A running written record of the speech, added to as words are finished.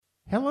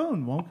Hello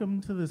and welcome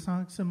to the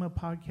Sonic Cinema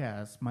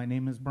Podcast. My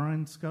name is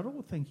Brian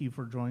Scuttle. Thank you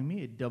for joining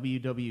me at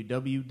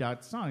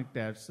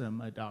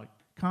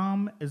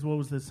www.sonic-cinema.com as well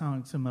as the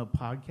Sonic Cinema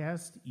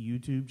Podcast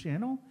YouTube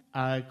channel.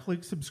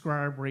 Click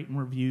subscribe, rate, and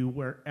review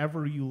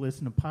wherever you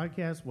listen to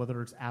podcasts,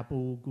 whether it's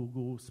Apple,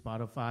 Google,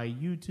 Spotify,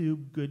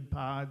 YouTube, Good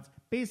Pods.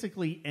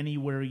 Basically,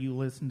 anywhere you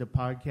listen to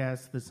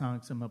podcasts, the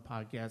Sonic Cinema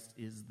Podcast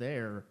is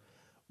there.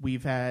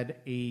 We've had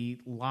a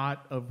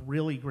lot of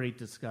really great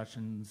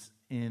discussions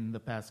in the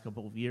past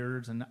couple of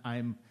years, and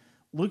I'm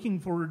looking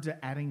forward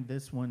to adding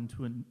this one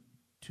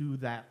to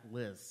that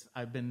list.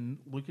 I've been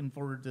looking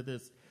forward to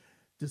this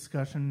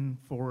discussion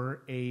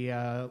for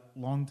a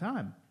long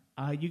time.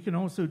 You can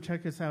also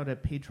check us out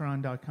at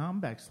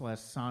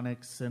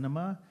patreon.com/Sonic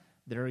Cinema.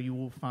 There you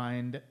will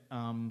find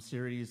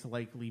series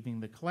like Leaving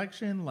the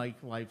Collection,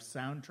 like Life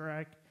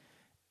Soundtrack,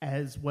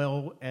 as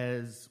well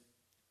as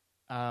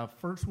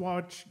First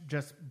Watch,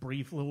 just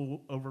brief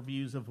little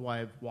overviews of what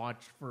I've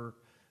watched for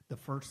the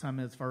first time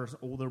as far as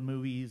older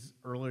movies,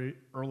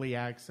 early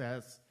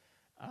access.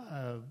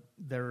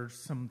 There's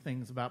some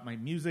things about my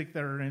music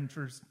that are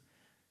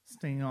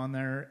interesting on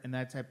there, and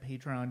that's at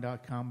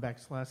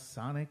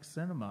patreon.com/Sonic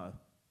Cinema.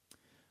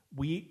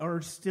 We are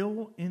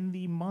still in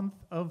the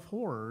month of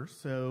horror,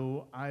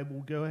 so I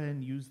will go ahead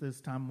and use this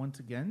time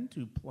once again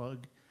to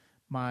plug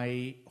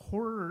my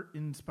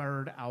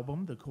horror-inspired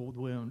album, The Cold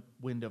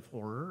Wind of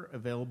Horror,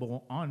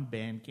 available on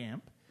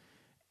Bandcamp.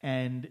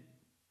 And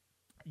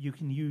you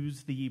can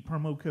use the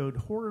promo code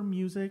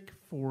HORRORMUSIC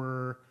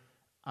for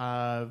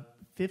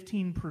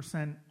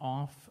 15%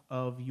 off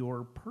of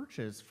your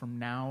purchase from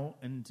now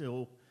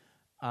until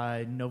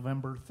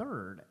November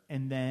 3rd.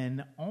 And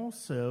then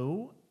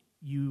also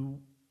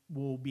you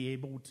will be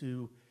able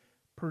to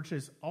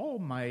purchase all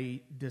my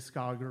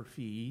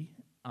discography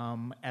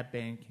at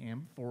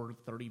Bandcamp for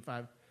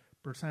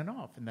 35%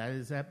 off, and that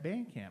is at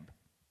Bandcamp.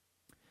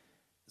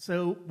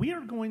 So we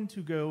are going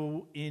to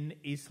go in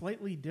a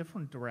slightly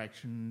different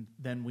direction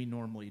than we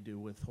normally do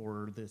with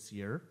horror this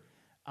year.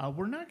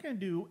 We're not going to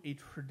do a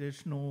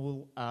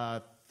traditional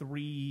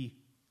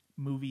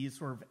 3-movie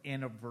sort of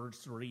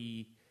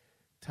anniversary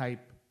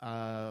type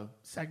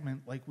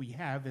segment like we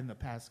have in the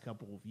past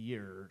couple of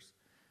years.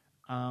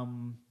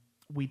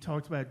 We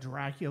talked about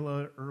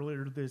Dracula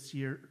earlier this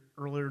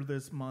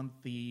month,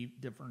 the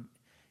different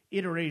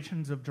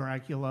iterations of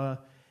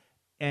Dracula.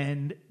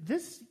 And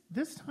this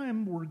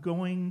time we're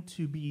going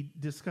to be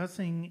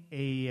discussing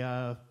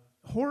a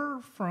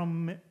horror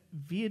from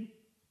Vietnamese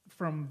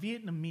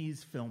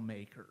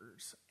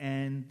filmmakers.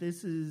 And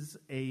this is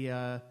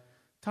a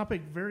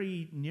topic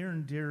very near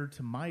and dear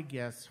to my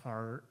guest's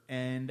heart.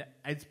 And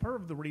it's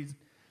part of the reason,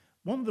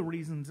 one of the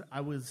reasons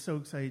I was so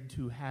excited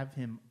to have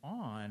him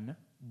on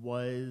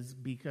was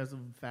because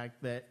of the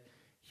fact that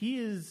he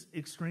is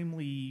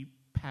extremely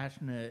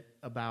passionate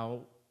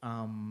about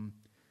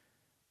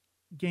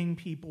getting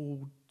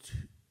people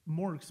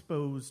more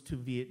exposed to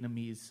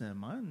Vietnamese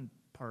cinema, in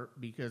part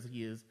because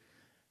he is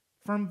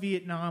from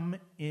Vietnam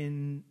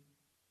in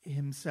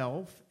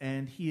himself,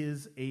 and he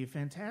is a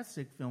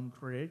fantastic film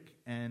critic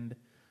and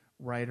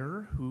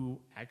writer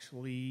who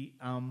actually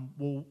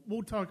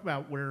we'll talk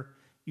about where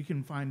you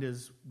can find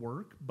his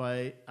work,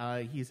 but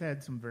he's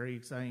had some very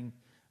exciting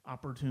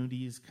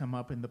opportunities come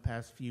up in the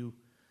past few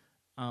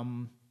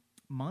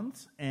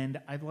months, and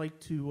I'd like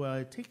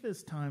to take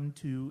this time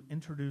to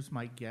introduce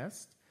my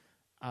guest,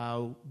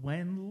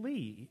 Wen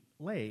Lei.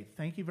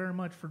 Thank you very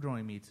much for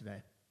joining me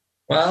today.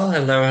 Well,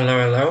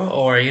 hello,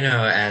 or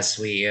as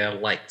we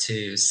like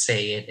to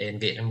say it in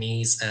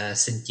Vietnamese,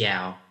 xin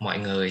chào mọi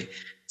người.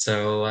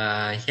 So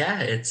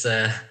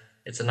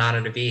it's an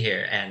honor to be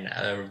here, and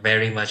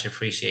very much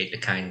appreciate the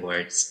kind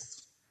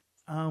words.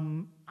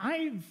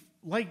 I've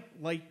like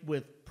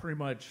with pretty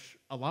much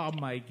a lot of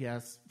my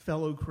guests,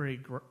 fellow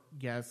critic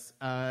guests.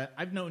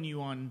 I've known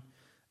you on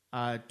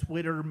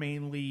Twitter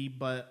mainly,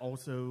 but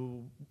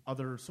also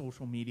other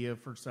social media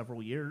for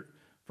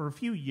a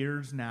few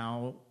years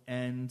now.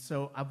 And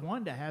so I've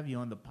wanted to have you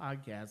on the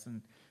podcast.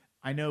 And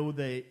I know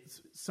that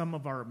some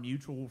of our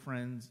mutual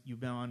friends,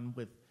 you've been on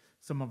with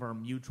some of our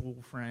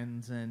mutual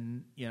friends,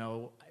 and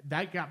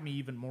that got me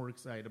even more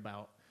excited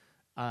about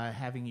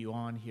having you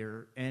on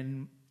here.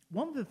 And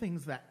one of the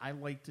things that I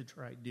like to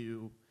try to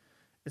do,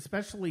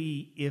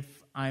 especially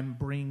if I'm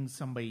bringing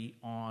somebody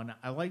on,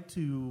 I like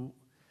to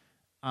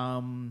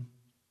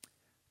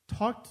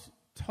talk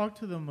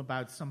to them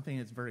about something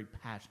that's very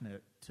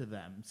passionate to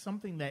them,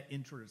 something that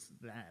interests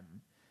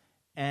them.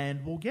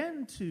 And we'll get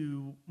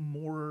into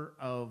more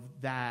of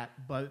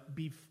that, but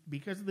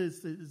because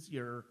this is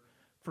your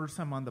first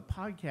time on the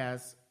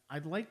podcast,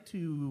 I'd like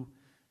to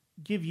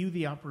give you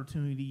the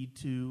opportunity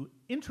to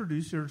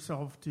introduce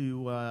yourself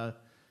to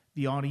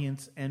the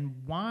audience,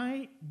 and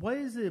what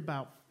is it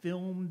about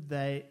film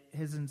that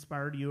has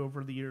inspired you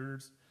over the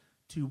years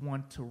to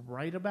want to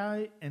write about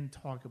it and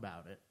talk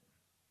about it?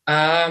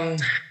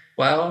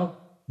 Well,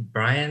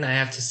 Brian, I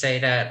have to say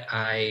that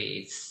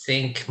I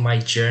think my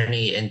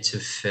journey into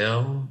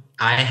film,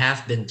 I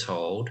have been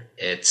told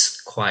it's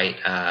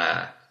quite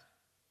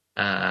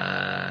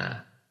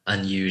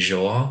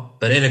unusual,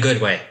 but in a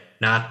good way,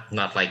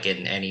 not like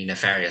in any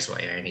nefarious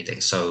way or anything.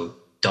 So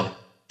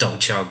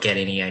don't y'all get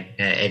any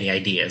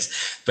ideas.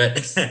 But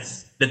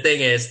the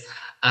thing is,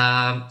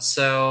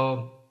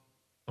 so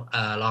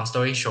long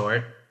story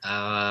short,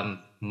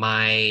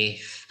 my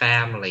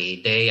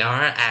family, they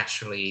are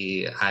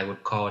actually, I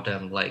would call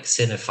them like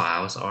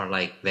cinephiles or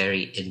like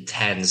very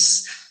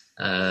intense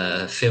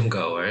film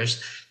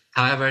goers.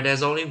 However,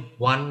 there's only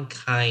one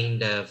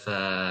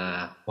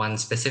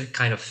specific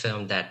kind of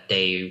film that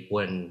they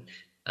wouldn't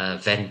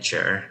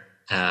venture,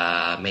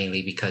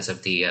 mainly because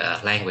of the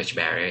language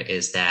barrier,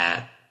 is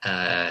that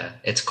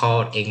it's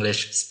called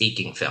English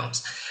speaking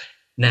films.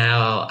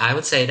 Now, I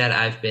would say that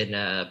I've been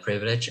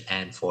privileged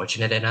and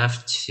fortunate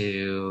enough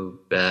to,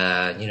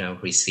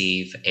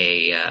 receive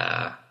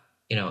a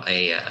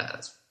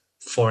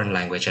foreign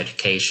language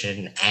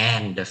education,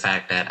 and the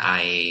fact that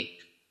I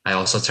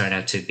also turned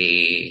out to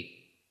be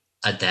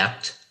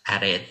adept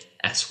at it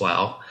as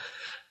well.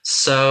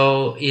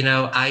 So,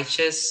 I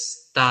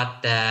just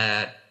thought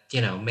that,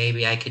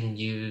 maybe I can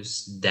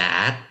use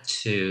that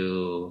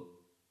to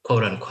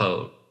quote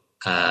unquote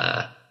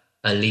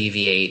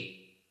alleviate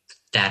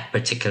that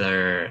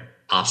particular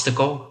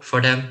obstacle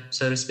for them,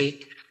 so to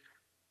speak.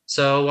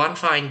 So one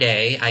fine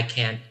day, I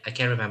can't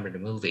remember the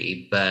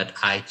movie, but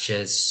I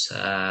just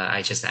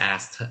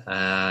asked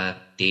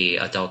the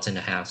adults in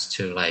the house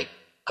to like,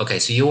 okay,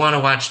 so you want to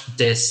watch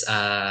this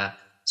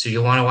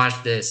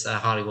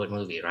Hollywood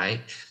movie,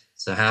 right?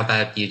 So how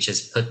about you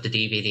just put the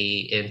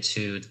DVD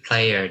into the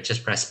player,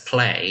 just press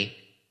play,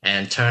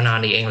 and turn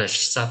on the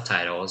English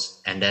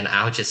subtitles, and then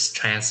I'll just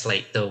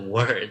translate the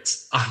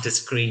words on the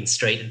screen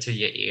straight into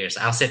your ears.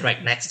 I'll sit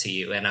right next to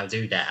you and I'll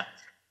do that.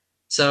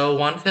 So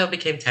one film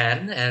became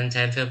 10, and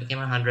 10 film became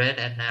 100,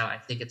 and now I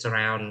think it's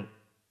around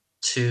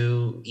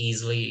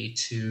easily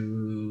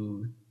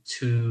to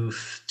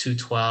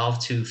 12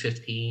 to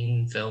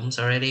 15 films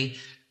already.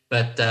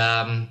 But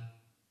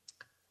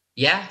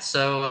yeah,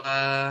 so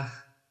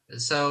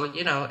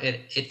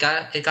it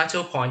got to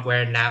a point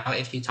where now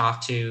if you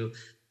talk to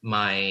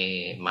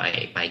my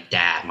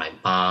dad, my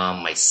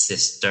mom, my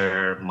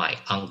sister, my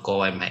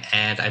uncle, and my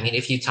aunt, I mean,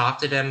 if you talk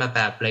to them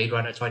about Blade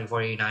Runner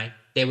 2049,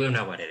 they will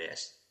know what it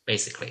is,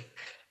 basically.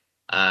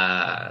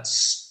 And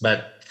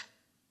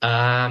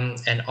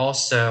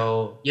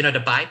also,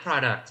 the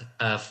byproduct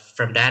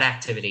from that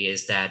activity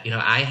is that,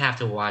 I have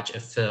to watch a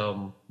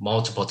film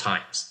multiple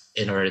times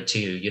in order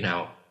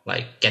to,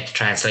 like get the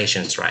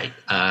translations right,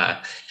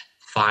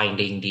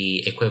 finding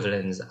the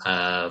equivalence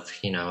of,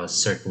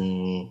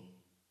 certain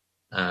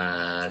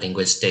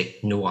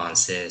linguistic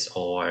nuances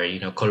or,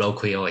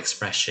 colloquial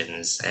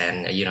expressions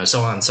and,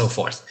 so on and so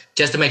forth,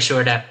 just to make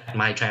sure that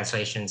my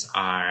translations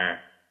are,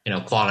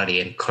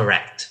 quality and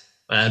correct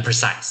and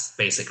precise,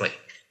 basically.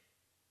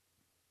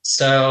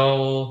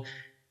 So,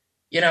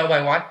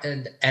 by what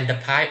and the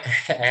pipe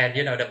and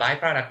the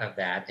byproduct of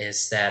that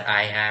is that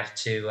I have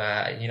to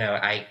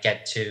I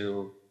get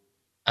to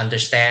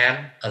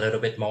understand a little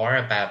bit more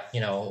about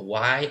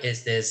why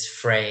is this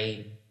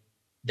frame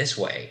this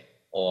way,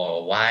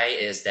 or why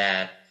is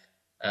that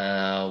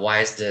why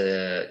is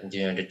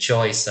the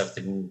choice of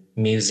the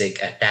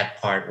music at that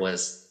part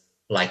was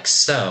like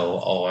so,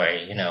 or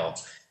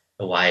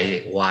why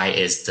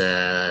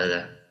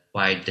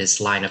this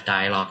line of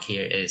dialogue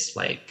here is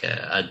like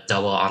a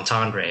double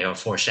entendre or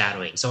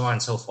foreshadowing, so on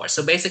and so forth.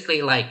 So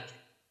basically, like,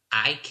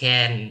 I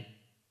can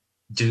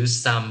do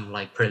some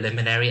like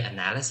preliminary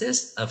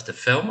analysis of the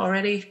film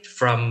already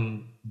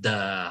from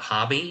the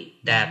hobby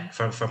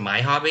from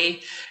my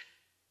hobby.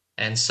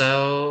 And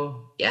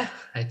so, yeah,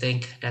 I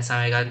think that's how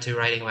I got into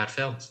writing about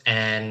films.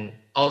 And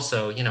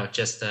also,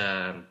 just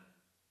I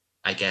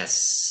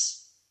guess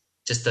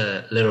just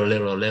a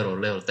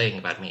little thing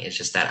about me is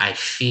just that I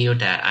feel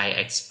that I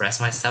express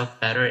myself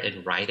better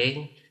in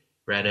writing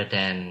rather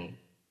than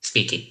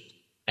speaking.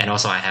 And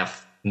also I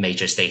have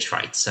major stage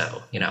fright,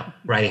 so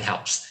writing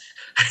helps.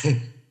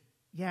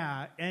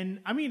 Yeah, and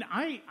I mean,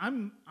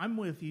 I'm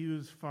with you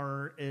as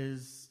far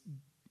as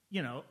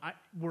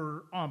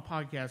we're on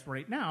podcast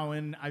right now,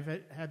 and I've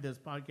had this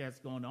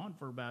podcast going on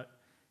for about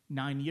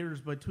 9 years,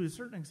 but to a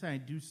certain extent, I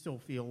do still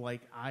feel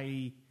like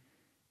I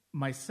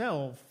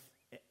myself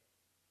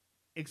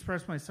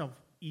express myself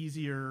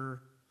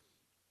easier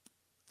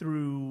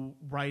through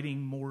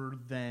writing more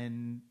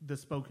than the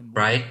spoken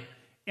word. Right.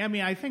 I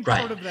mean, I think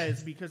part of that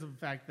is because of the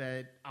fact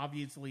that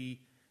obviously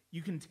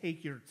you can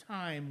take your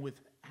time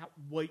with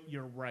what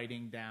you're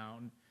writing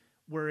down,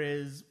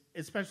 whereas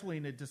especially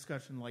in a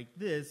discussion like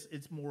this,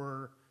 it's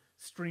more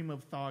stream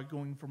of thought,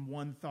 going from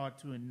one thought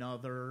to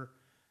another.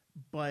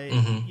 But,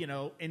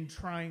 in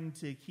trying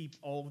to keep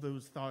all of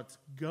those thoughts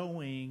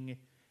going,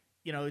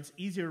 it's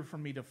easier for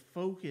me to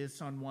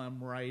focus on what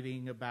I'm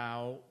writing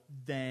about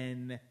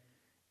than,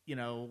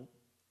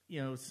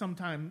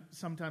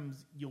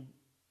 sometimes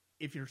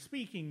if you're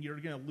speaking, you're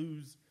going to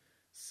lose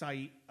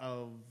sight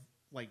of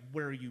like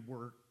where you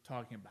were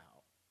talking about.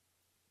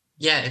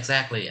 Yeah,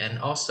 exactly. And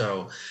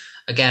also,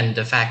 again,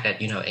 the fact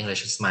that,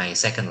 English is my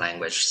second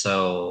language.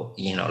 So,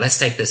 let's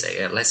take this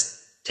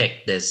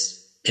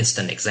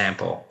instant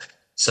example.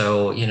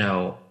 So,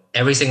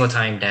 every single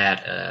time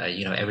that,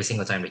 every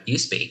single time that you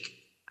speak,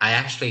 I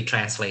actually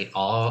translate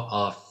all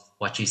of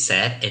what you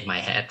said in my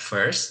head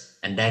first.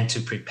 And then to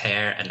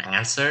prepare an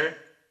answer,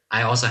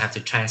 I also have to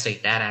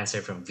translate that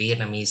answer from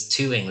Vietnamese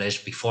to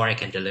English before I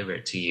can deliver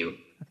it to you.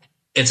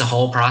 It's a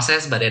whole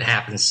process, but it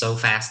happens so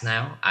fast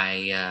now.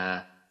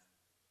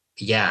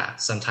 Yeah,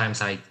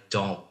 sometimes I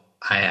don't,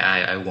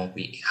 I won't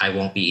be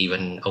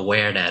even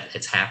aware that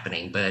it's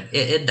happening, but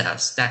it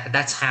does.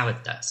 That's how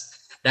it does.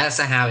 That's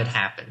how it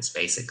happens,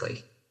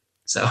 basically.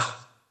 So,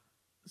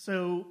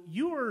 So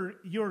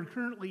you're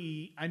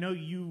currently. I know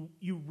you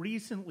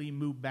recently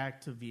moved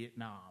back to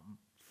Vietnam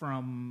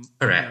from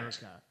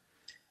correct.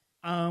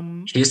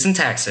 America. Houston,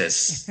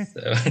 Texas.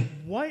 So.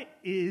 What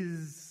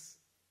is?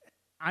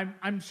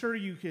 I'm sure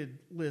you could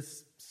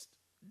list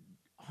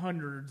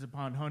hundreds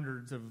upon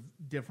hundreds of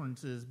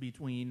differences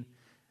between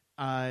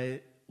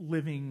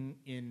living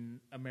in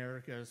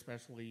America,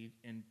 especially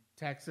in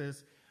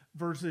Texas,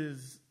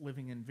 versus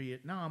living in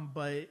Vietnam.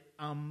 But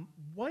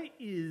what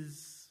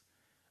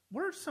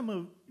are some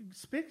of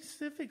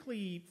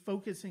specifically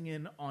focusing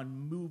in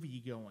on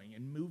movie going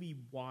and movie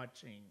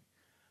watching?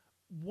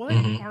 What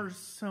Mm-hmm. are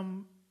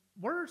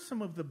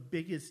some of the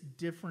biggest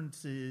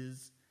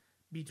differences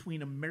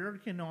between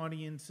American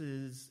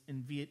audiences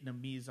and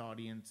Vietnamese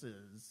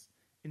audiences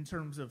in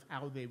terms of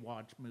how they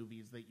watch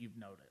movies that you've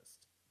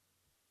noticed?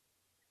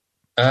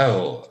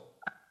 Oh,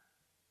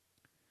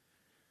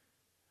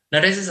 now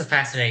this is a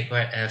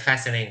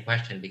fascinating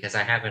question because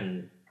I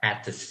haven't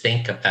had to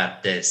think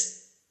about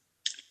this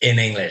in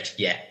English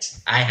yet.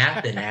 I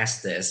have been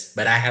asked this,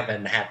 but I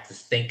haven't had to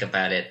think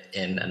about it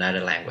in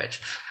another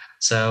language.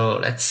 So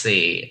let's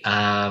see.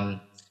 Well,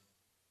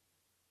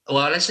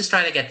 let's just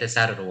try to get this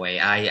out of the way.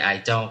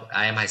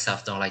 I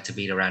myself don't like to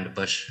beat around the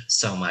bush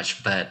so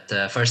much. But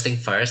first thing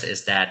first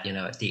is that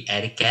the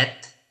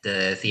etiquette,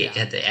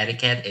 the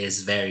etiquette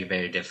is very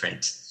very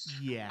different.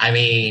 Yeah. I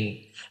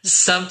mean,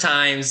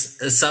 sometimes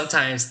the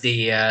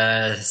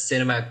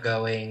cinema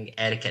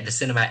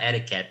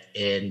etiquette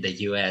in the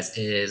U.S.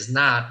 is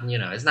not,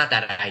 it's not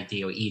that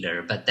ideal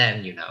either. But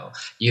then,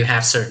 you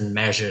have certain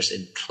measures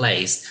in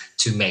place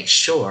to make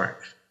sure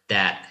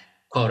that,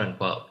 quote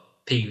unquote,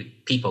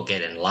 people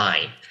get in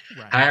line.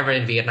 Right. However,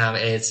 in Vietnam,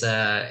 it's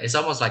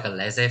almost like a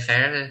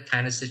laissez-faire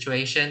kind of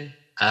situation.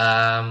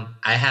 I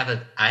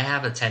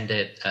have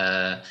attended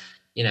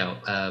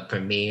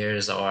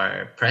premieres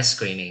or press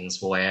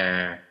screenings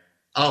where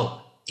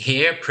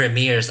here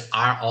premieres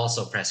are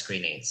also press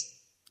screenings.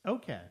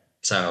 Okay.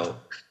 So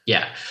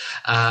yeah,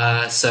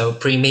 so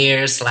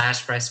premieres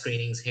 / press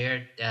screenings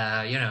here.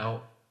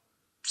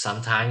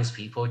 Sometimes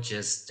people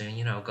just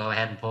go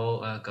ahead and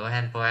pull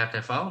out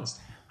their phones.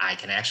 I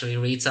can actually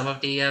read some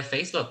of the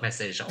Facebook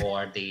message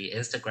or the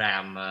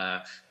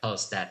Instagram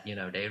post that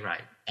they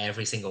write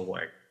every single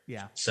word.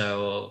 Yeah.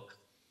 So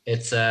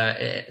it's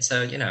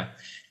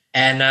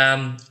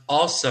and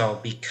also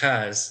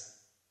because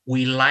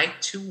we like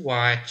to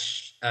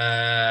watch.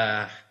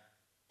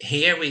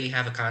 Here we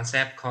have a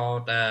concept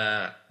called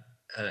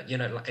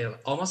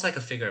almost like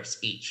a figure of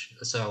speech.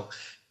 So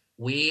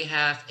we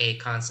have a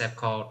concept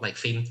called like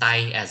phim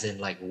Thai, as in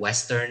like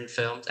Western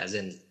films, as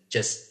in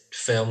just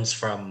films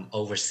from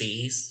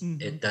overseas.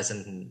 Mm-hmm.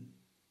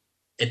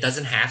 It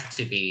doesn't have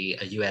to be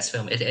a US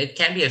film. It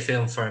can be a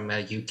film from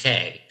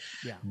UK.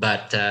 Yeah.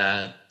 But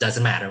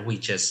doesn't matter. We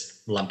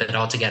just lump it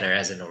all together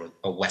as in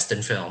a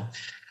Western film.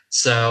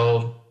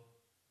 So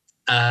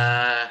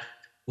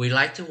we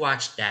like to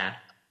watch that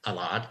a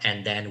lot.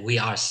 And then we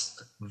are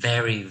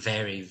very,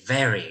 very,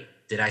 very,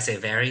 did I say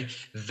very?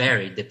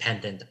 Very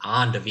dependent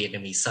on the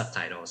Vietnamese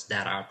subtitles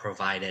that are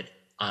provided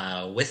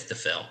with the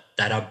film,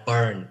 that are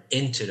burned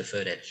into the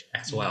footage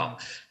as well.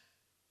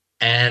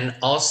 And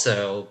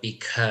also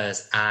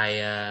because I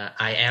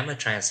am a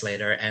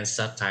translator and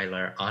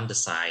subtitler on the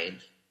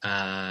side,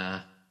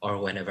 or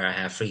whenever I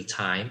have free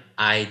time,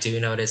 I do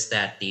notice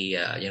that the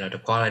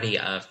quality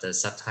of the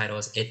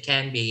subtitles, it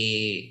can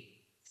be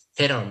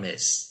hit or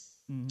miss.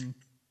 Mm-hmm.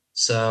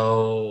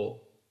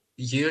 So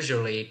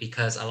usually,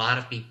 because a lot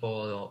of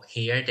people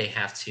here, they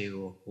have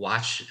to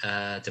watch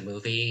the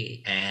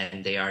movie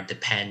and they are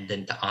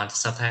dependent on the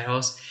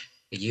subtitles,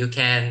 you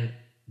can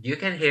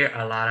hear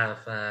a lot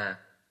of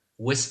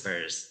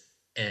whispers,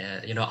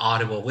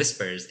 audible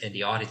whispers in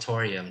the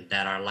auditorium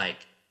that are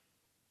like,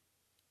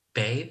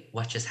 babe,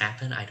 what just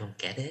happened? I don't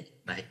get it.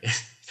 Like,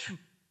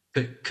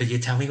 could you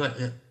tell me what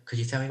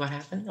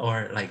happened?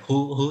 Or like,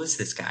 who is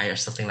this guy or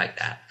something like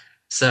that?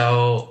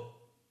 So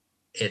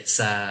it's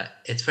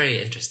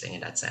very interesting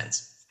in that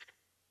sense.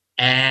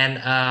 And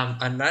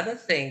another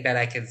thing that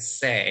I can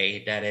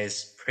say that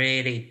is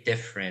pretty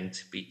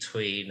different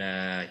between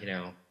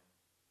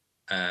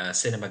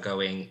cinema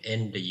going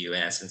in the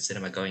US and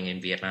cinema going in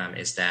Vietnam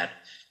is that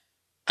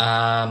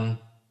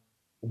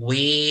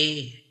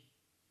we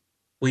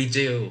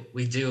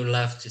do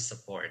love to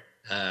support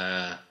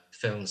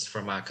films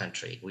from our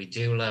country. We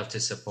do love to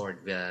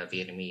support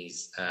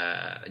Vietnamese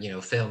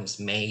films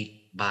made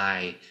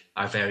by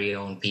our very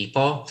own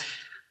people.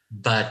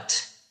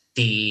 But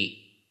the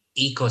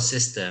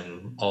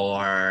ecosystem,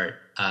 or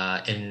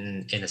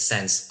in a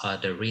sense,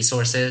 the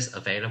resources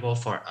available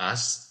for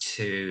us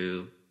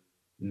to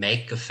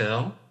make a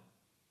film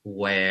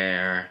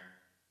where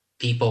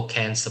people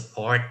can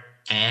support,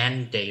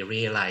 and they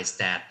realize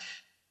that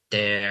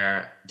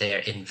their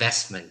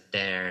investment,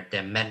 their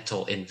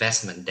mental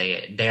investment,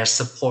 their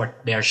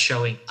support, their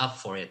showing up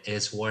for it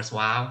is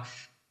worthwhile.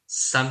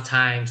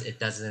 Sometimes it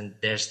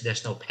doesn't.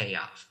 There's no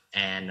payoff,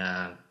 and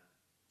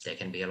there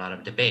can be a lot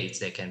of debates.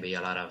 There can be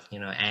a lot of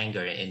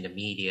anger in the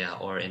media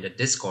or in the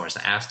discourse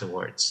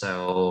afterwards.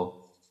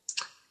 So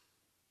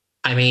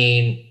I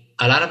mean,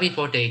 a lot of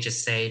people, they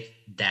just say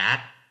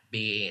that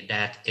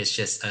that is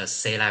just a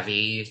c'est la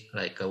vie,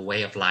 like a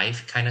way of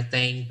life kind of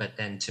thing. But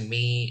then to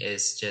me,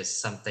 it's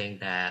just something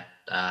that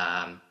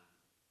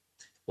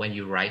when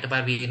you write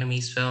about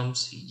Vietnamese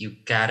films, you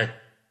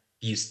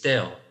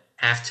still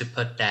have to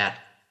put that,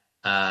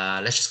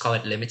 let's just call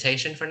it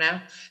limitation for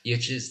now.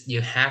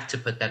 You have to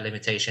put that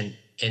limitation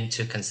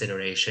into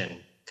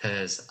consideration,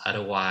 because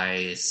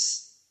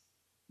otherwise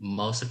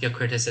most of your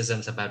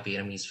criticisms about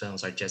Vietnamese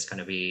films are just going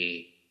to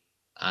be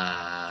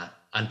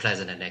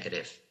unpleasant and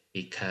negative,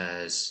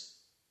 because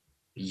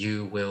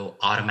you will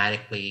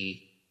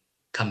automatically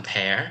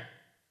compare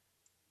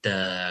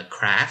the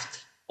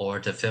craft or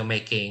the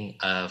filmmaking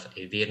of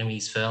a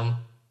Vietnamese film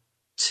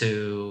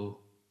to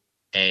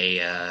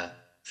a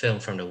film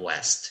from the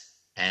West,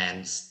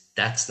 and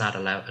that's not a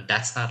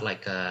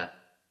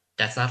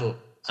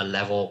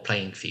level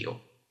playing field,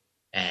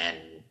 and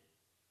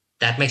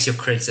that makes your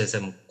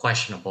criticism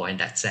questionable in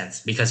that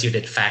sense, because you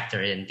did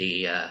factor in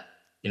the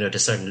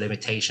certain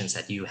limitations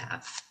that you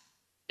have,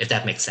 if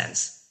that makes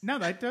sense. No,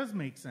 that does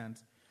make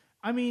sense.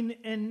 I mean,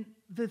 and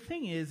the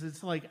thing is,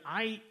 it's like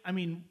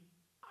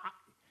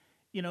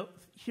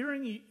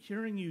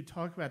hearing you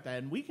talk about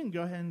that, and we can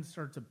go ahead and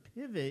start to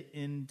pivot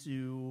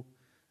into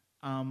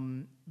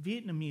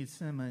Vietnamese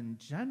cinema in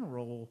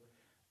general.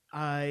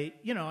 And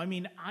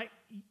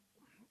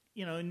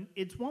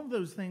it's one of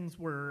those things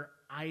where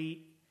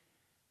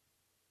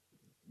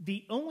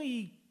the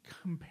only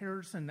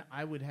comparison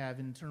I would have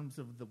in terms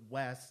of the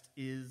West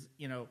is,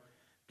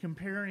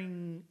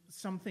 comparing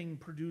something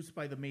produced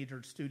by the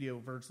major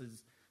studio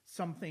versus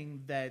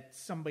something that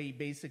somebody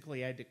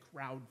basically had to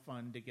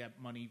crowdfund to get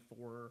money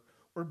for,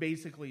 or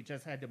basically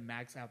just had to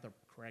max out their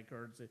credit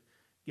cards to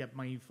get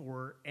money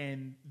for,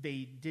 and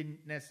they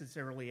didn't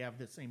necessarily have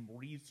the same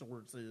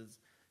resources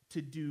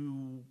to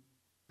do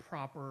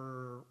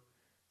proper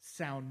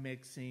sound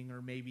mixing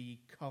or maybe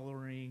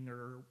coloring,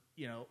 or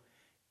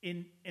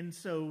and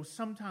so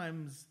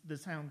sometimes the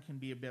sound can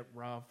be a bit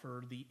rough,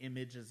 or the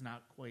image is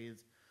not quite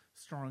as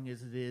strong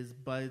as it is.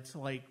 But it's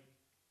like,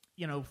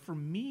 for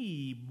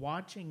me,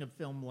 watching a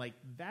film like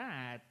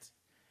that,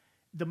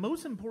 the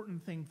most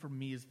important thing for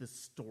me is the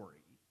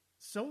story.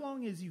 So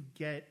long as you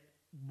get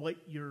what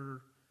you're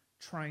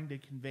trying to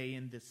convey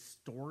in this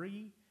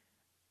story,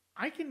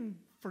 I can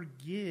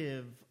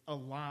forgive a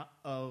lot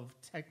of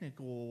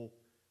technical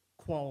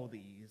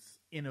qualities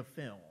in a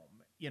film.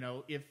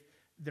 If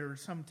there are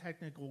some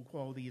technical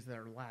qualities that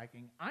are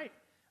lacking,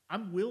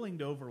 I'm willing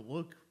to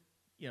overlook,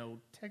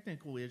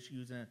 technical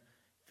issues in a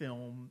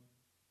film,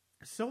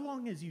 so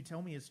long as you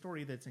tell me a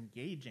story that's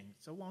engaging,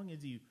 so long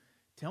as you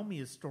tell me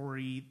a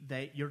story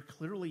that you're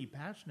clearly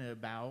passionate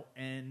about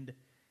and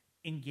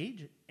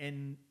engage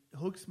and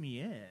hooks me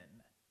in.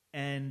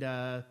 And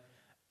I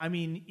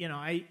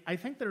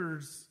think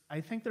there's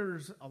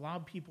a lot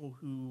of people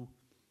who,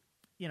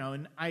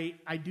 and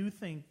I do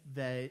think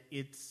that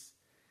it's,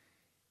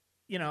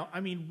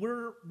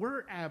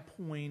 we're at a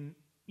point,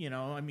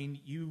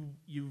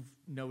 you've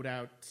no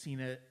doubt seen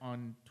it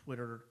on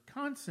Twitter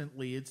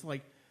constantly. It's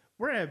like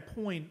we're at a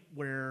point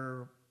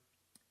where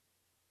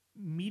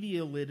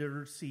media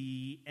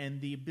literacy and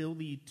the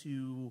ability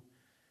to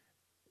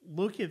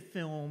look at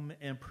film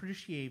and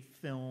appreciate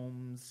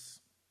films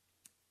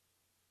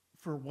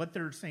for what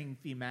they're saying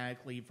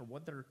thematically, for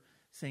what they're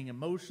saying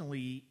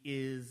emotionally,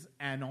 is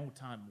an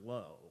all-time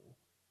low.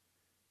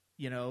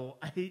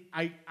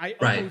 I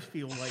Right. almost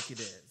feel like it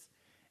is.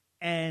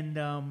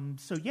 And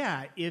so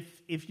yeah,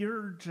 if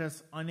you're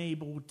just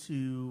unable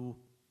to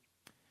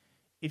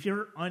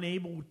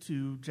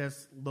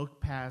just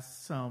look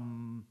past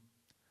some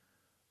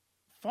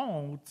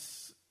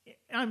faults,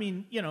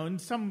 and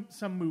some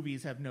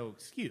movies have no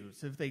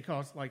excuse. If they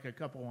cost like a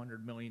couple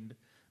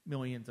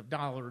millions of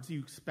dollars, you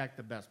expect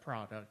the best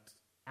product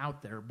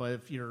out there. But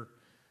if you're,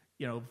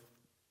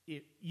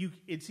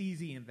 it's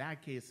easy in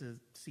that case to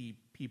see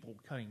people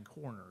cutting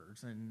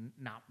corners and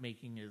not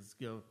making as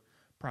good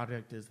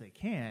product as they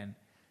can.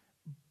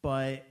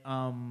 But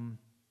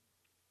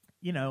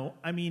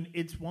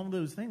it's one of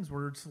those things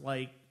where it's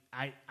like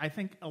I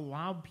think a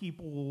lot of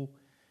people,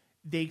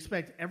 they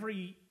expect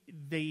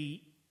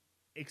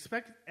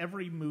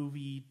every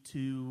movie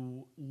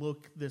to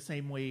look the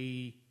same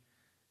way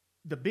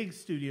the big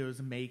studios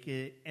make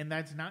it, and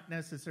that's not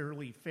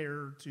necessarily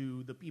fair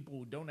to the people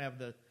who don't have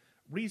the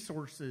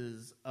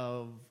resources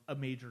of a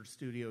major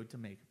studio to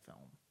make a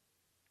film.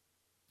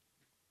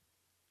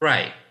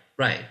 Right.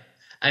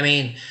 I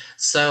mean,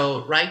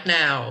 so right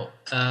now,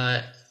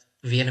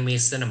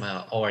 Vietnamese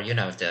cinema, or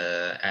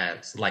the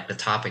like the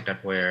topic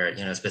that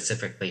we're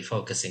specifically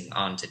focusing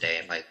on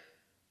today, like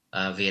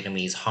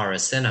Vietnamese horror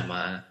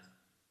cinema.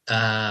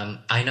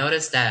 I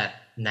noticed that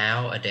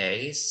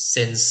nowadays,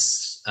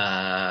 since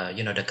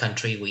the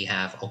country, we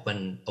have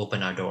open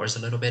our doors a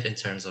little bit in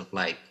terms of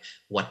like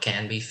what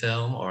can be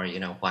film, or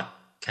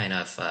kind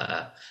of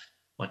uh,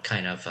 what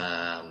kind of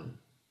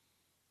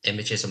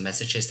images or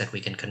messages that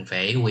we can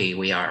convey.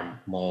 We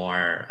are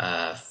more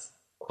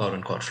quote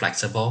unquote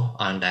flexible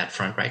on that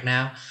front right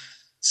now.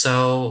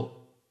 So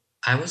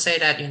I would say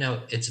that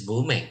it's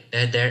booming.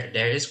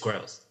 There is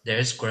growth. There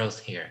is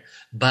growth here,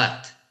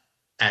 but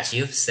as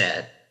you've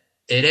said,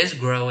 it is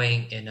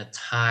growing in a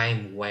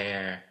time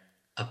where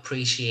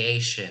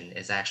appreciation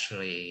is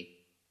actually,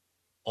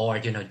 or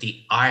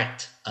the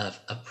art of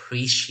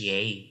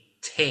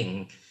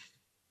appreciating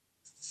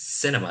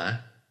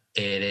cinema,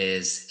 it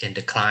is in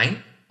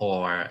decline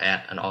or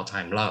at an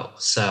all-time low.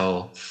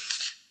 So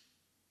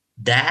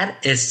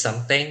that is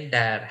something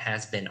that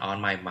has been on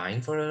my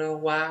mind for a little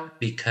while,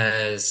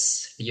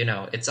 because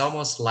it's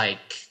almost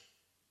like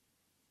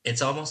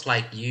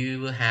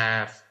you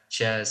have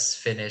just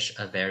finished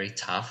a very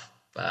tough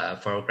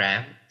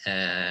program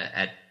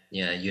at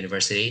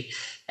university,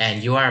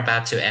 and you are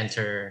about to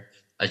enter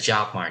a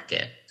job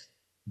market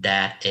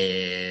that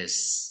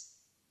is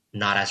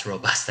not as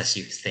robust as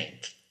you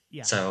think.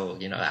 Yeah. So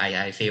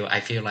I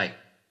feel like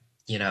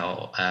you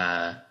know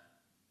uh,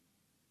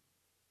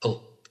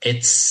 oh,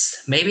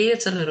 it's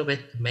a little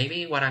bit,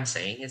 maybe what I'm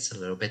saying is a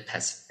little bit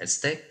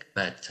pessimistic,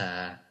 but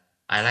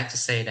I like to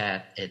say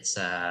that it's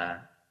I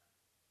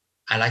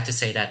like to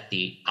say that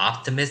the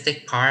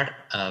optimistic part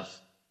of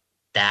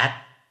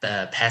that,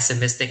 the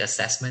pessimistic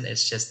assessment,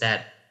 is just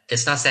that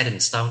it's not set in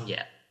stone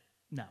yet.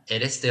 No.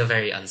 It is still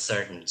very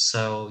uncertain.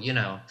 So,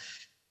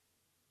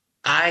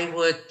 I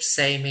would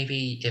say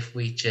maybe if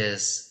we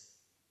just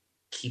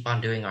keep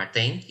on doing our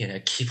thing,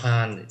 keep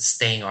on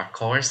staying our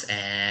course,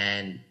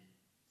 and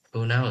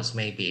who knows,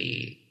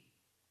 maybe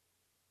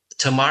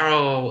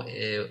tomorrow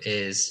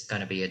is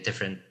going to be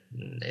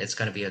it's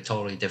going to be a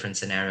totally different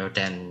scenario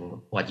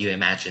than what you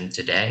imagined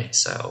today.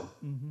 So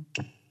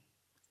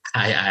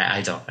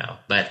I don't know,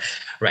 but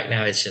right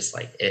now it's just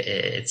like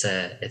it's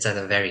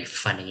a very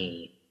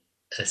funny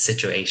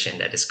situation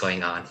that is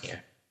going on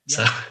here.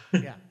 So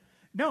Yeah.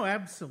 No,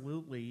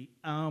 absolutely.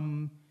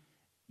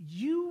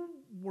 You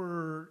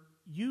were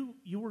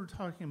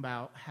talking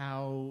about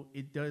how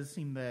it does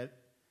seem that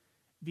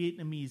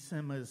Vietnamese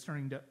cinema is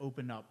starting to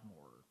open up more.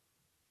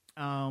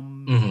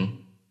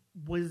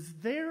 Was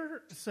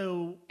there?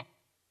 So,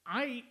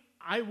 I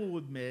will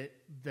admit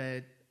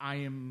that I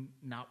am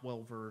not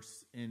well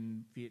versed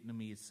in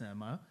Vietnamese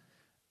cinema,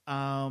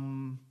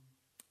 and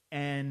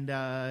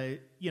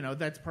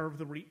that's part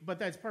of but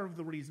that's part of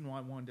the reason why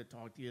I wanted to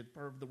talk to you. It's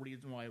part of the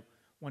reason why I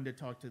wanted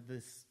to talk to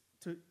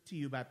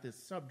you about this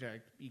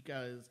subject,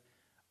 because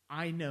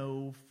I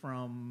know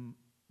from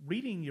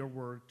reading your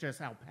work just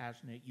how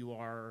passionate you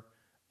are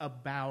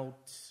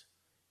about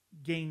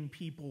getting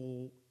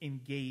people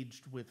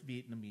engaged with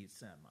Vietnamese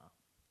cinema.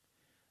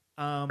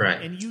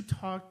 right. And you've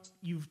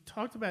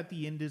talked about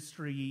the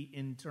industry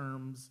in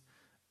terms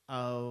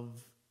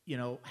of,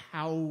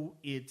 how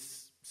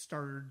it's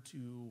started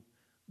to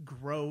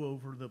grow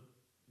over the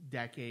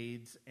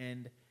decades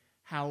and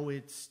how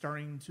it's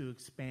starting to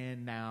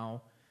expand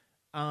now.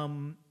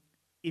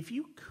 If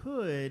you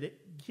could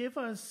give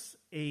us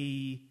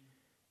a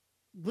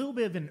little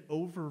bit of an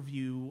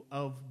overview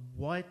of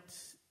what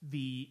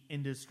the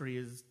industry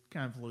has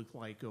kind of looked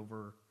like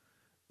over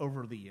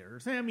the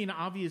years. And I mean,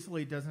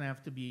 obviously, it doesn't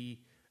have to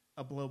be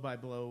a blow by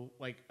blow,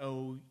 like,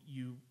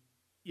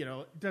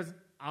 it doesn't,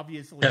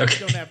 obviously, Okay. you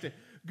don't have to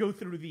go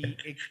through the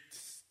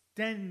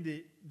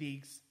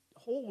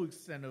whole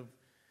extent of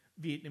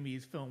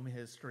Vietnamese film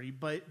history,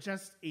 but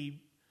just a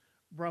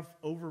rough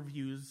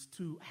overview as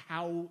to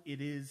how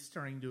it is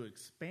starting to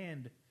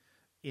expand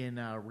in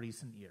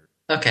recent years.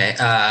 Okay,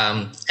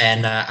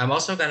 and I'm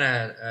also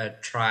gonna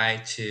try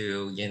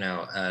to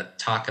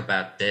talk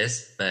about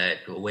this, but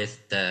with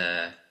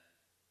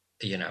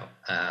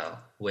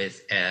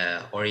with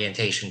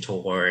orientation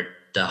toward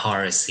the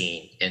horror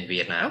scene in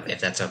Vietnam, Okay.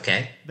 if that's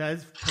okay. That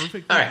is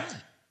perfect. All right,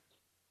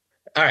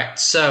 all right.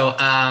 So,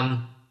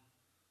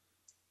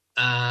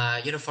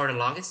 for the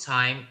longest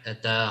time,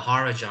 the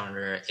horror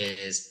genre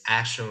is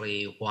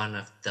actually one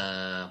of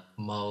the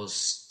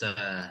most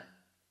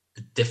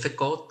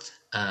difficult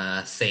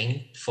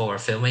thing for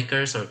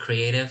filmmakers or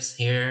creatives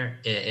here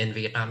in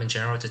Vietnam in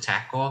general to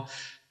tackle,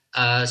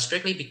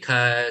 strictly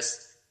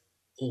because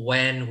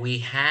when we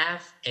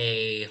have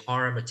a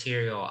horror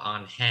material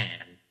on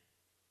hand,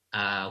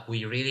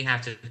 we really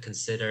have to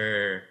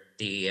consider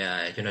the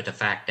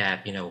fact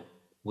that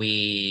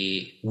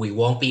we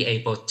won't be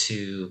able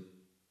to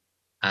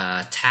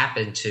tap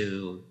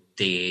into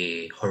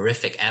the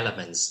horrific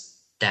elements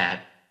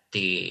that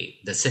the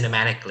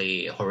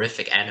cinematically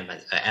horrific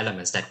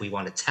elements that we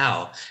want to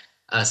tell,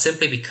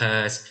 simply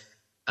because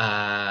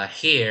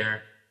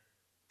here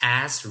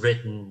as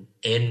written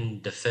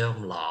in the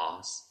film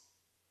laws,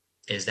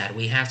 is that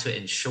we have to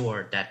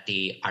ensure that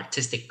the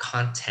artistic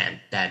content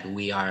that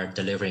we are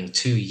delivering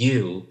to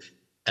you,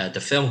 the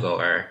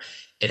filmgoer,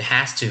 it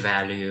has to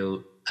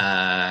value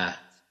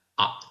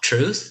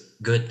truth,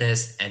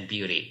 goodness, and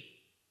beauty.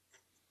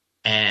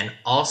 And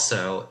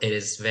also, it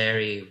is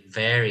very,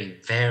 very,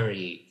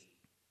 very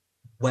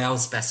well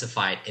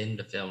specified in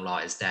the film law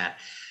is that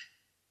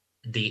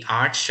the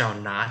art shall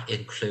not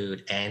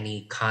include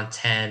any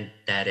content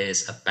that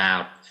is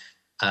about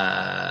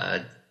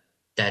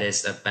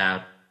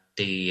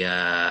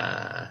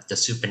the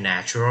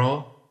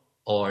supernatural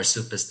or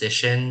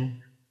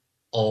superstition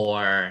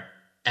or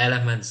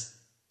elements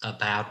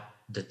about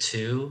the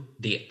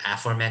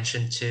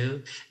aforementioned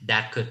two,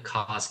 that could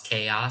cause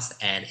chaos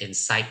and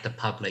incite the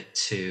public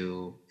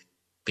to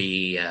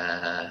be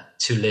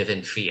to live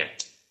in fear,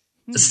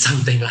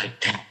 something like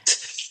that.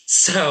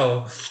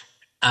 So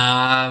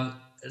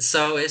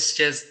it's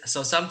just,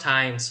 so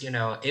sometimes,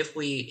 if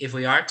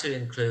we are to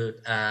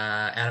include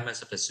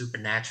elements of the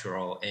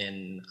supernatural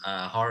in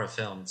horror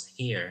films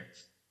here,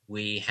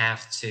 we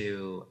have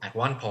to, at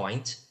one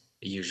point,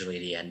 usually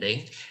the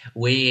ending,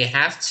 we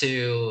have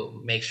to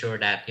make sure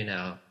that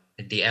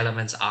the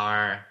elements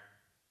are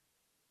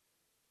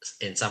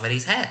in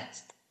somebody's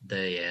heads.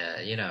 They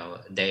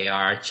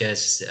are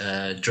just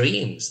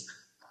dreams,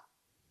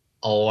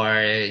 or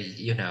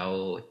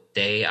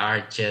they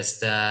are just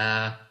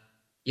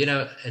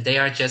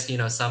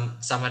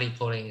somebody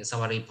pulling a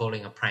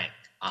prank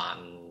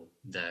on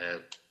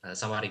the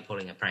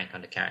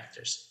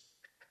characters.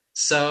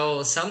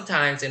 So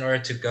sometimes, in order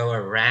to go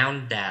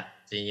around that,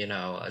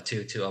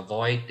 to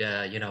avoid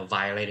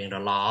violating the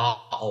law,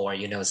 or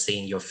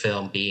seeing your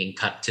film being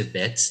cut to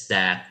bits,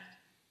 that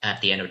at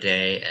the end of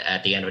the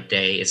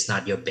day it's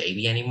not your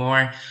baby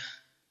anymore.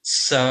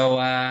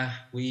 So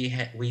we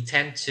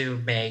tend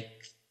to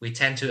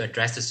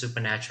address the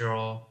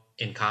supernatural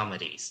in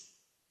comedies.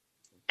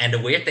 And the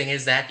weird thing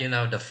is that,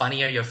 the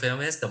funnier your film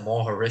is, the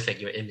more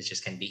horrific your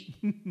images can be.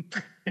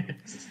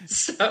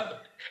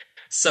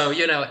 So,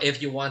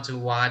 if you want to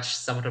watch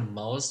some of the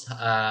most,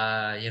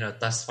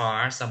 thus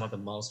far, some of the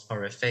most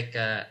horrific,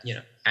 at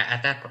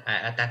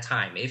that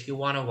time, if you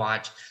want to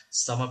watch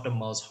some of the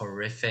most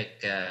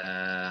horrific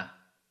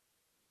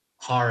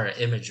horror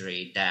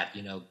imagery that,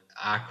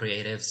 our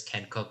creatives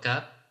can cook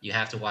up, you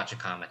have to watch a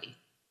comedy.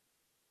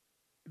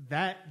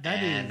 That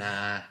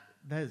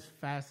is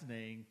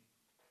fascinating.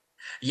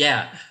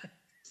 Yeah.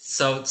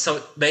 So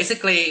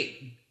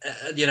basically,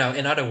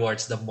 in other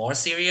words, the more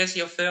serious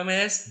your film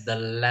is, the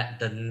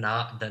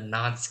not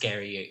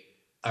scarier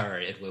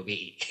it will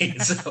be.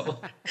 So,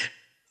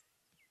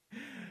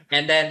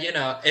 and then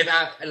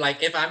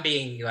if I'm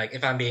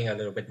being a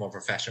little bit more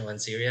professional and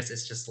serious,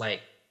 it's just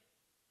like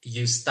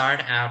you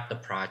start out the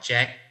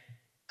project,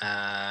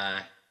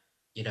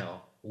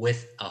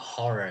 with a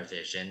horror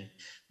vision,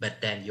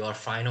 but then your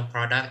final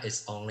product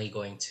is only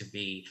going to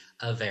be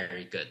a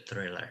very good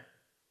thriller.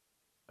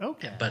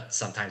 Okay. But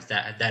sometimes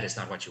that is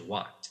not what you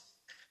want.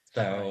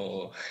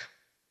 So,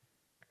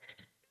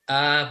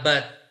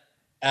 but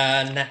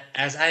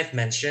as I've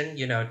mentioned,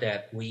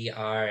 that we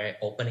are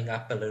opening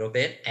up a little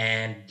bit,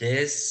 and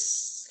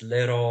this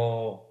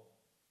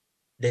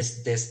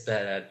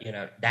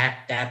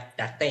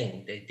that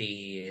thing,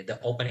 the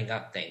opening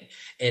up thing,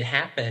 it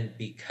happened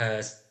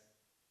because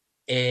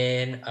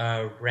in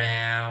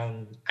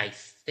around, I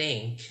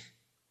think,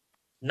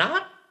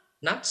 not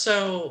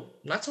so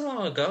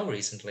long ago,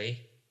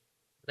 recently.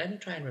 Let me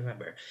try and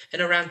remember. In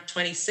around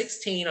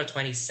 2016 or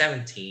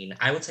 2017,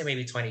 I would say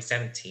maybe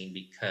 2017,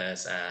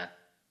 because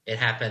it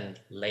happened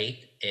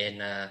late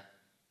in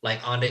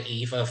on the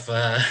eve of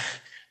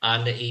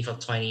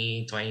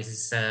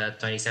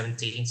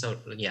 2017. So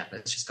yeah,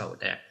 let's just go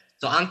there.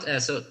 So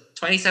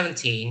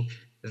 2017,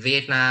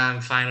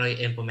 Vietnam finally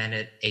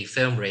implemented a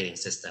film rating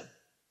system.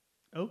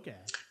 Okay.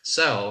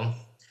 So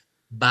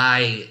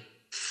by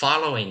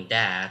following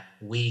that,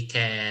 we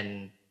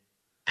can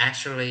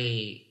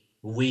actually,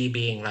 we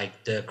being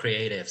like the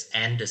creatives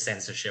and the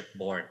censorship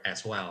board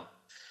as well,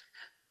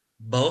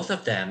 both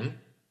of them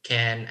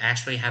can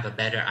actually have a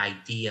better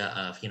idea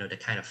of the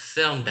kind of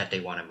film that they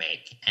want to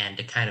make, and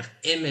the kind of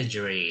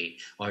imagery,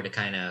 or the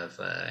kind of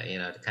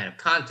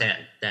content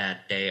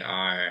that they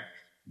are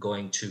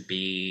going to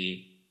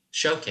be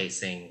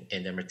showcasing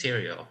in their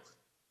material.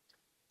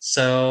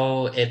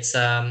 So it's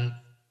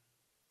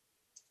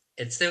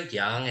still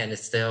young, and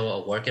it's still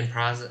a work in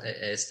process.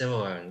 It's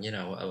still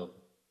a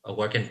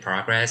work in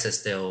progress.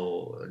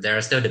 There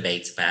are still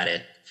debates about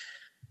it,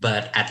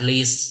 but at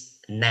least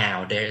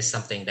now there is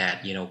something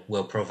that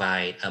will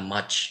provide a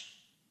much,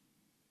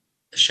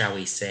 shall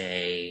we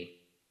say,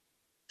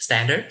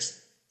 standards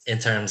in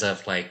terms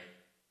of like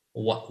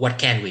what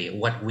can we do,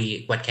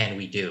 what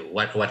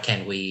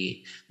can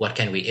we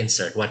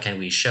insert, what can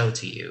we show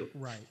to you,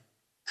 right?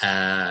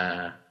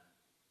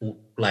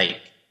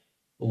 Like,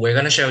 we're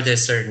going to show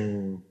this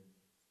certain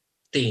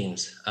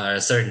themes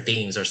or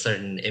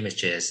certain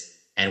images,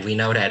 and we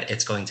know that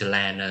it's going to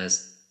land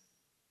us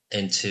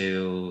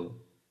into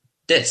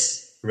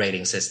this.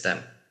 rating system.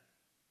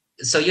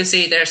 So you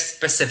see, there's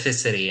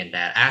specificity in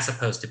that, as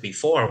opposed to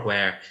before,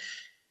 where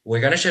we're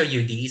going to show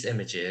you these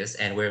images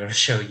and we're going to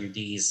show you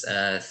these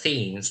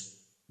themes,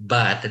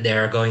 but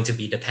they're going to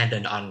be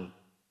dependent on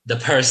the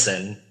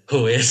person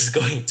who is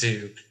going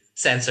to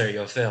censor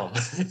your film.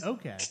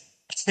 Okay.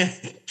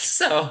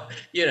 So,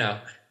 you know,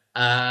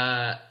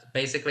 uh,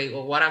 basically,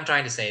 what I'm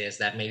trying to say is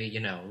that maybe,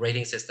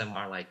 rating system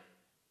are like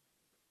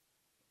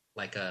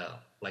a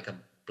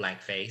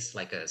blank face,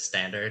 like a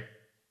standard,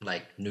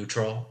 like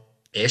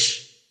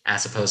neutral-ish,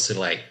 as opposed to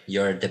like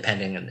you are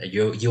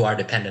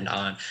dependent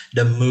on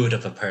the mood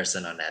of a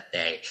person on that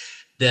day,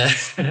 the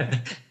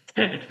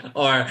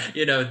or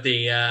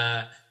the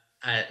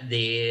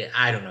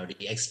I don't know,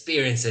 the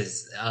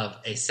experiences of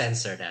a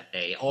censor that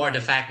day, or the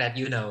fact that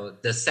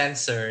the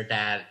censor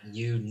that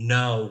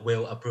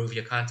will approve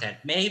your content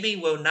maybe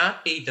will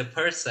not be the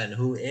person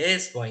who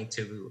is going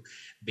to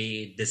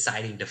be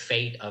deciding the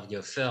fate of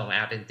your film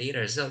out in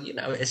theaters. So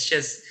it's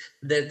just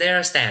there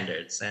are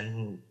standards,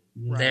 and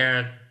there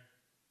are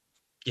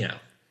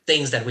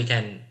things that we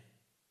can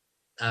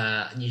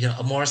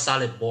a more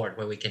solid board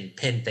where we can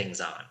pin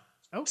things on.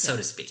 Okay. So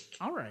to speak.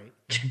 All right.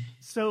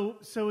 So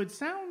it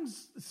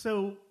sounds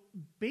so,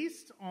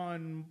 based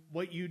on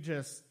what you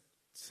just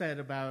said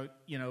about,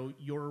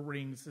 your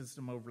rating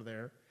system over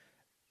there,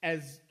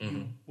 as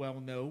you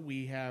well know,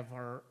 we have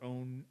our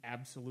own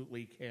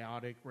absolutely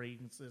chaotic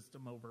rating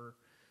system over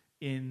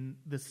in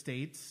the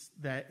States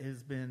that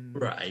has been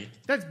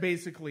that's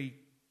basically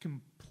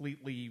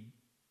completely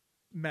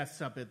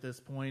messed up at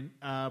this point.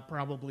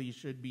 Probably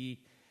should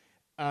be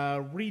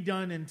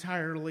redone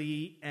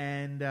entirely,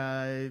 and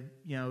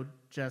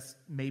just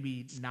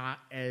maybe not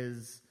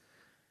as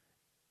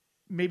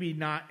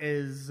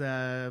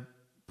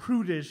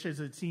prudish as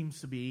it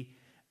seems to be.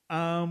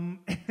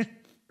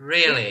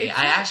 Really,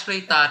 I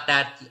actually thought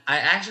that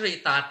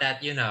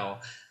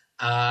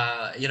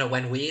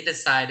when we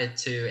decided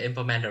to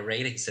implement a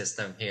rating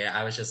system here,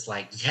 I was just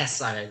like,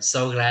 yes, I'm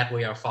so glad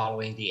we are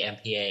following the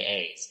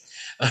MPAA's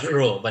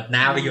rule. But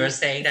now you're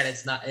saying that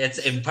it's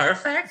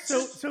imperfect.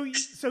 Here's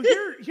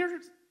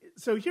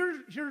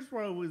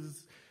what I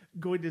was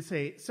going to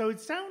say. So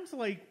it sounds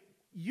like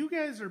you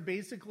guys are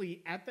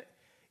basically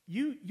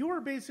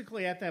you're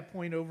basically at that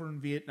point over in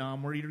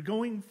Vietnam where you're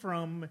going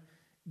from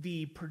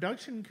the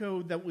production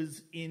code that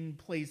was in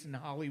place in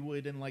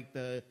Hollywood in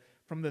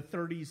from the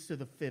 30s to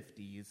the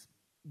 50s,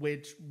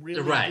 which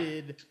really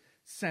did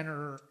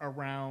center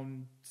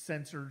around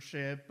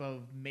censorship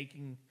of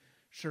making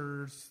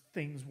sure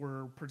things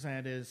were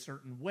presented a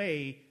certain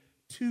way,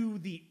 to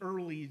the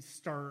early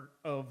start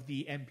of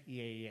the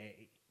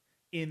MPAA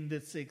in the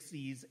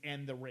 60s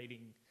and the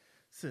rating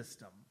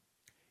system.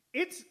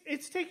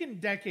 It's taken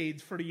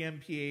decades for the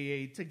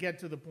MPAA to get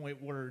to the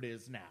point where it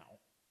is now,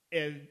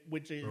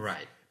 which is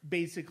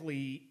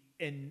basically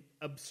an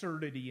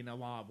absurdity in a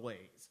lot of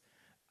ways.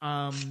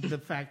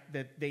 The fact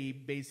that they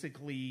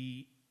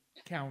basically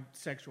count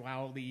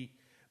sexuality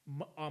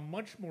on a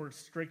much more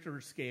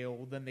stricter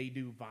scale than they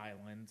do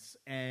violence,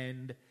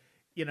 and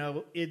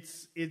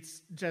it's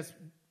just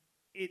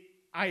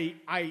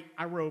I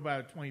wrote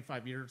about it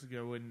 25 years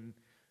ago in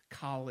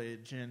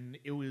college, and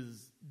it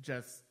was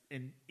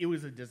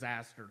a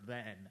disaster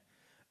then.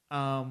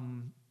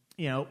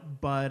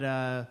 But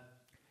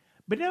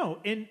no,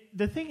 and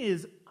the thing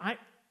is,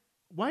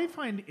 what I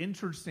find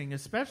interesting,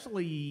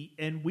 especially,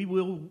 and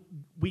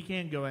we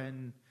can go ahead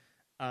and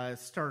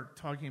start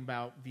talking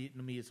about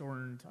Vietnamese,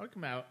 or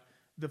talking about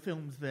the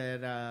films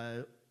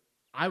that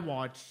I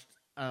watched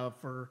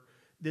for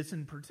this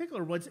in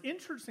particular. What's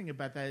interesting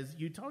about that is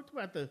you talked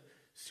about the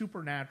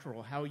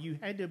supernatural, how you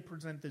had to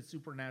present the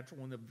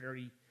supernatural in a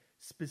very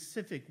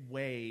specific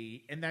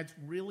way, and that's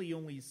really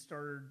only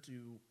started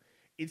to,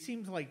 it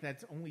seems like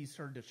that's only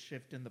started to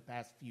shift in the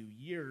past few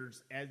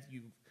years as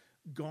you've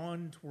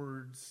gone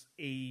towards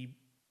a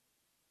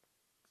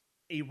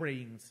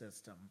rating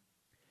system.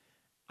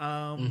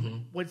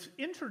 What's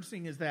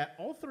interesting is that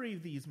all three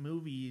of these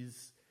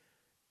movies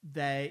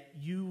that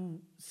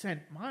you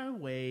sent my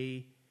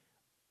way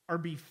are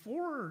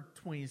before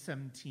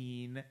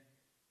 2017,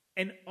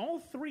 and all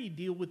three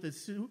deal with the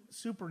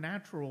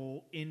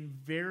supernatural in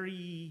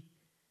very,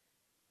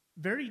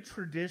 very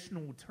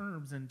traditional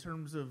terms, in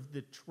terms of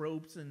the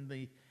tropes and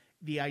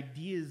the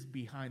ideas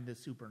behind the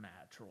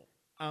supernatural.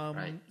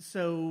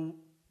 So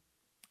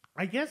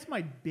I guess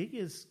my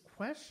biggest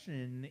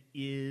question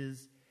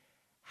is,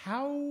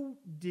 how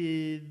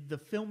did the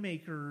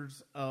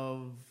filmmakers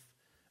of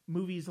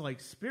movies like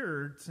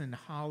Spirits and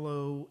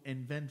Hollow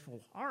and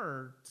Vengeful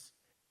Hearts,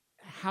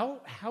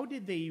 how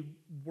did they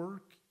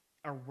work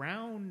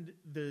around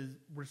the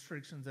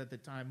restrictions at the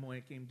time when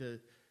it came to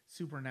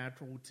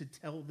supernatural to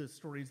tell the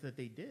stories that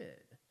they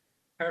did?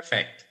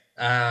 Perfect.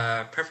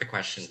 Perfect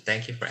question.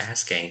 Thank you for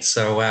asking.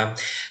 So,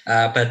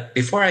 but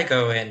before I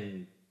go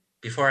into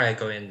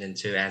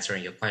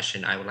answering your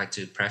question, I would like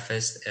to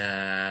preface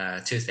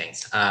two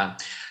things.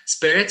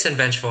 Spirits and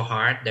Vengeful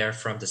Heart, they're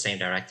from the same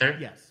director.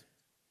 Yes.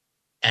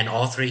 And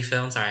all three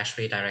films are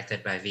actually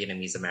directed by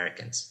Vietnamese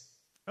Americans.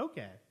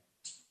 Okay.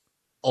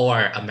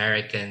 or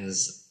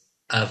Americans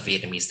of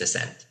Vietnamese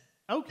descent.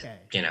 Okay.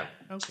 You know,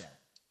 Okay.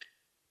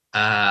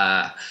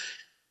 uh,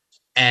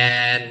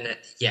 and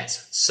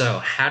yes. So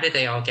how did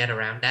they all get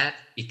around that?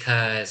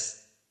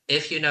 Because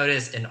if you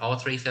notice in all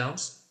three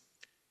films,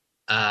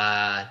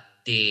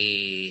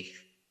 the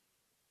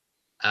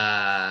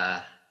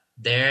uh,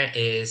 there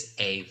is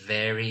a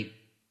very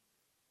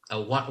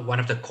one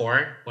of the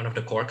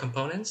core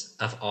components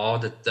of all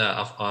the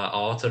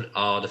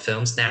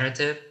film's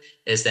narrative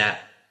is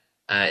that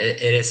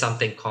it is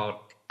something called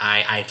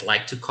I'd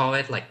like to call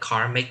it like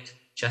karmic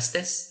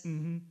justice,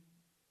 Mm-hmm.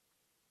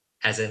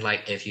 as in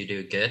like if you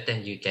do good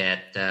then you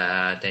get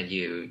then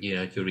you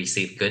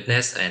receive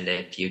goodness, and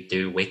if you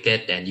do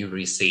wicked then you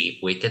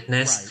receive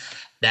wickedness. Right.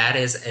 That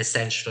is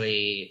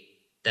essentially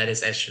the,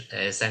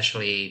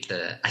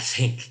 I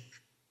think,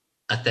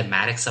 a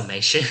thematic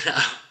summation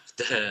of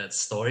the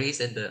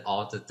stories in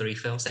all the three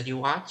films that you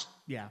watch.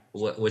 Yeah.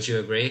 Would you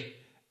agree?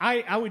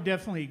 I would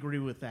definitely agree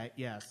with that.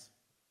 Yes.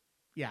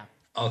 Yeah.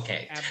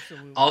 Okay.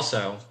 Absolutely.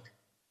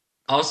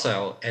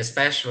 Also,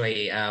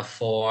 especially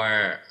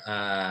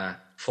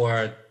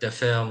for the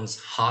films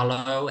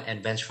Hollow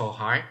and Vengeful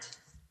Heart,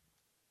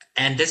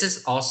 and this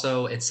is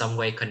also in some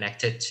way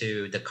connected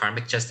to the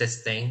karmic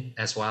justice thing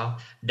as well.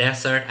 Their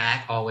third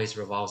act always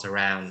revolves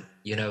around,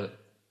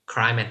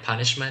 crime and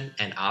punishment,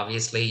 and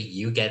obviously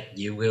you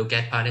will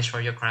get punished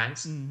for your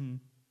crimes. Mm-hmm.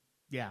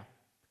 Yeah.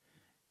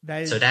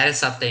 That is, So that is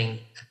something.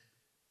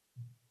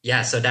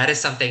 Yeah, so that is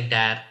something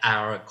that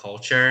our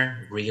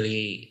culture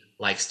really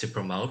likes to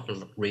promote,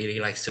 really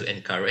likes to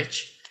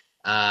encourage.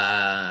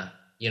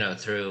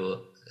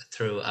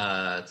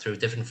 Through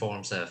different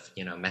forms of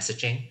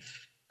messaging,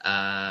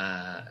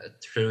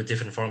 through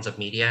different forms of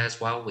media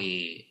as well.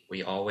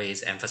 We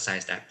always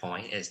emphasize that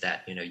point, is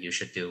that you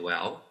should do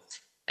well,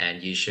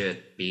 and you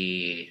should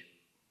be.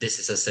 This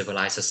is a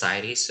civilized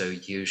society, so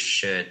you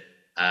should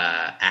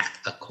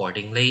act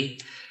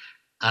accordingly,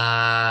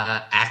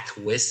 act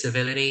with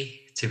civility,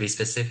 to be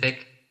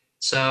specific.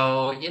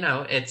 So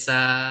it's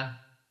the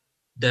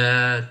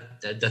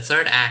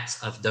third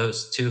acts of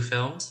those two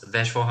films,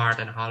 Vengeful Heart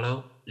and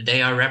Hollow.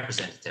 They are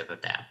representative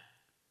of that.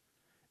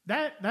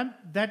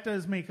 That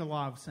does make a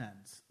lot of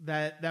sense.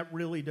 That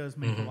really does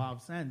make a lot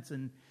of sense.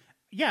 And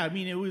yeah, I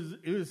mean, it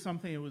was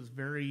something that was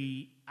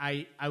very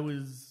I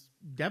was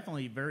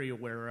definitely very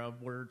aware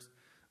of, where it's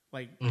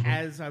like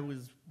as I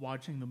was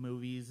watching the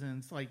movies, and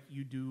it's like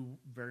you do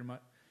very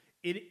much.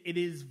 It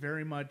is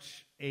very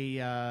much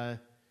a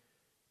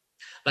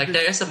like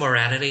there is a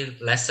morality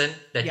lesson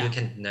that Yeah. you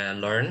can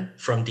learn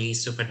from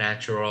these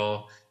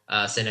supernatural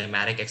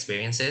cinematic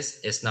experiences.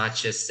 It's not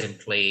just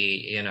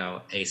simply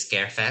a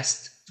scare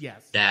fest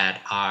yes.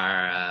 that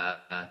are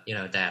a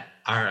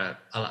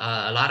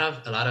lot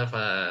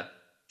of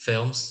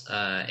films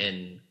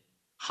in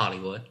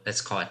Hollywood,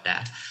 let's call it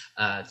that,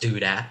 do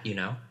that,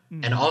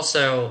 and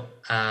also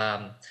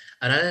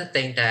another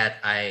thing that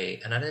I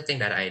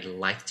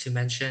like to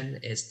mention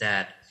is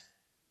that,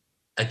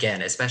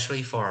 again,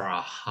 especially for a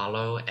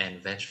Hollow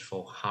and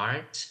Vengeful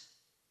Heart,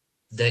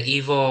 the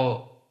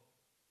evil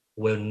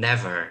will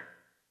never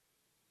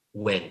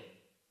win.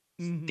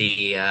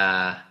 The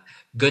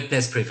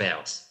goodness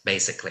prevails,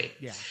 basically.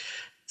 Yeah.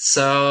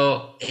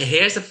 So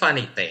here's a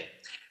funny thing.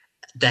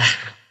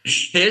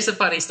 Here's a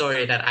funny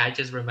story that I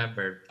just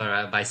remembered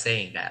by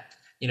saying that.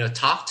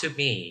 Talk to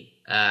me.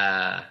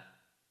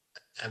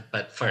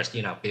 But first,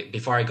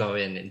 before I go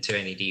into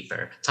any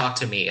deeper, talk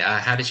to me.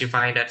 How did you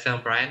find that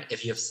film, Brian?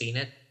 If you've seen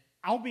it?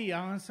 I'll be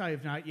honest, I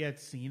have not yet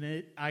seen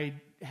it. I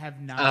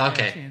have not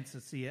had a chance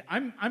to see it.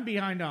 I'm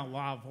behind on a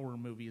lot of horror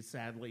movies,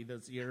 sadly,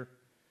 this year.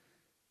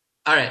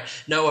 All right,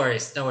 no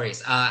worries.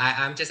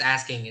 I'm just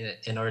asking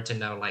in order to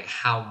know like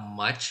how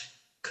much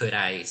could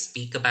I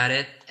speak about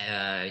it,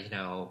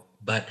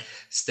 but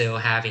still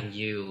having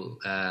you,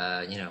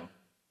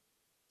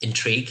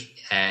 intrigued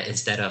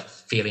instead of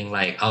feeling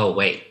like, oh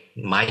wait,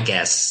 my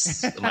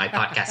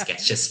podcast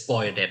guest just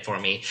spoiled it for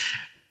me.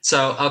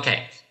 So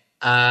okay,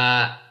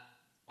 I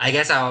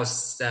guess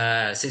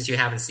since you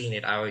haven't seen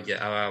it, I'll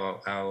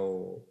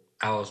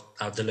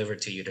deliver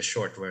to you the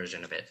short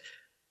version of it.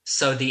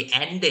 So the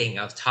ending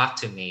of Talk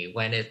to Me,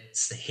 when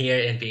it's here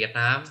in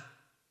Vietnam,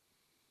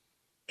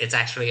 it's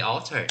actually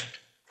altered.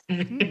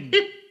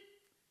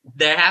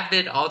 There have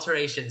been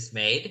alterations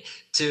made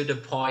to the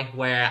point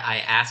where I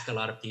ask a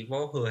lot of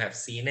people who have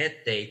seen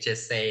it. They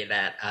just say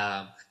that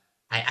I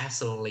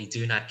absolutely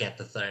do not get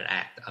the third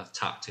act of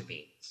Talk to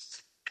Me.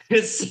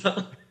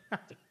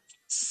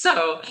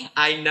 So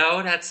I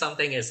know that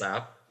something is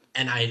up.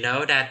 And I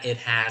know that it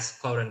has,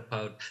 quote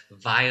unquote,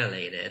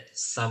 violated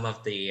some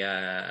of the,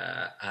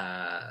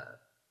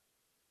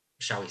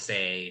 shall we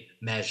say,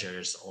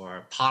 measures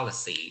or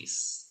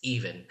policies,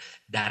 even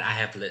that I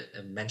have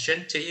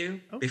mentioned to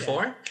you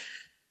before.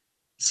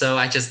 So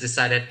I just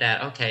decided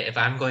that, okay, if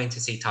I'm going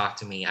to see Talk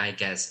to Me, I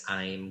guess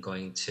I'm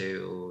going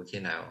to,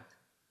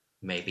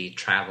 maybe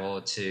travel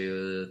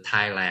to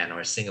Thailand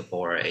or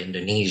Singapore or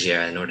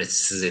Indonesia in order to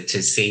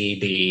see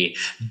the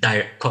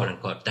quote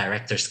unquote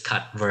director's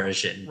cut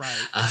version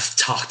of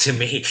Talk to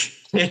Me.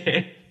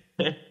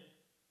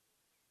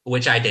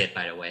 Which I did,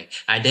 by the way.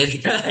 I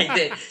did,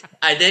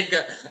 I did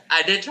go,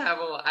 I did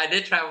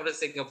travel to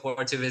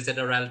Singapore to visit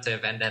a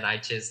relative, and then I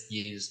just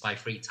used my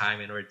free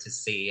time in order to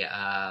see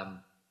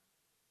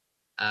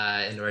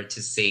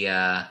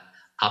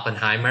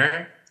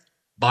Oppenheimer,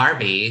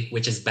 Barbie,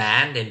 which is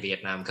banned in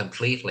Vietnam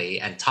completely,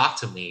 and Talk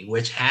to Me,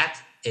 which had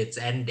its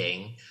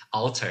ending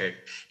altered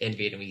in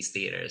Vietnamese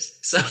theaters.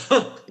 So,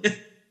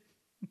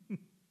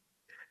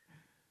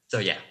 so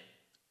yeah, Wow.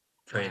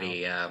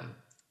 pretty. I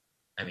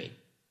mean,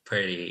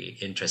 pretty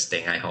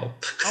interesting. I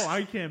hope. Oh,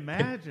 I can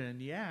imagine.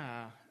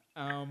 Yeah.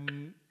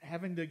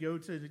 Having to go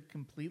to a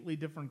completely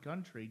different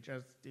country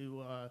just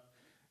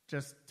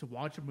to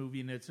watch a movie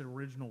in its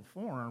original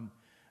form.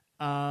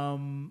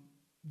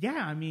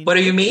 Yeah, I mean, What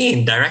do you it's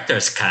mean,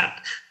 director's cut?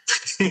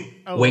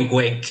 oh, Wink, okay.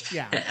 wink.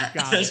 Yeah,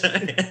 got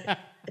it.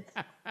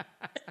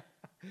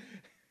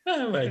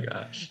 Oh my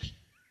gosh.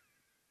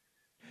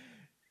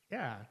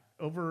 Yeah,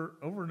 over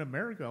in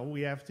America, all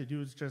we have to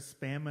do is just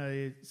spam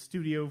a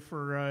studio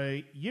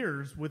for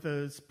years with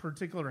a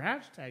particular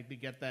hashtag to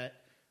get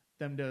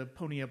them to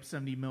pony up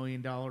 $70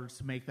 million to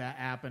make that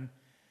happen.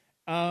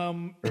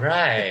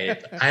 Right.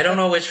 I don't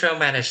know which film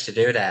managed to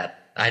do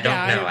that. I Yeah,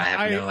 don't know. I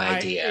have no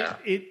idea.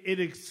 it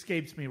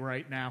escapes me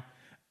right now.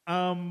 But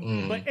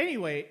Mm.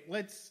 anyway,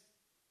 let's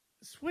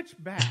switch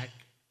back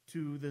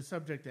to the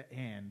subject at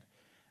hand.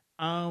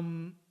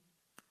 Um,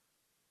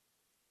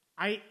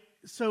 I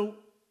so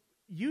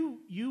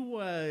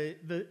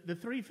the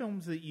three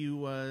films that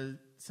you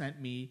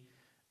sent me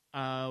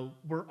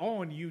were all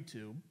on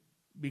YouTube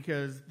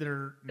because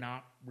they're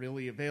not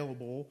really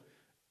available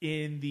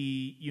in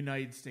the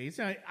United States.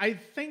 I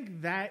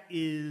think that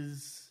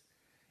is,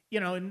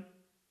 and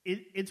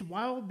it's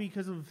wild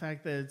because of the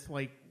fact that it's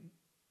like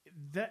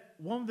that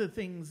one of the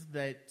things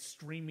that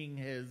streaming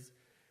has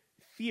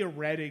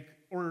theoretic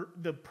or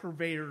the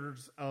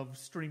purveyors of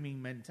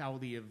streaming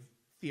mentality have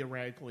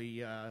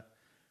theoretically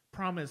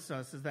promised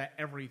us is that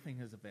everything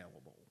is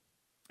available.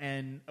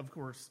 And of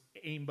course,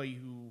 anybody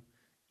who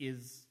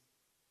is,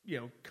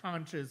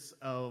 conscious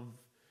of,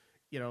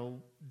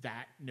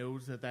 that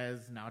knows that that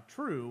is not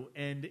true.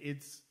 And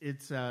it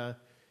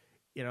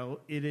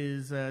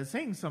is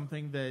saying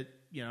something that,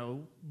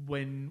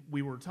 when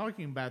we were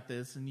talking about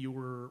this and you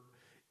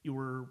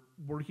were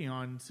working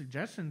on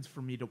suggestions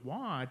for me to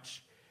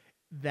watch,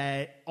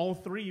 that all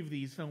three of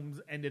these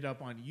films ended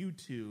up on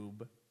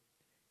YouTube,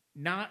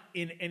 not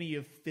in any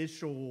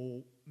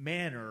official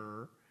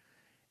manner,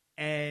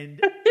 and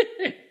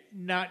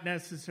not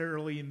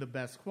necessarily in the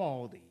best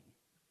quality.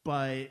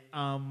 But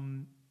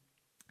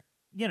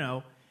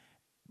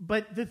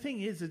but the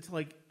thing is, it's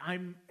like I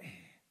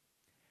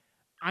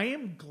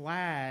am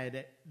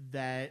glad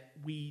that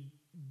we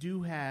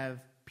do have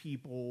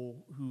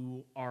people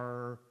who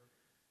are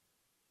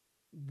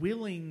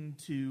willing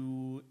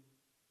to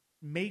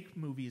make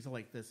movies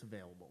like this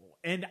available.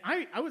 And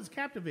I was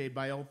captivated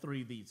by all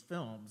three of these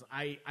films.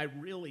 I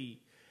really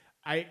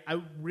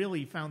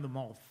found them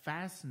all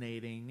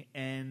fascinating.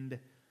 And,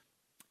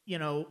 you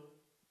know,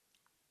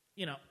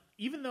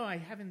 even though I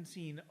haven't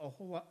seen a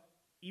whole lot,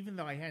 even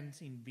though I hadn't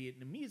seen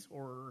Vietnamese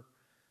horror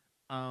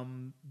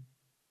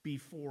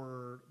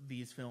before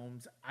these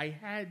films, I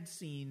had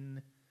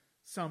seen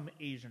some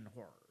Asian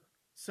horror.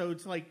 So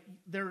it's like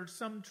there are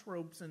some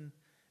tropes in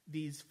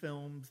these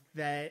films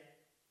that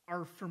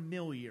are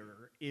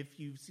familiar if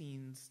you've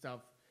seen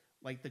stuff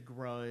like The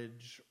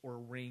Grudge or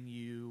Ring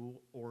You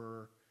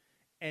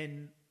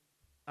and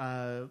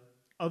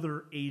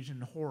other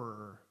Asian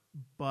horror.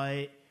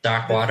 But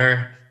Dark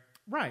Water.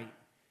 right.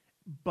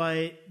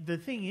 But the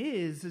thing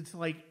is, it's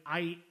like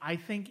I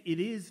think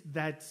it is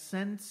that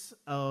sense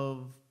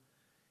of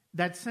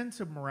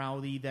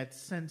morality, that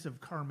sense of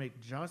karmic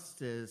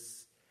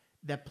justice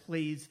that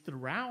plays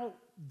throughout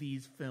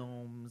these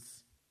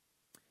films,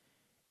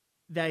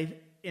 that,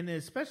 and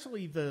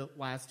especially the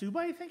last two,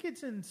 but I think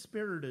it's in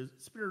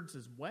Spirits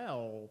as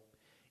well.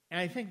 And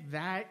I think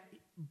that,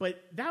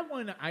 but that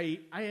one, I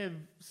have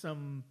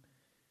some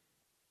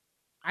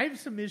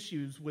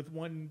issues with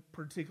one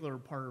particular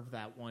part of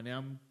that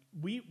one.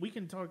 We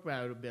can talk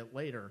about it a bit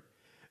later.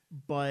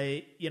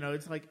 But,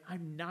 it's like,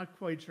 I'm not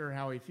quite sure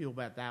how I feel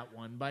about that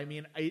one. But, I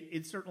mean,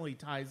 it certainly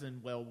ties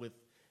in well with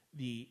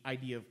the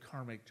idea of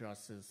karmic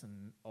justice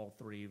in all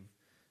three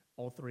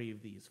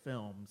of these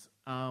films.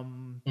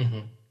 Mm-hmm.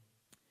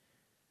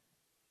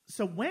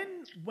 So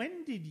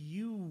when did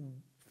you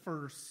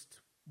first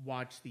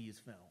watch these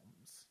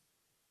films?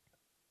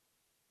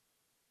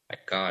 My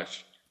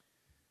gosh.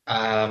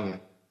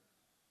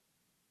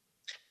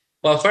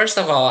 Well, first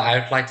of all, I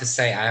would like to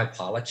say I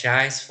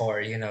apologize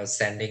for,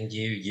 sending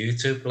you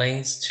YouTube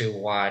links to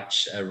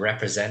watch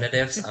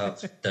representatives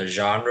of the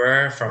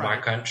genre from our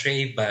Right.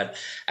 country, but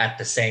at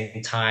the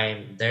same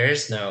time,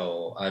 there's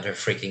no other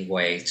freaking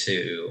way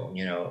to,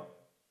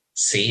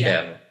 see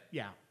Yeah. them.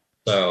 Yeah.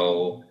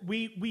 So,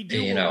 We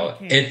do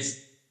what we can.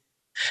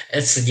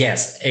 it's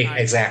yes,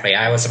 exactly.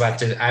 I was about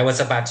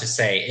to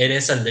say it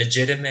is a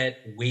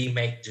legitimate we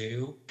make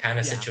do kind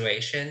of Yeah.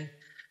 situation.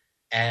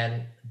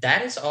 And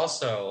that is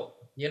also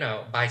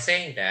by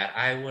saying that,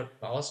 I would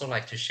also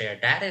like to share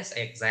that is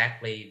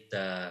exactly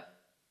the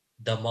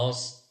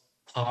most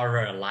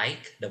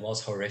horror-like, the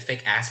most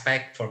horrific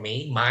aspect for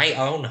me. My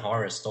own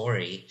horror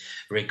story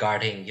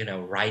regarding,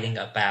 writing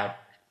about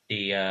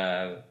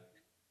the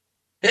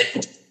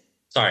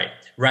sorry,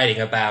 writing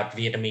about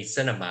Vietnamese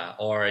cinema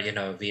or,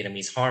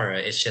 Vietnamese horror.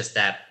 It's just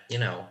that,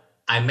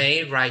 I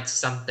may write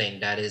something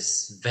that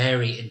is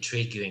very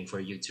intriguing for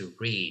you to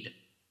read,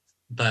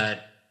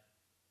 but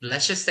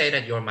let's just say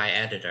that you're my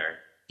editor.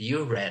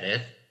 You read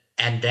it,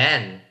 and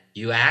then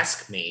you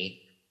ask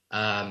me,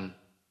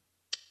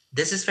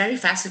 this is very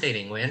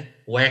fascinating, Win.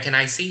 Where can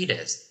I see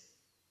this?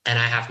 And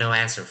I have no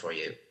answer for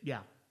you.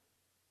 Yeah.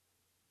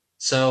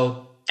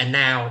 So, and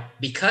now,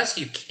 because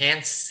you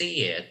can't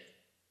see it,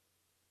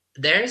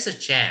 there is a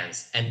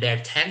chance, and there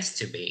tends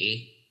to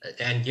be,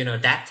 and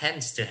that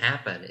tends to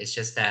happen. It's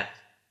just that,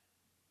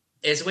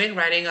 is Win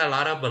writing a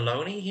lot of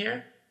baloney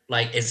here?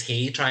 Like, is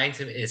he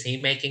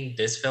making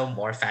this film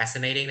more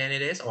fascinating than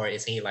it is? Or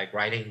is he like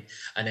writing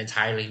an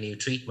entirely new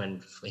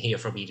treatment here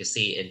for me to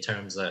see in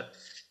terms of,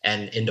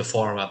 and in the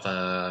form of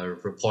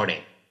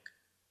reporting?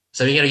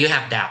 So, you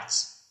have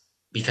doubts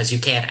because you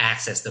can't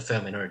access the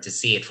film in order to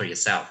see it for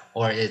yourself,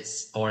 or it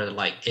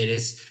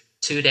is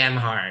too damn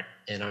hard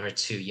in order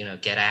to,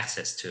 get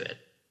access to it.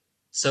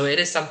 So it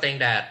is something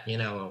that,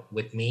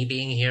 with me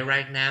being here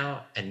right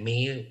now and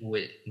with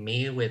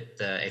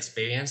the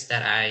experience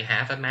that I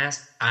have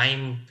amassed,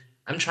 I'm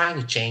trying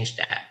to change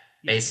that.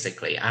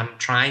 Basically, I'm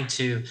trying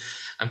to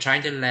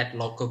let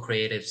local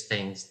creatives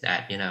think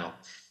that,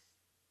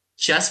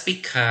 just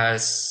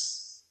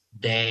because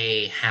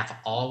they have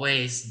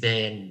always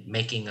been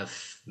making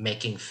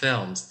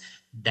films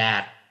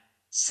that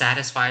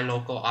satisfy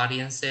local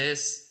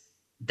audiences,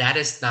 that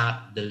is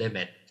not the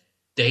limit.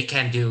 They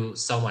can do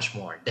so much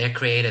more. Their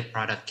creative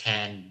product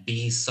can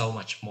be so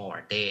much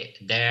more.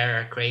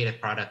 Their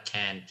creative product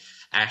can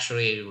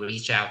actually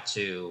reach out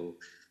to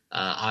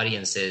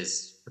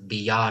audiences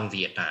beyond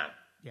Vietnam.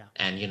 Yeah.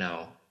 And,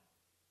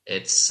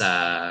 it's,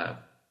 or,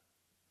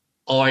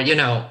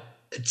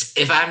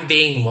 if I'm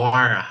being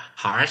more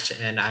harsh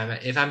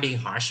if I'm being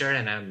harsher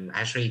and I'm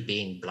actually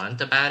being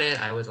blunt about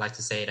it, I would like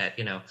to say that,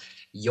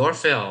 your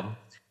film,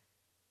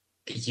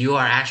 you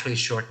are actually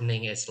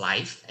shortening its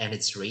life and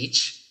its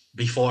reach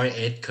before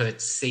it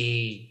could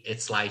see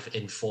its life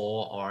in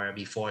full, or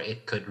before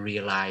it could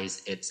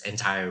realize its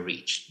entire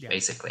reach,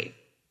 basically.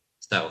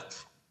 So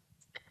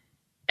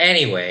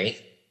anyway,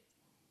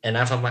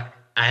 enough of I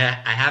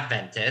have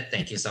vented.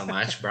 Thank you so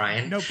much,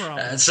 Brian. No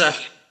problem. So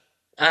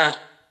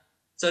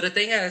the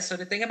thing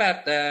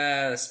about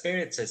the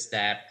Spirits is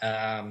that,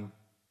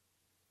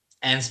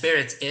 and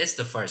Spirits is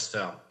the first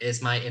film,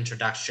 is my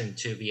introduction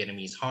to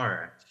Vietnamese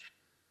horror.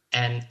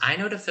 And I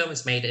know the film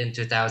is made in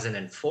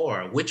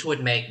 2004, which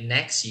would make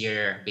next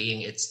year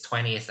being its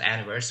 20th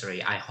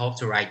anniversary. I hope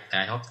I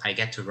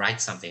get to write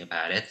something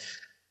about it.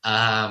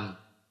 I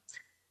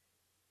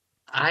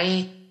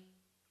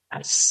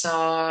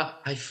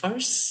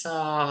first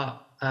saw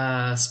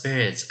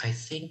Spirits, I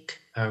think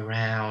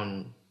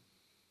around,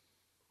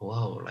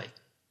 like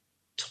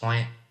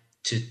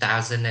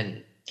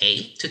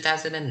 2008,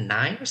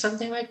 2009 or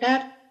something like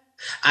that.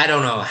 I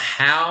don't know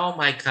how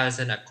my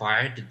cousin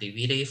acquired the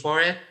DVD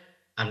for it.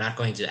 I'm not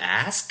going to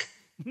ask,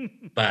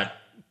 but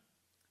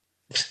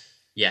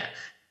yeah.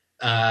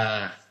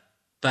 But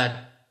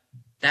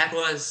that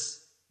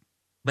was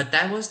I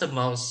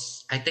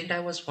think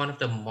that was one of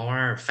the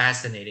more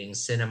fascinating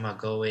cinema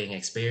going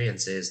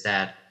experiences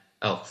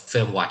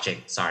film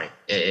watching. Sorry,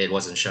 it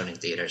wasn't shown in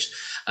theaters.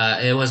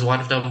 It was one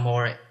of the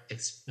more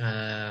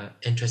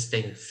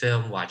interesting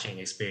film watching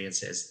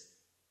experiences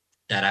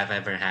that I've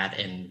ever had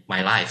in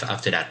my life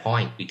up to that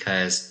point,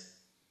 because,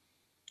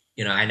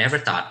 I never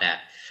thought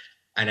that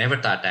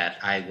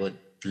I would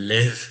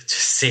live to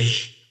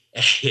see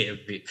a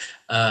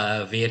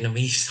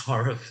Vietnamese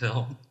horror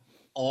film,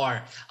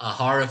 or a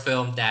horror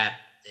film that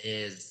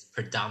is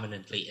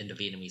predominantly in the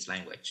Vietnamese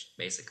language,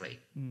 basically.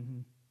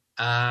 Mm-hmm.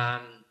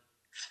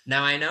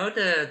 Now, I know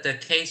the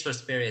case for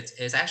Spirits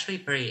is actually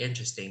pretty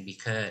interesting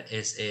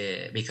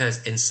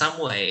because in some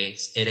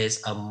ways it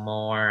is a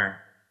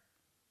more,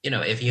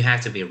 if you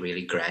have to be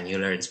really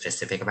granular and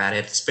specific about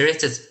it,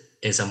 Spirits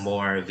is a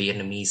more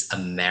Vietnamese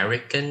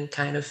American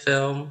kind of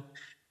film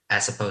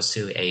as opposed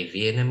to a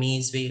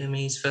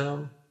Vietnamese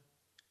film.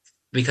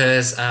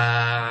 Because,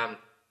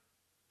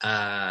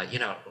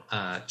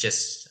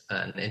 just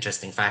an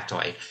interesting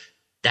factoid,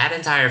 that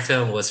entire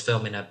film was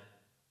filmed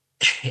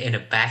in a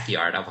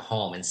backyard of a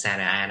home in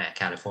Santa Ana,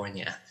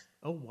 California.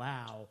 Oh,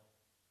 wow.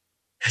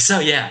 So,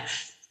 yeah.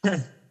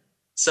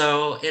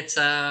 So it's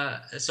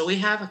so we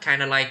have a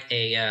kind of like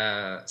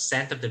a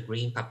scent of the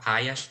green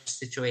papaya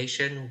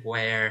situation,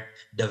 where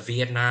the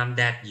Vietnam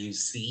that you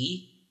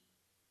see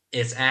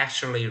is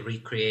actually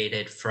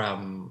recreated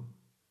from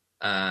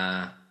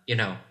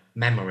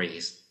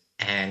memories,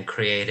 and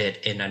created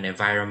in an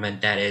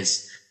environment that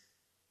is,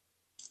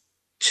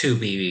 to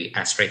be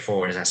as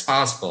straightforward as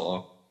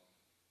possible,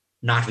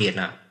 not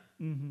Vietnam.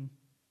 Mm-hmm.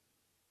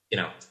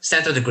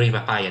 Scent of the Green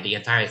Papaya, the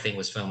entire thing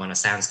was filmed on a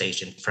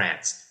soundstage in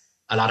France.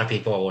 A lot of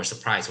people were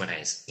surprised when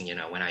I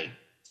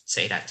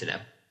say that to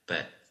them,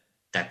 but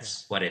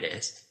that's what it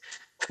is.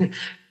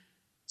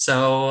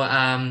 So,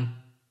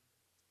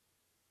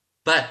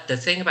 but the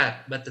thing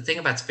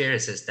about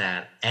Spirits is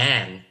that,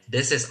 and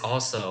this is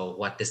also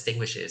what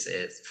distinguishes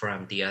it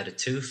from the other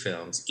two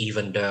films,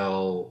 even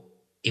though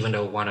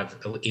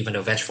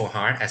Vengeful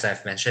Heart, as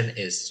I've mentioned,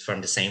 is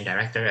from the same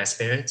director as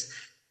Spirits.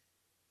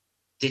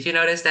 Did you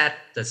notice that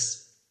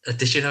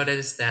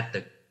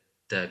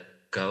the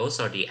ghosts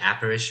or the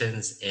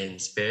apparitions in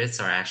Spirits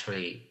are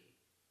actually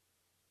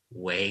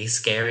way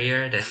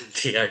scarier than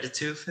the other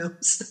two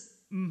films?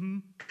 Mm-hmm.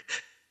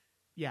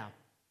 Yeah.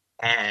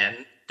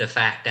 And the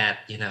fact that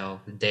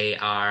they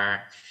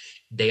are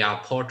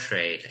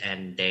portrayed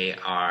and they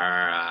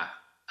are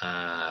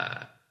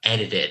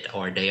edited,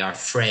 or they are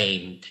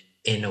framed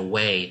in a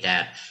way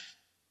that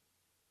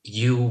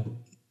you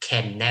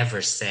can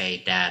never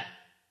say that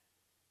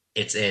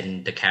it's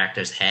in the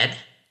character's head,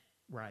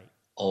 right,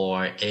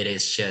 or it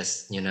is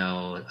just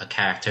a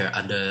character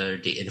under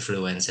the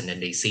influence and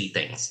then they see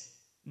things.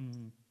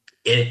 mm-hmm.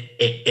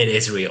 It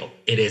is real.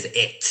 It is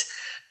it,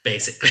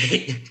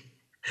 basically.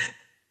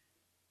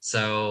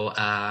 So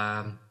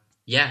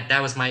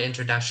that was my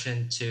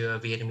introduction to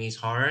Vietnamese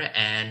horror,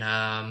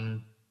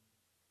 and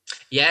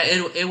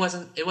it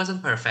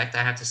wasn't perfect,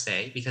 I have to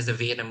say, because the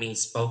Vietnamese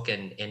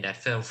spoken in that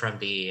film from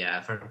the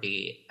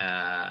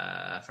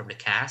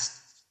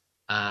cast,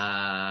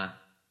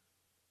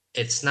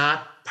 it's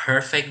not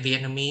perfect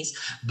Vietnamese,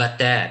 but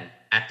then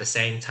at the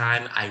same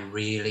time, I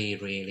really,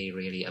 really,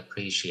 really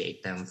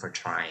appreciate them for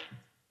trying.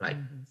 Like,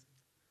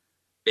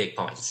 big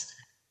points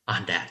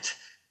on that.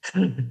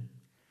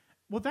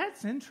 Well,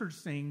 that's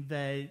interesting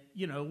that,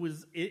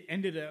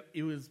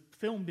 it was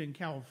filmed in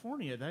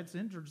California. That's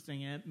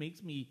interesting. And it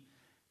makes me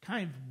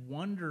kind of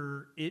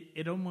wonder,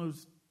 it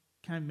almost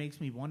kind of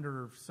makes me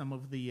wonder if some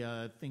of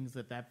the things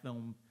that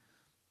film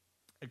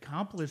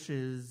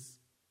accomplishes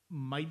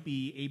might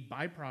be a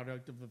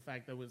byproduct of the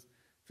fact that it was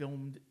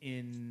filmed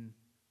in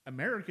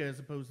America as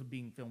opposed to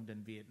being filmed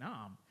in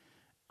Vietnam.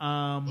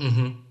 But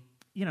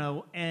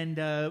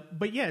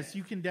yes,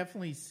 you can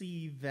definitely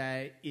see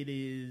that it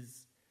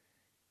is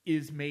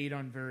made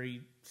on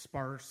very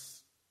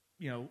sparse,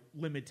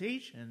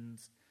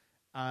 limitations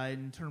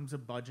in terms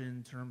of budget,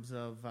 in terms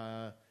of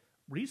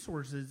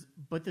resources.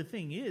 But the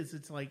thing is,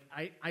 it's like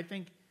I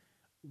think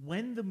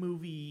when the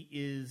movie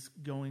is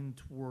going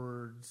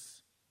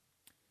towards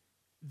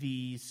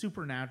the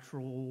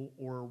supernatural,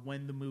 or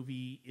when the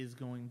movie is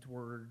going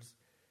towards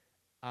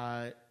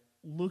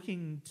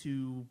looking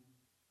to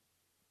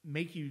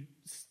make you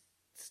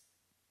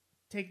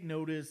take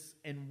notice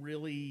and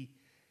really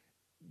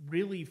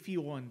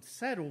feel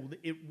unsettled,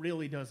 it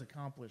really does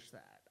accomplish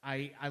that.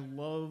 I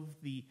love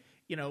the,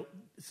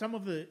 some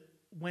of the,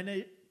 when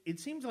it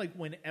seems like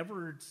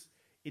whenever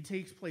it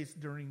takes place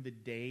during the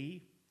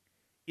day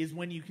is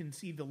when you can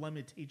see the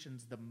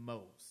limitations the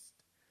most.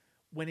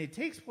 When it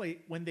takes place,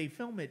 when they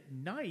film at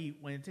night,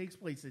 when it takes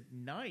place at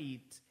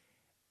night,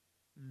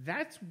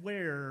 that's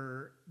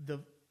where the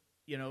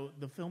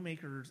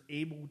filmmaker's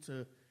able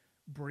to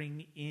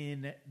bring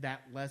in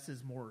that less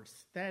is more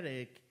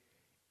aesthetic,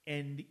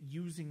 and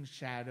using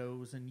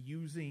shadows and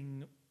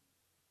using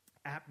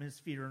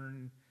atmosphere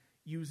and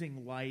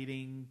using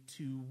lighting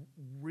to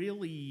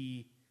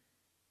really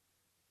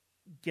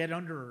get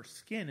under her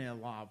skin in a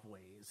lot of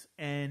ways.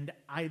 And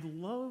I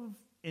love,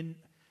 and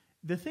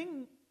the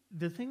thing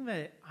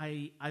that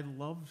I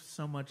love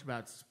so much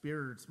about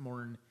Spirits more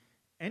than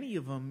any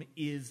of them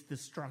is the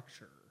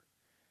structure.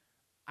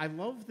 I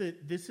love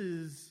that this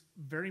is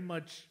very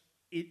much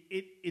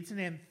it's an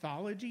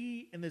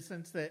anthology in the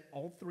sense that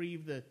all three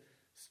of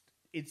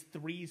it's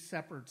three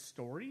separate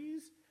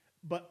stories,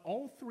 but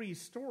all three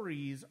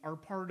stories are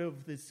part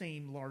of the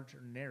same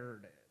larger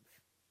narrative.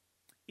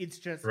 It's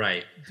just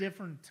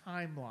different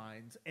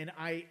timelines, and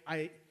I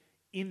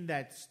in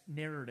that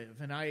narrative,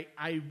 and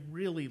I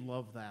really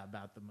love that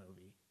about the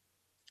movie.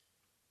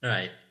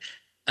 Right.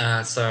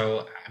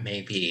 So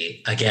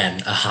maybe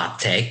again a hot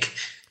take.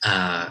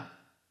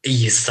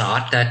 You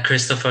thought that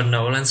Christopher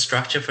Nolan's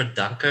structure for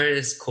Dunkirk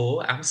is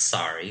cool? I'm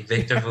sorry,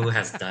 Victor Vu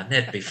has done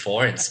it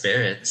before in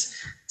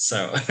Spirits.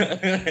 So,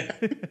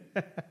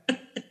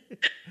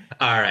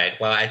 all right.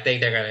 Well, I think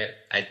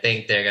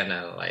they're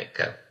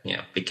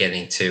gonna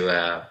beginning to.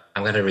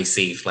 I'm gonna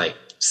receive like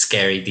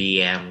scary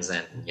DMs,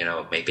 and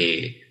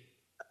maybe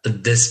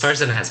this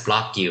person has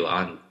blocked you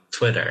on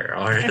Twitter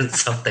or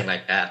something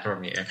like that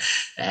from here.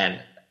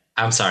 And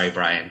I'm sorry,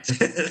 Brian.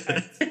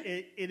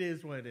 It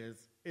is what it is.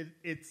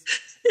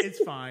 It's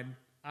fine.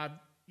 I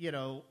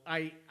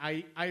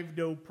have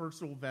no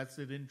personal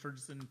vested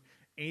interest in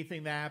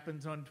anything that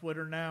happens on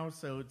Twitter now,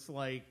 so it's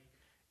like,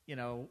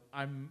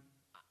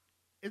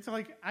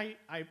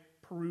 I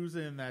peruse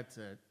it and that's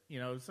it.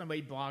 If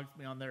somebody blocks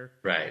me on there,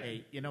 right?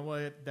 Hey, you know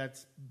what?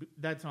 That's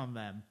on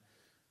them.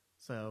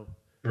 So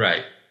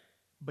right.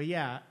 But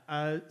yeah,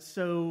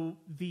 so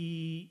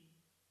the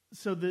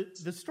So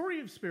the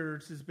story of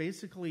Spirits is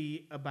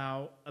basically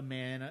about a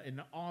man,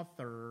 an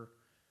author,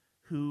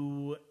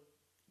 who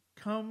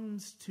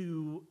comes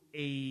to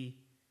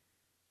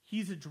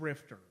he's a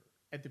drifter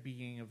at the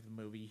beginning of the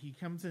movie. He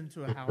comes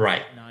into a house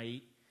Right. at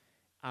night,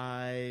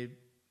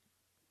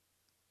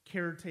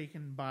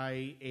 caretaken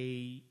by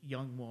a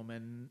young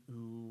woman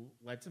who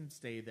lets him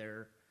stay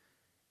there,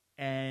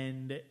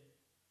 and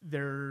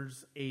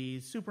there's a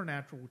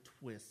supernatural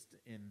twist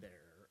in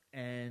there,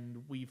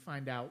 and we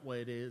find out what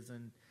it is,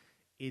 and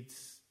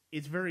it's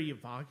very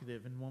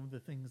evocative. And one of the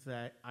things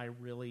that I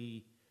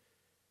really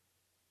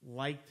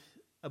liked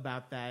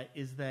about that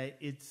is that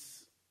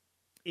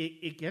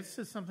it gets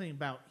to something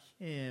about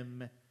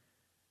him,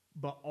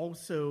 but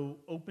also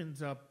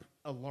opens up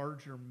a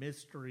larger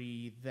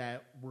mystery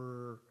that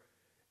we're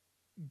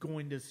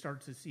going to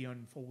start to see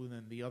unfold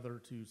in the other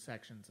two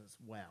sections as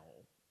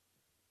well.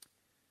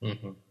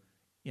 Mm-hmm.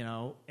 You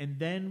know, and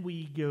then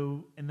we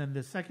go, and then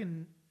the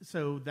second,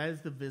 so that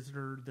is The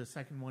Visitor. The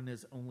second one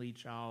is Only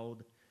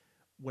Child,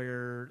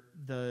 where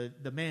the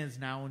man is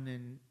now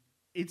in,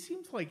 it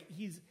seems like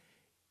is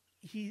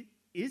he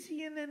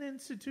in an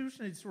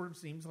institution? It sort of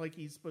seems like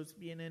he's supposed to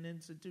be in an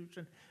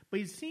institution, but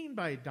he's seen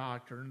by a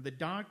doctor, and the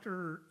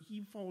doctor,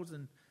 he falls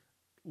in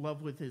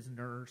love with his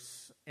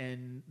nurse,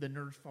 and the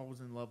nurse falls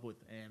in love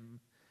with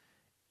him,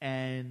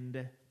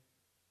 and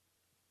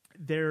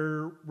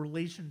their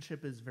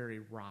relationship is very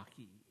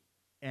rocky,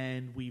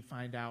 and we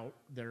find out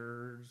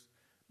there's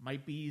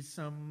might be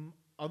some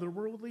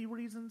otherworldly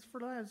reasons for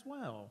that as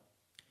well.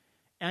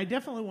 And I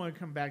definitely want to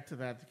come back to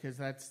that, because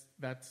that's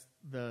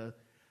the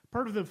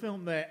part of the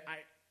film that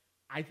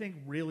I think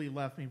really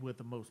left me with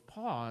the most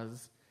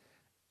pause.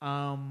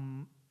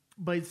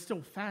 But it's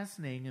still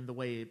fascinating in the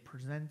way it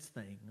presents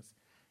things.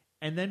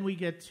 And then we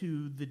get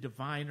to The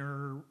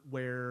Diviner,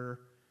 where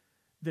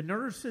the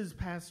nurse has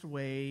passed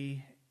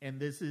away, and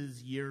this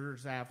is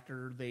years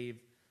after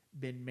they've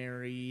been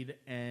married,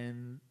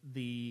 and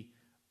the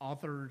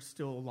author's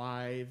still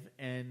alive,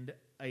 and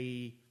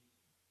a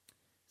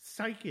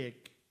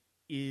psychic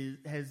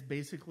has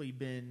basically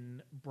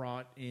been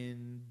brought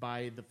in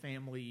by the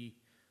family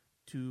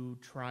to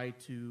try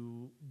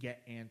to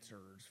get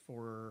answers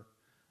for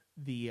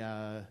the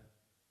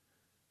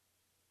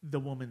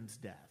woman's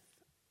death,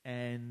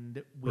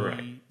 and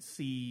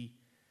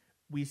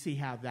we see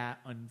how that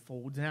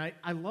unfolds. And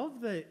I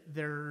love that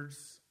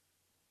there's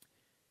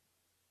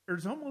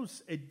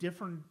almost a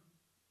different,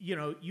 you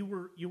know, you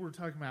were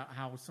talking about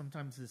how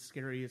sometimes the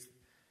scariest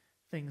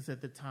things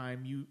at the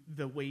time,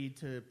 the way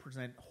to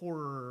present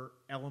horror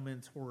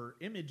elements, horror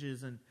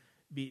images in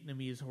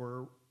Vietnamese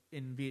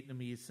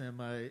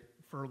cinema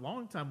for a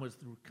long time was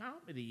through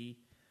comedy.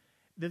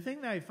 The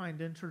thing that I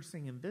find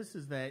interesting in this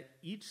is that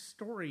each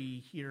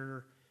story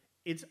here,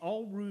 it's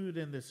all rooted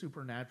in the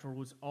supernatural,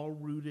 it's all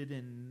rooted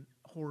in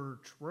horror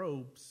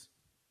tropes,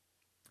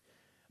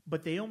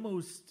 but they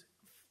almost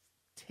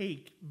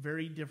take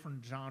very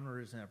different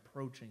genres in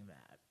approaching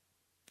that.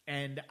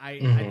 And I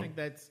think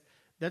that's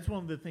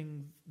one of the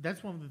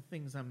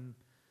things I'm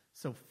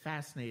so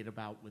fascinated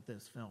about with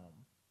this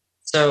film.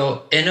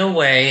 So, in a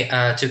way,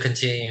 to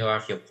continue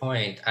off your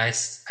point, I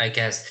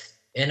guess,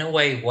 in a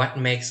way, what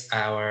makes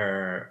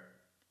our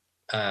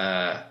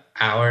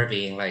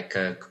being like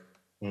a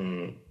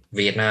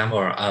Vietnam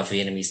or of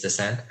Vietnamese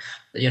descent,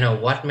 you know,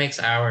 what makes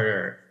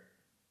our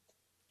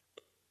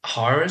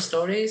horror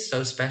stories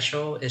so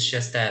special is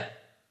just that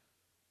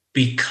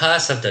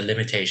because of the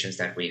limitations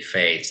that we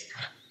face,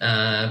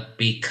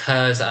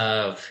 because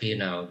of, you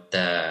know,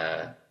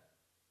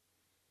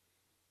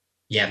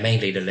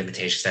 mainly the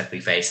limitations that we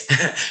face.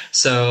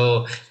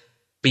 So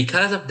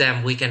because of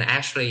them, we can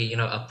actually, you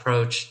know,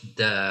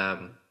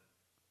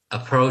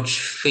 approach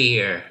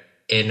fear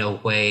in a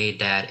way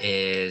that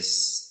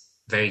is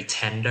very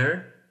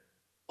tender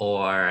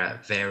or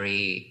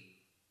very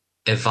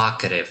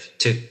evocative,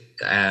 to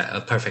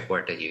a perfect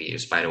word that you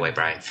use, by the way,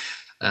 Brian.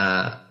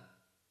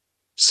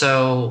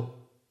 So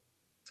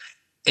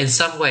in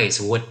some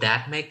ways, would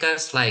that make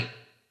us, like,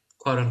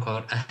 quote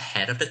unquote,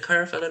 ahead of the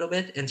curve a little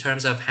bit in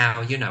terms of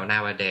how, you know,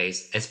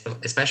 nowadays,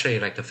 especially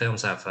like the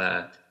films of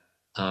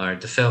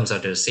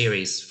the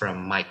series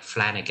from Mike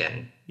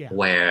Flanagan,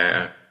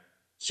 where,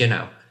 you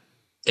know,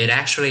 it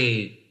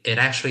actually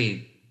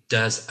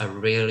does a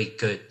really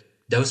good,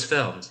 his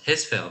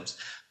films,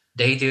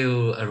 they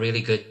do a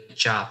really good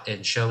job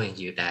in showing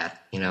you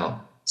that, you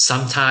know,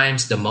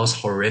 sometimes the most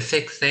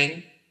horrific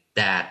thing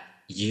that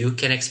you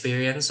can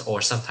experience,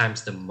 or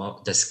sometimes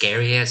the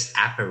scariest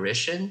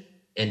apparition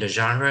in the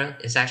genre,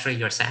 is actually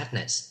your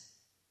sadness.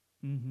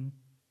 Mm-hmm.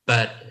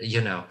 But, you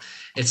know,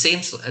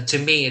 to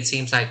me, it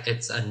seems like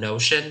it's a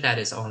notion that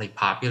is only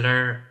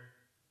popular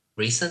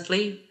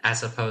recently,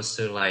 as opposed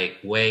to like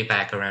way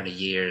back around the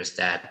years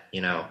that,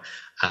 you know,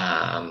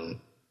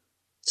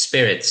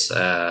 Spirits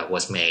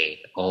was made,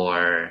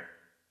 or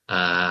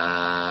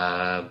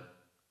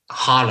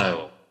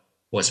Hollow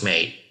was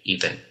made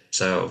even.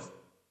 So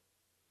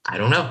I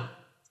don't know.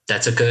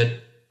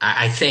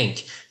 I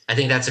think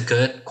that's a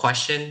good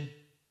question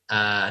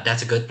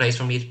that's a good place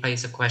for me to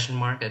place a question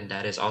mark, and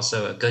that is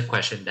also a good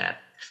question that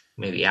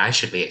maybe I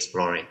should be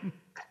exploring.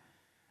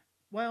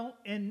 Well,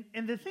 and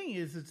the thing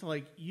is, it's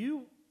like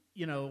you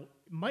know,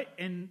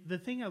 and the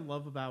thing I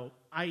love about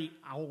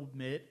I'll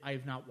admit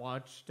I've not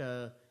watched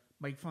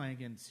Mike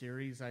Flanagan's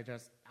series. I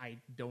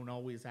don't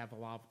always have a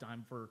lot of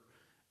time for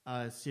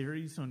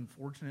series. So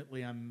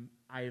unfortunately,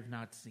 I have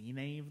not seen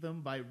any of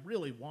them, but I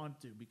really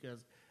want to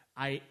because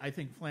I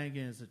think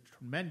Flanagan is a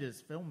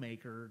tremendous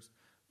filmmaker as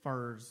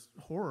far as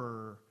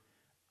horror.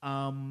 But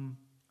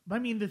I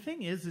mean, the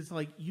thing is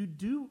like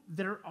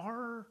there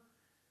are.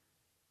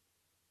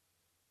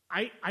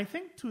 I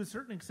think to a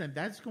certain extent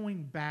that's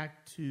going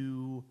back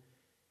to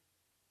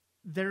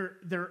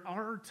there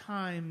are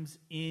times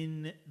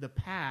in the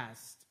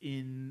past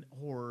in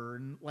horror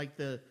and like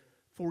the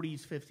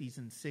 40s, 50s,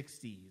 and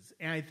 60s,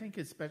 and I think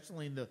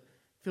especially in the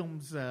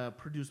films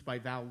produced by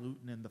Val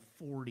Lewton in the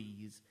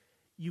 40s,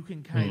 you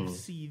can kind of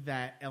see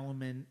that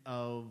element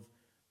of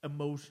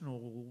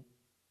emotional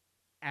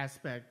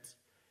aspect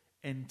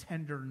and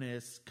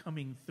tenderness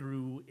coming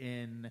through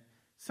in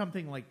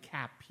something like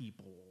Cat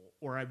People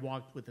or I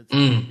Walked with a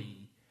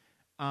Zombie,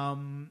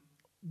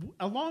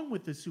 along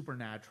with the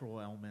supernatural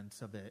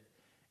elements of it.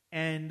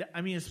 And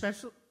I mean,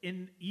 especially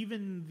in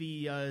even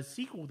the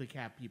sequel to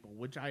Cat People,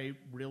 which I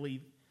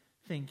really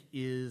think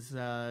is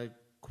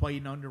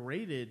quite an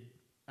underrated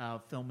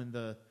film in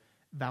the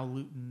Val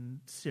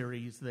Lewton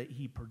series that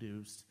he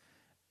produced.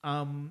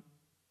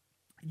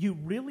 You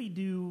really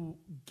do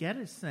get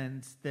a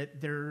sense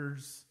that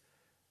there's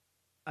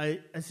a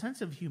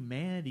sense of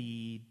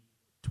humanity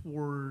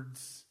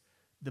towards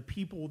the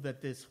people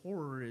that this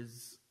horror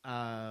is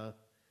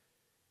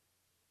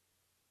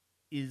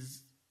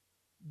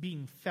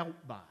being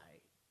felt by,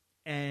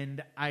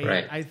 and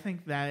I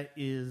think that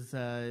is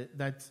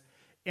that's.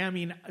 I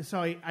mean,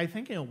 so I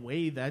think in a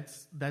way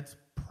that's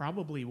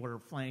probably where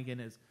Flanagan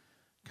is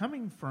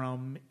coming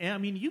from. And I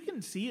mean, you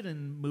can see it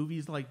in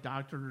movies like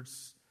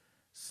Doctor's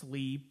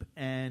Sleep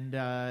and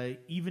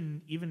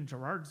even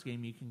Gerard's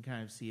Game. You can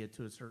kind of see it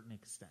to a certain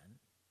extent.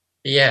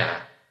 Yeah,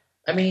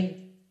 I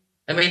mean,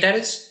 that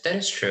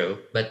is true.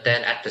 But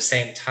then at the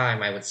same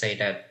time, I would say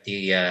that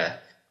the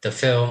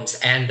films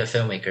and the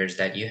filmmakers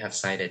that you have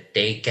cited,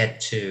 they get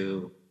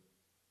to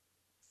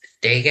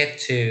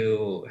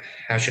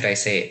how should I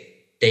say it?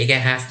 They can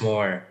have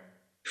more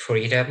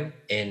freedom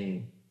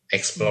in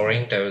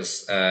exploring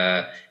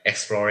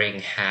exploring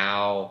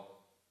how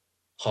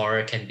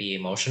horror can be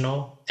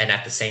emotional, and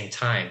at the same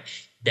time,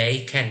 they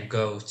can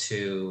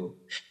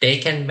they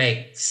can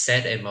make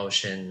said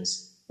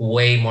emotions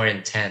way more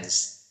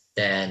intense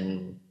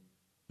than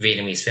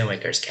Vietnamese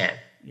filmmakers can.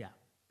 Yeah.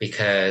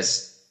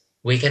 Because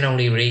we can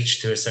only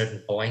reach to a certain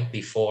point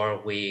before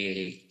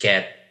we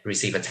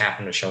receive a tap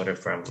on the shoulder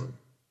from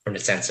the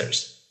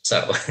censors.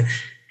 So,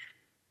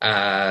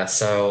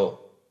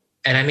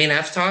 and I mean, I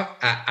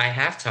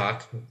have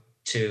talked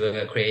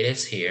to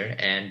creatives here,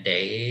 and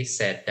they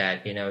said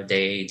that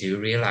they do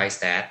realize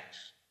that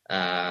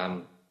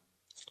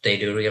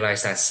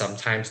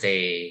sometimes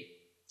the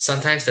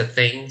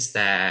things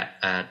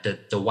that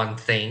the one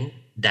thing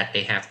that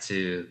they have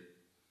to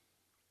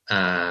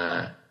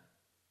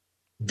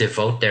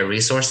devote their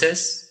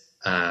resources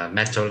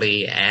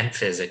mentally and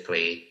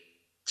physically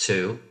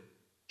to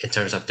in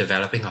terms of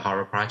developing a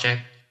horror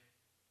project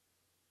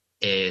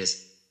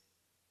is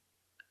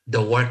the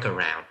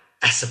workaround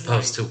as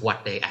opposed to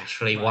what they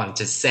actually want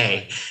to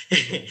say.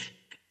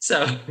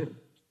 so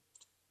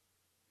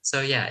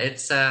yeah,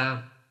 it's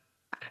a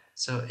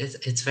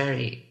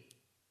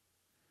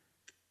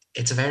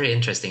very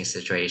interesting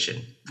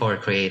situation for a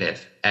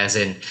creative, as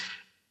in,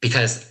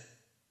 because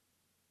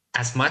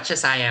as much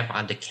as I am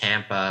on the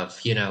camp of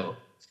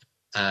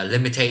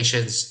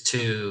limitations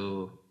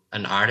to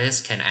an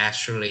artist can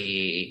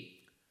actually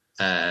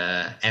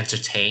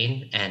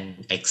entertain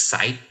and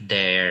excite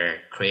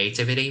their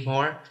creativity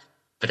more,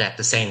 but at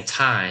the same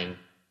time,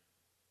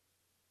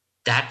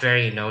 that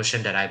very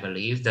notion that I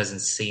believe doesn't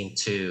seem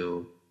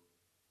to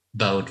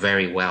bode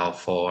very well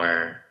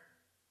for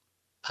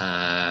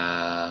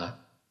Vietnamese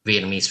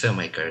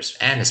filmmakers,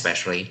 and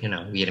especially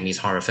Vietnamese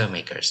horror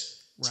filmmakers.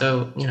 Right.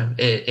 So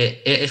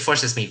it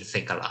forces me to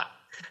think a lot.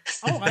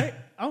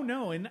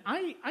 No, and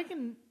I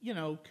can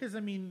because I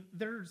mean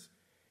there's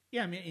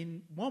I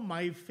mean one of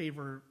my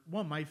favorite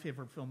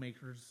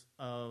filmmakers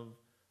of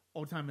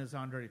all time is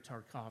Andrei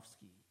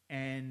Tarkovsky,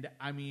 and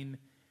I mean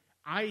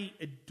I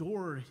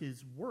adore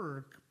his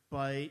work,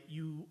 but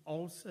you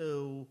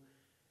also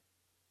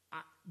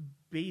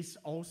based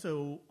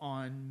also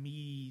on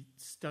me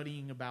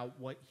studying about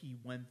what he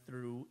went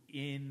through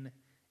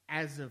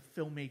as a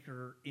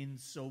filmmaker in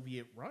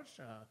Soviet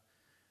Russia,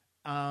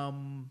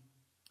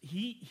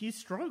 he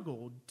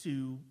struggled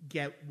to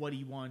get what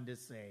he wanted to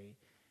say,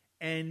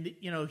 and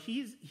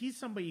he's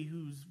somebody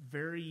who's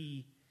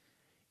very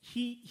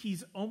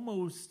he's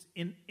almost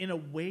in a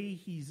way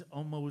he's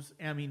almost,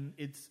 I mean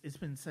it's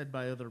been said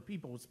by other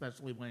people,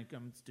 especially when it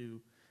comes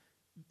to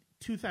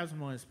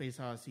 2001: A Space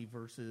Odyssey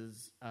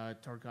versus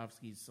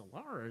Tarkovsky's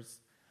Solaris.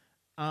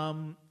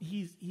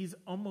 He's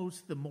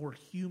almost the more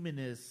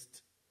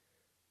humanist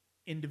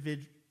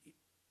individual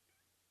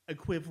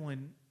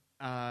equivalent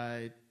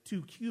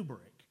to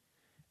Kubrick,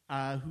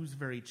 who's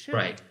very chill.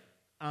 Right.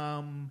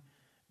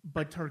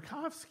 But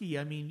Tarkovsky,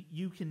 I mean,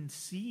 you can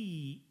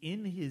see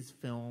in his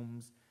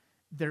films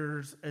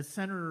there's a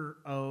center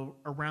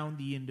around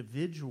the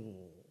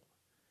individual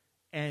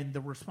and the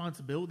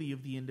responsibility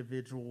of the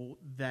individual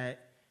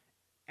that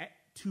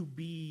to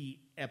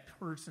be a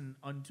person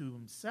unto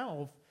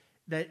himself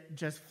that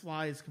just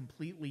flies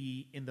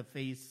completely in the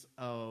face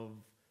of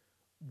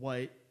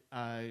what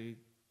the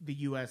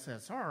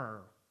USSR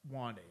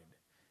wanted.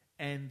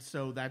 And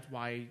so that's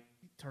why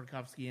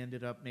Tarkovsky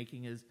ended up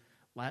making his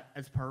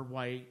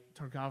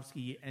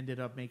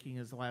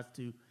last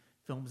two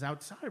films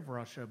outside of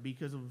Russia,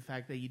 because of the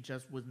fact that he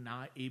just was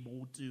not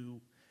able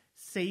to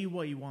say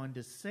what he wanted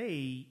to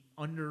say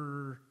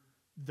under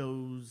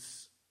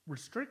those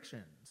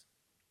restrictions.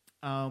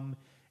 And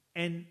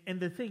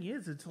the thing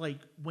is, it's like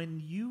when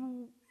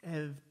you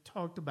have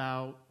talked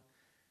about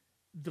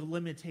the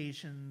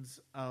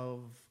limitations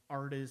of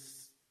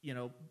artists, you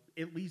know,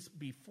 at least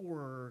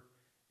before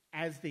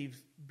they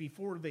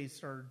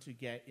started to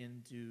get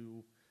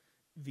into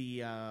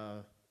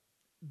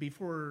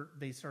before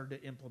they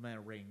started to implement a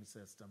rating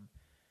system,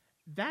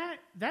 that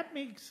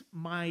makes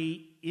my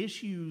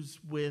issues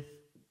with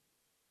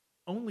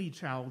Only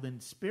Child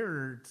and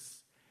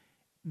Spirits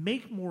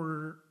makes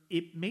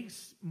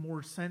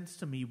more sense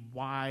to me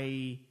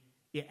why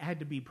it had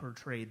to be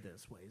portrayed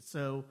this way.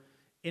 So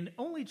in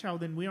Only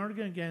Child, and we are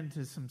going to get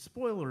into some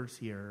spoilers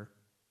here,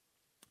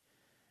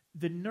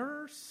 the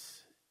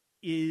nurse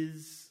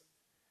is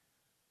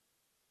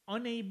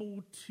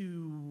unable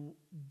to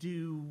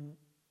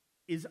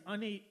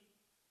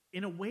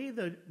in a way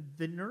that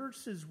the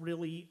nurse is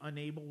really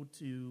unable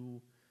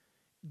to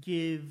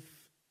give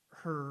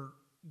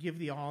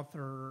the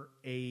author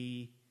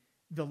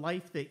the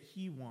life that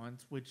he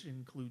wants, which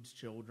includes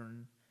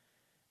children,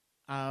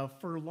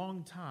 for a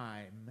long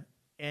time.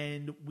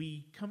 And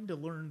we come to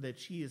learn that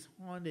she is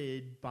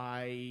haunted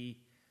by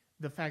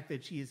the fact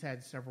that she has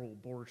had several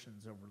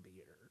abortions over the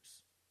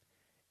years.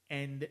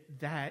 And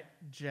that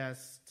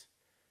just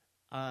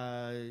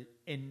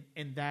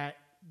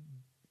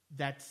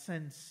that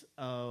sense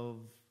of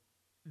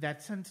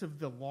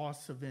the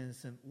loss of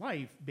innocent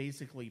life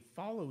basically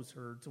follows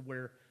her to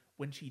where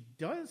when she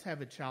does have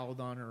a child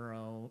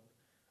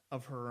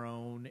of her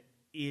own,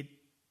 it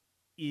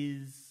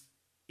is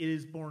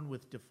born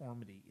with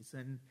deformities.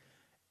 And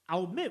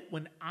I'll admit,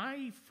 when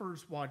I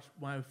first watched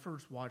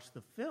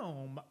the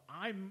film,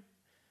 I'm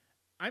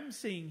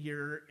sitting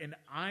here and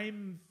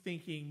I'm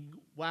thinking,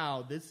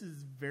 wow, this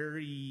is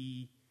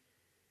very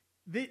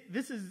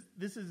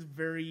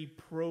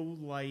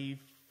pro-life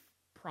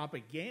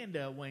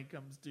propaganda when it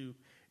comes to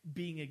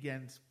being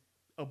against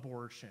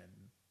abortion.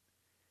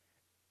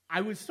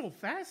 I was still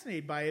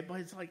fascinated by it, but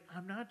it's like,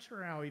 I'm not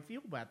sure how I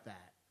feel about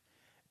that.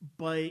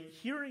 But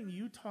hearing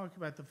you talk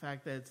about the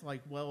fact that it's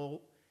like,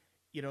 well,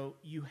 you know,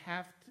 you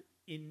have to,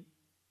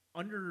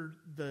 under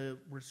the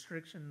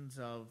restrictions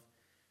of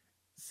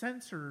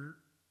censors,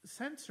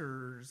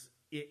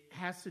 it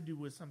has to do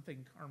with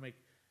something karmic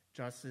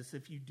justice.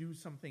 If you do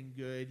something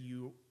good,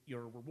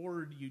 you're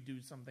rewarded. You do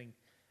something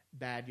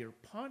bad, you're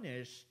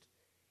punished.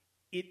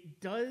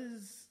 It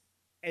does,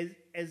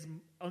 as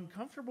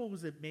uncomfortable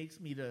as it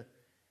makes me to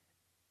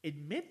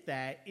admit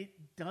that, it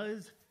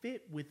does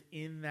fit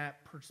within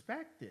that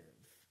perspective.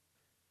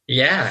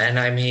 Yeah, and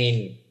I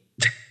mean,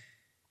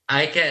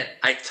 I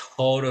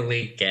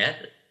totally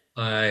get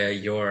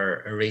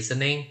your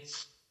reasoning,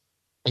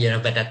 you know,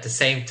 but at the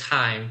same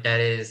time,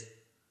 that is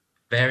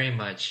very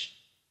much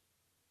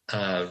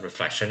a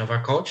reflection of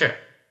our culture.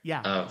 Yeah.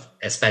 Of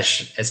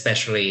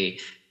especially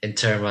in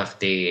terms of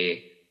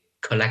the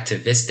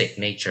collectivistic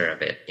nature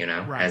of it, you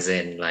know, right. As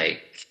in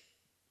like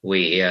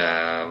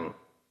there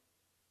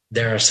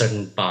are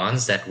certain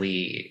bonds that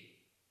we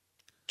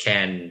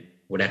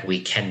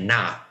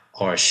cannot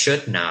or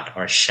should not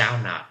or shall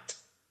not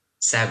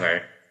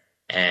sever.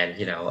 And,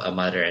 you know, a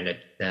mother and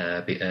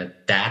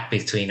that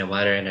between a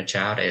mother and a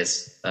child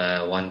is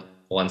one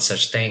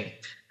such thing.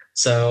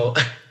 So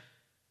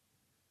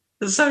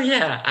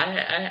yeah,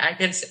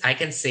 I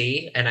can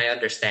see and I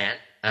understand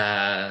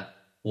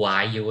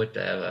why you would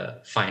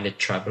find it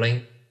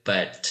troubling,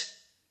 but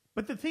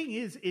the thing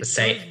is, at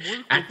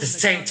the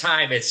same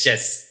time, it's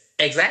just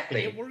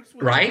exactly it works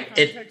with right.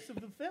 The context of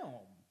the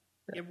film.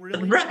 It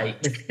really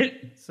right. Does.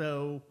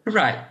 So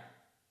right.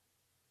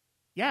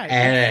 Yeah,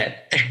 and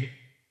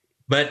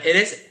but it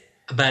is.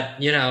 But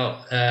you know,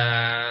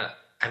 I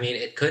mean,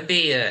 it could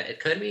be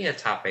a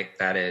topic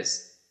that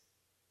is.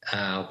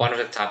 One of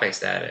the topics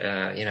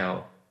that you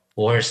know,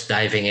 worth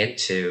diving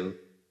into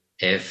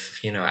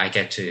if I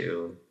get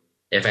to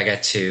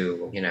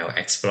you know,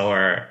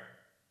 explore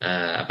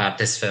about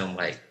this film,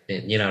 like,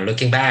 you know,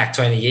 looking back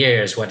 20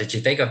 years, what did you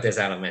think of this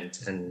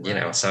element? And you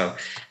know, so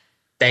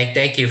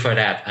thank you for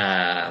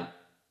that.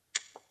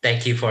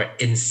 Thank you for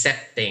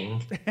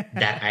incepting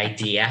that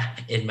idea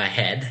in my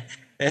head.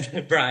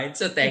 Brian.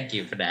 So thank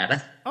you for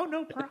that. Oh,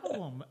 no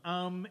problem.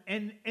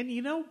 And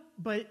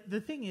but the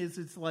thing is,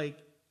 it's like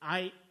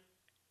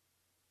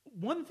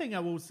one thing I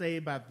will say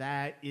about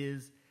that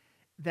is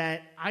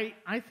that I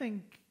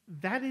think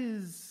I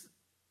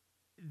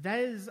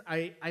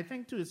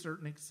think to a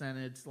certain extent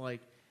it's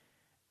like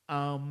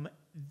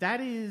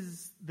that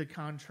is the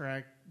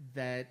contract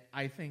that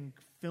I think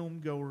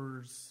film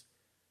goers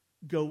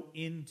go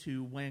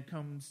into when it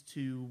comes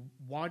to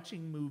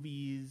watching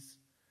movies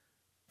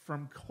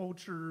from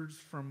cultures,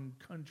 from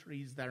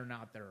countries that are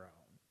not their own.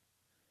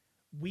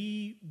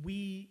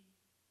 We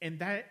and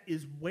that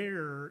is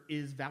where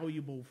is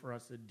valuable for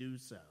us to do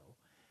so.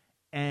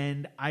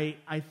 And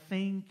I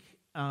think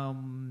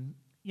and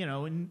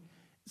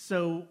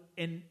so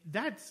and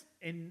that's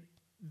and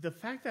the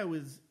fact that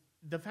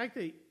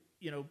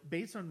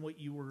based on what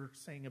you were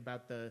saying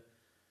about the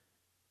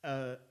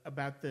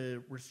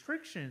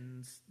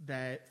restrictions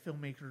that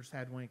filmmakers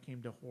had when it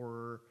came to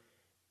horror,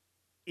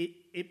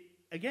 it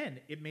again,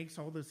 it makes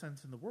all the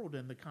sense in the world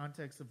in the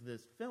context of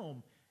this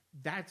film.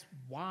 That's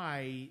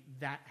why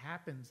that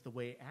happens the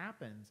way it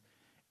happens.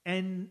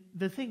 And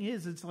the thing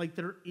is, it's like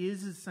there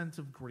is a sense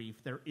of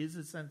grief, there is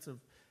a sense of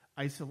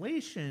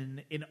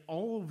isolation in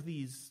all of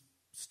these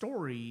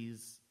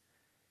stories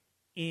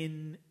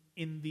in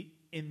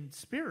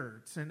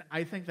spirits. And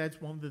I think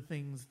that's one of the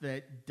things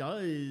that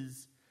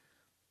does,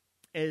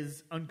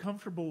 as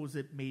uncomfortable as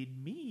it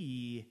made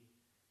me,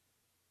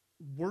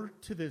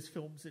 work to this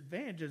film's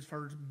advantage as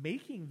far as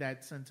making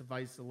that sense of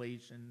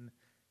isolation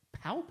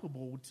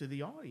palpable to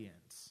the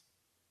audience.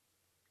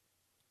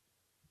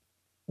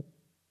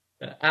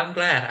 I'm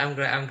glad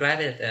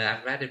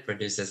it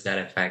produces that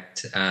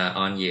effect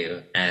on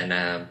you.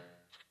 And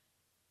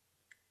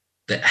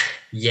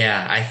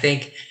yeah, I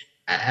think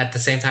at the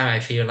same time, I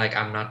feel like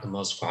I'm not the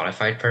most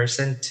qualified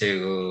person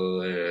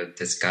to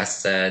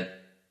discuss that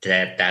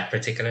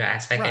particular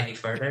aspect any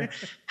further.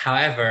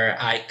 However,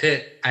 I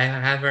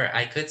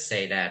could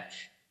say that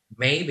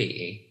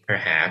maybe,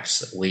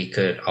 perhaps, we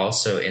could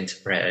also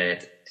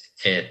interpret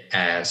it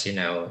as,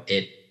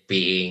 it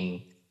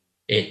being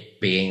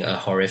a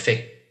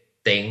horrific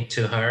thing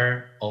to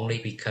her only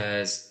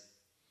because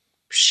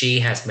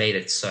she has made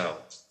it so.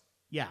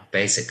 Yeah.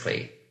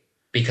 Basically.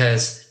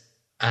 Because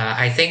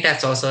I think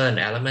that's also an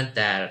element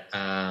that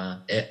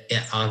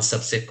on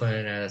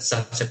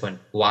subsequent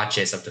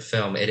watches of the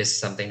film, it is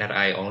something that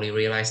I only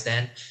realized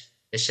then.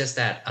 It's just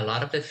that a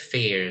lot of the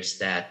fears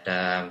that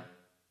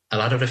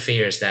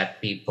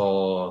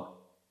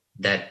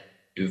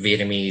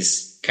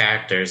Vietnamese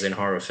characters in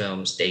horror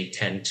films they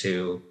tend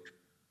to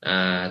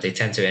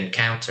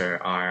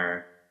encounter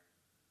are,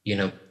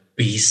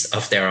 beasts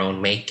of their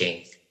own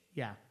making.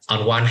 Yeah.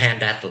 On one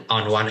hand,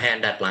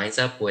 that lines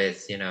up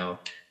with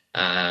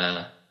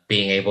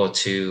being able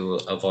to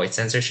avoid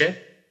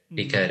censorship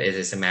because it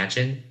is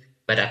imagined.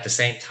 But at the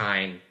same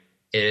time,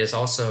 it is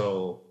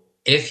also,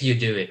 if you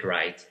do it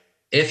right,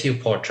 if you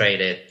portray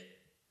it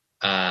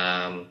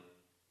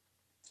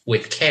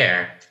with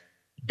care,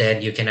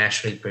 then you can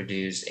actually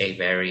produce a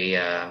very,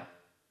 I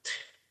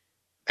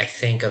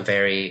think, a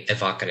very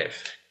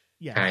evocative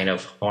kind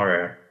of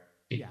horror.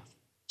 Yeah.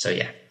 So,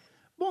 yeah.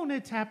 Well, and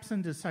it taps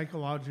into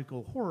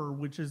psychological horror,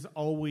 which is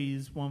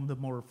always one of the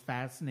more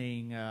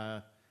fascinating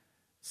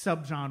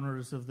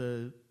subgenres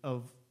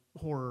of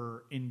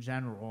horror in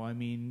general. I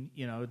mean,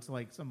 it's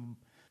like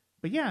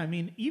but yeah, I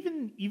mean,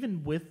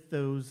 even with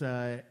those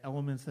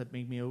elements that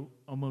make me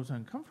almost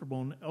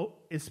uncomfortable, and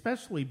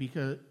especially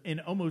because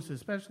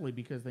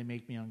they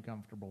make me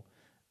uncomfortable,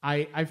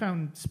 I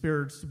found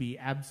Spirits to be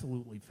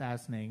absolutely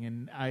fascinating,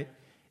 and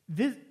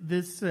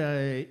this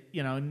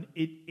and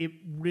it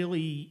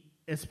really,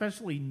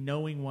 especially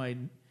knowing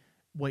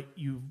what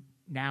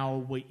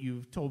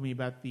you've told me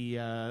about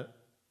the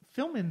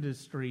film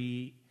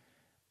industry,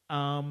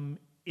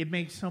 it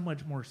makes so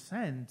much more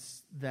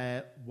sense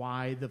that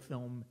why the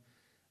film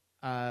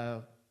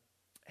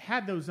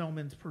had those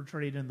elements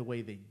portrayed in the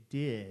way they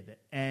did.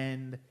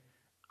 And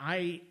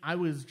I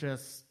was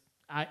just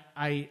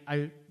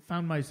I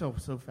found myself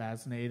so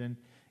fascinated. And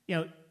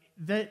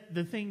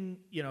the thing,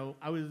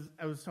 I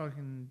was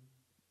talking,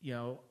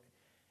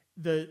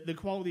 the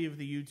quality of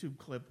the YouTube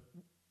clip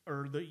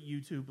or the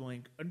YouTube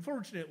link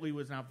unfortunately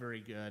was not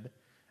very good.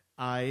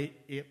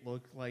 It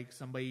looked like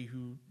somebody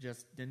who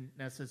just didn't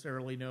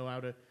necessarily know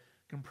how to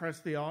compress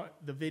the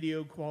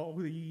video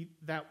quality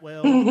that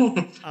well.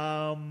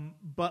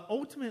 But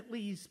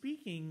ultimately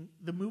speaking,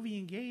 the movie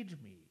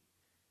engaged me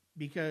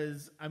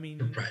because, I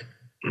mean,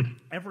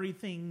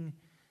 everything,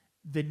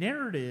 the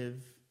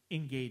narrative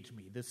engaged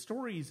me, the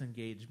stories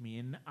engaged me,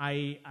 and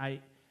I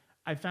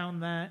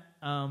found that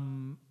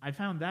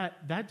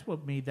that's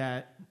what made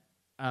that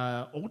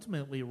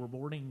ultimately a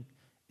rewarding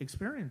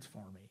experience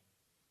for me.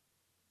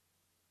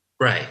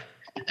 Right.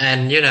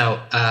 And,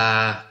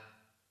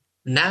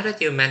 now that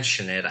you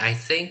mention it, I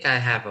think I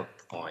have a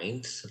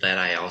point that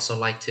I also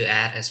like to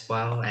add as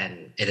well.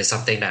 And it is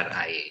something that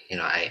I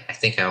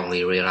think I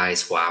only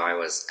realized while I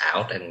was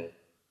out and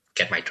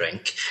get my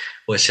drink,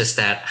 was just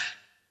that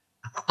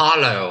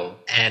Hollow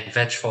and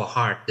Vengeful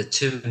Heart, the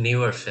two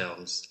newer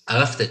films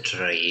of the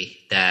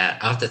three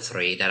that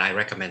I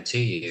recommend to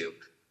you.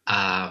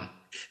 Um,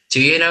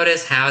 do you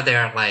notice how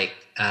they're like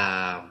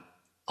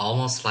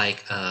almost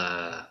like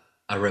a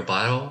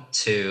rebuttal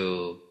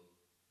to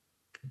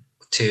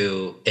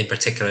in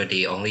particular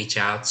the Only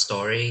Child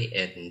story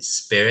in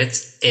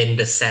Spirits, in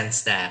the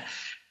sense that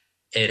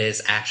it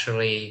is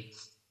actually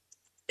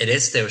it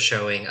is still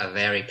showing a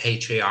very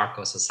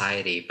patriarchal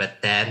society,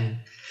 but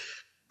then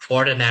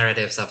for the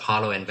narratives of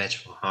Hollow and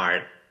Vengeful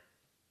Heart,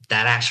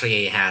 that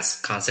actually has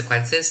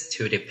consequences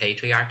to the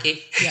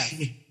patriarchy. Yes.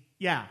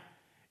 Yeah.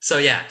 So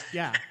yeah.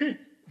 Yeah.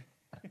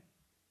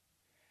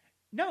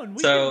 No, and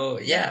we So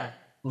can, yeah.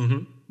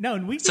 Mm-hmm. No,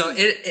 and we can. So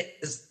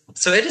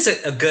it is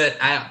a good.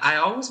 I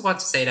always want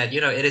to say that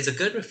it is a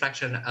good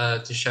reflection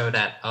to show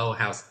that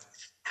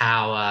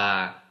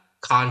how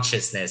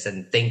consciousness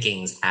and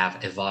thinkings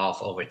have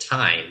evolved over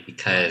time,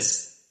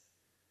 because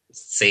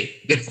see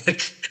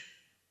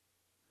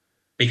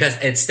because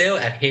it still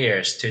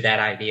adheres to that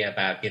idea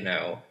about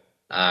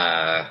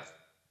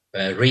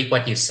reap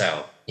what you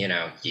sow.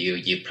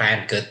 You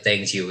plant good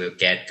things, you will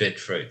get good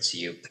fruits.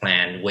 You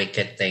plant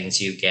wicked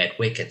things, you get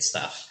wicked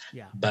stuff.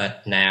 Yeah.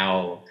 But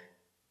now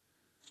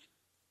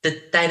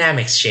the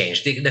dynamics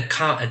change,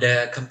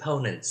 the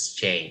components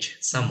change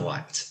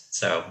somewhat.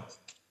 So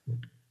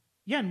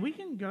yeah, and we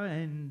can go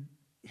and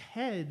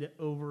head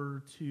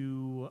over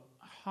to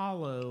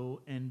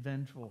Hollow and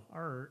Vengeful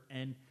Heart,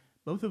 and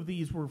both of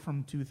these were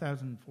from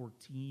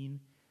 2014.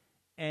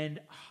 And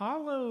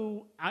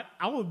Hollow,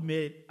 I'll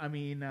admit, I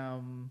mean,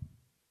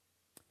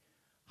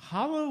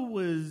 Hollow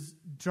was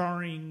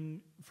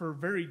jarring for a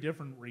very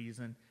different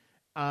reason.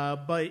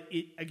 But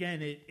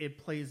it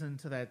plays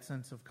into that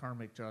sense of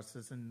karmic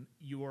justice, and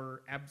you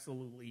are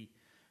absolutely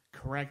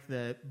correct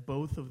that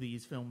both of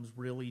these films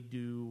really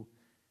do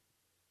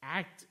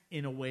act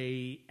in a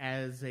way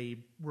as a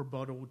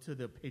rebuttal to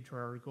the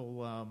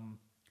patriarchal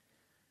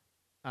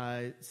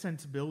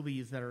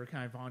sensibilities that are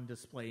kind of on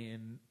display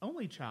in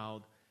Only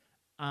Child.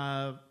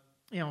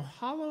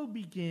 Hollow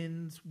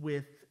begins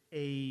with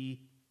a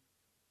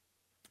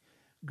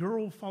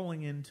girl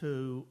falling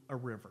into a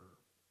river.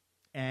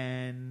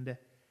 And,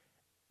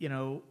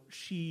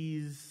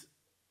 she's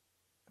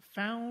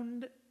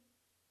found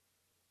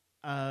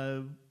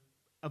a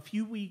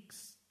few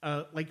weeks,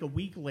 like a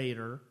week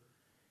later,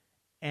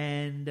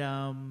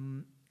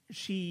 and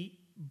she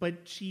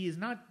is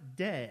not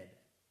dead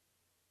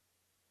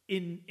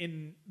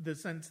in the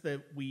sense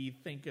that we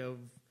think of,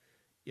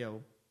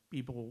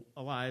 people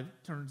alive.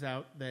 Turns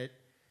out that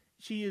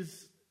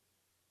she's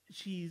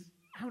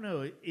I don't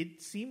know.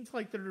 It seems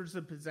like there's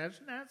a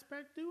possession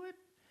aspect to it.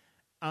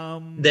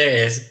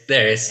 there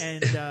is,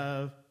 and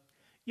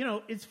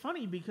it's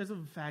funny because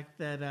of the fact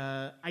that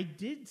I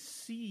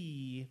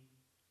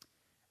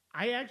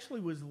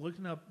actually was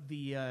looking up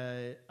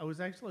the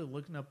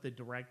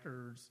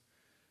director's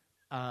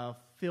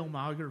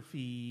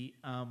filmography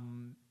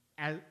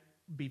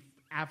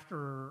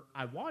after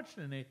I watched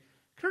it, and it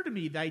occurred to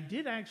me that I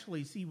did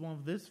actually see one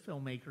of this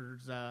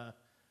filmmaker's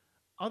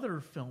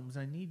other films.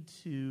 I need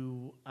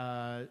to.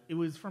 It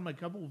was from a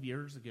couple of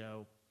years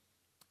ago.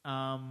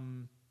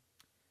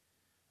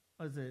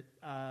 Was it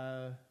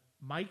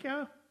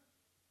Micah?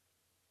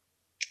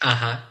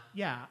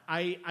 Yeah,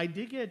 I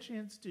did get a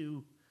chance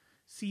to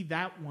see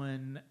that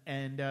one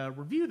and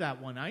review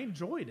that one. I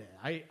enjoyed it.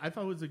 I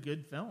thought it was a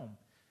good film,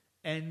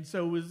 and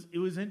so it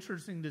was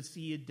interesting to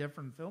see a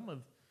different film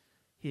of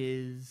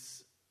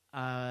his,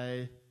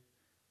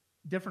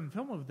 different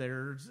film of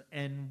theirs,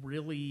 and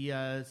really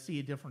see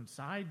a different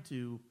side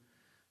to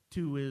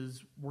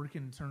his work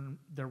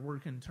their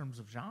work in terms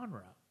of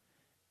genre.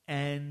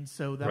 And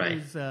so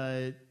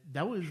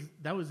that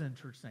was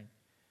interesting.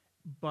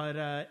 But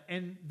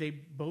and they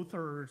both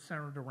are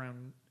centered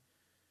around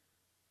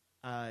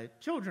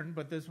children,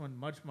 but this one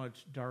much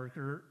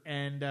darker.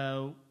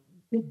 And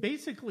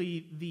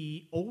basically,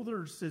 the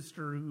older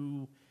sister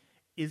who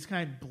is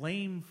kind of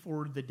blamed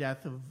for the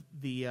death of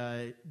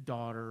the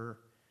daughter,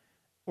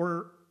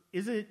 or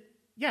is it?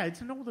 Yeah,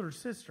 it's an older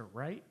sister,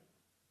 right?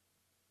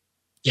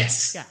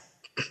 Yes. Yeah,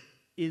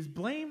 is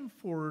blamed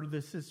for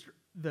the sister,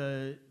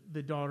 the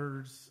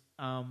daughter's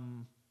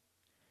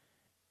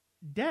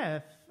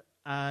death.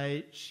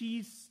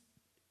 She's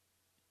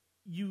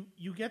you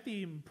get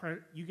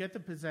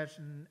the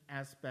possession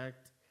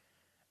aspect,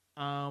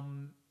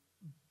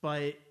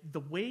 but the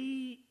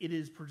way it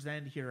is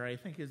presented here, I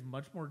think, is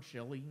much more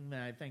chilling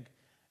than I think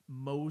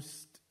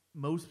most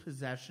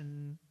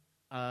possession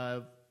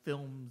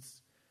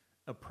films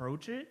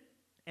approach it.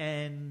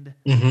 And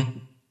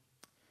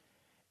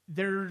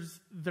there's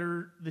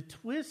the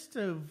twist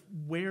of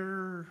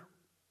where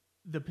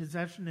the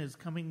possession is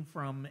coming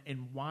from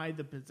and why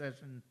the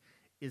possession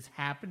is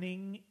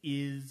happening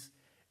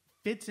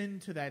fits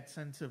into that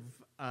sense of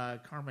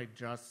karmic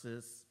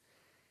justice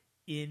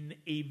in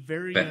a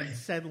very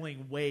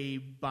unsettling way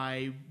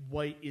by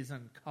what is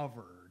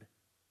uncovered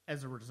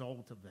as a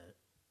result of it.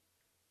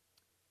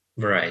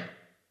 Right.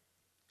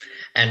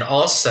 And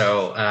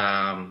also,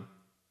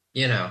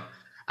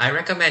 I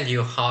recommend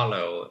you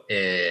Hollow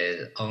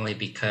only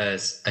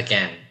because,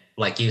 again,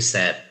 like you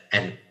said,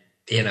 and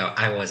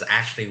I was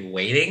actually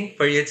waiting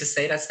for you to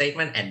say that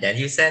statement, and then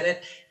you said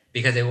it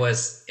because it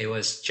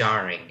was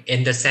jarring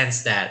in the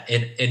sense that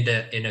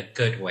in a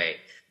good way,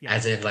 Yeah.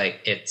 as in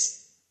like it's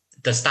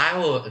the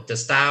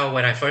style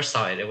when I first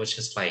saw it, it was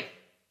just like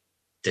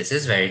this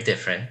is very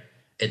different.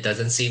 It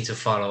doesn't seem to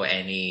follow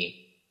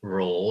any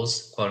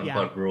rules, quote Yeah.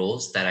 unquote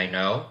rules that I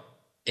know.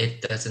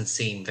 It doesn't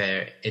seem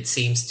very. It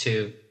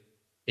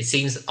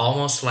seems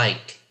almost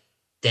like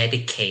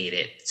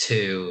dedicated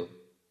to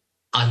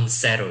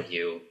unsettle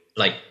you,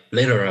 like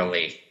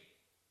literally,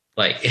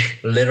 like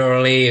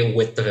literally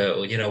with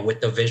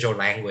the visual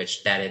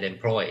language that it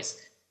employs.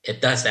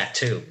 It does that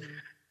too. Mm-hmm.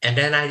 And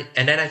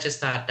then I just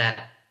thought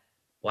that,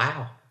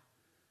 wow,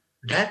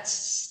 that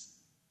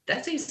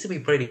seems to be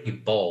pretty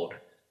bold,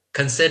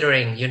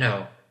 considering,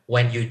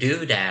 when you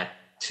do that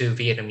to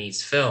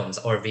Vietnamese films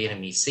or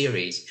Vietnamese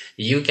series,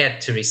 you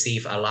get to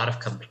receive a lot of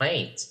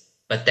complaints.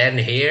 But then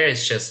here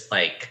it's just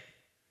like,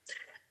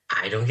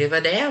 I don't give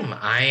a damn.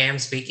 I am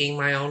speaking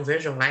my own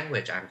visual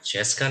language. I'm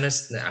just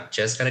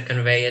gonna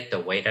convey it the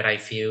way that I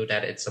feel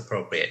that it's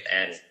appropriate,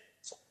 and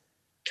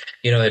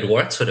it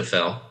works for the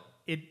film.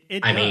 It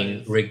I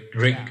mean, does.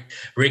 Yeah.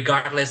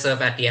 regardless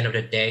of at the end of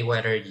the day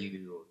whether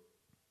you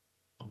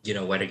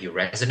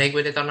resonate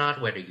with it or not,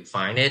 whether you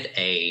find it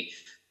a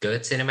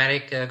good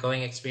cinematic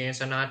going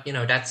experience or not,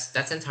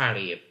 that's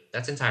entirely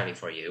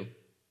for you.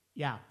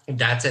 Yeah.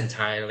 That's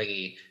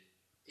entirely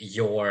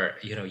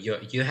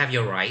you have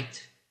your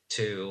right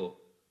to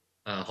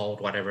hold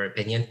whatever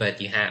opinion, but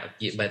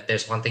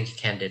there's one thing you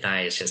can't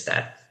deny. It's just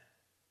that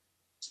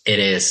it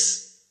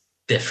is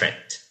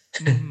different.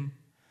 Mm-hmm.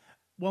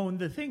 Well, and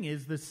the thing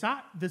is, the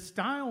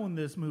style in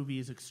this movie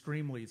is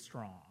extremely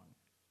strong.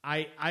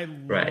 I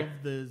love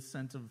Right. the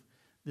sense of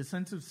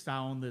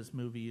style in this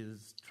movie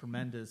is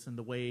tremendous, and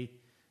the way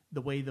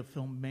the way the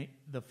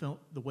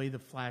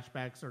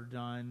flashbacks are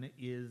done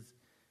is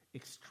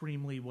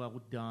extremely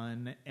well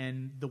done,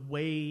 and the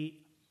way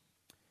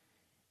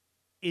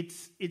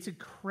it's a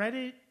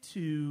credit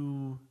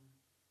to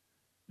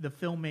the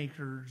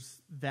filmmakers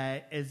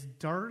that, as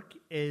dark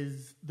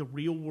as the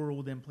real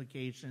world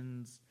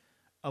implications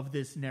of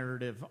this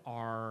narrative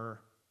are,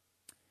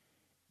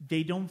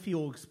 they don't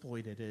feel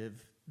exploitative.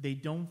 They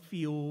don't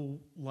feel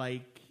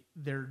like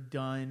they're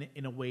done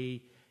in a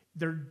way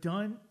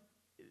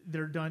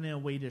in a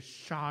way to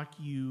shock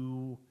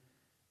you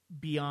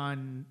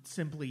beyond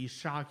simply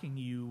shocking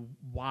you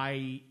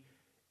why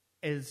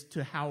as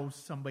to how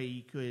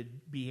somebody could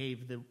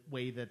behave the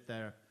way that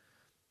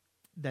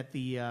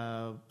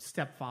the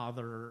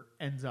stepfather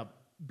ends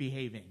up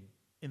behaving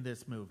in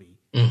this movie.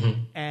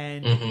 Mm-hmm.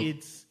 And Mm-hmm.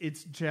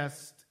 it's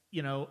just,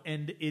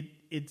 and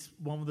it's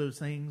one of those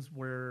things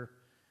where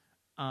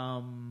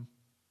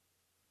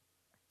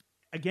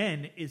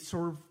again, it's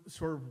sort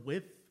of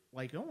with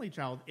like Only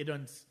Child,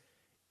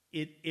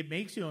 it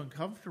makes you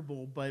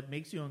uncomfortable, but it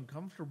makes you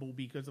uncomfortable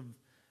because of the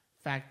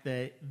fact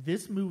that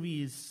this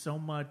movie is so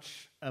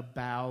much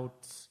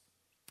about,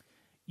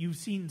 you've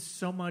seen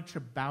so much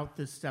about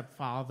the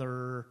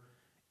stepfather,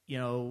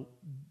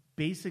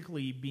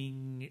 basically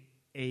being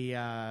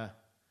a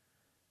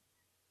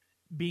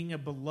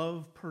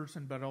beloved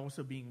person, but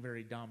also being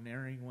very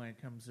domineering when it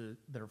comes to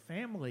their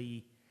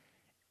family,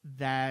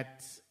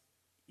 that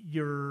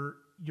you're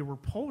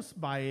repulsed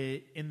by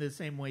it in the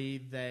same way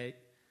that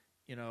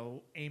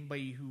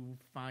anybody who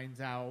finds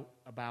out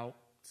about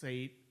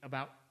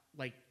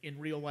like in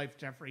real life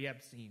Jeffrey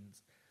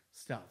Epstein's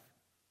stuff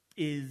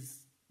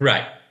is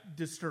Right.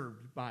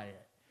 disturbed by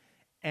it.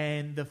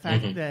 And the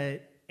fact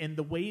that, and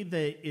the way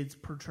that it's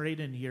portrayed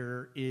in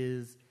here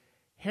is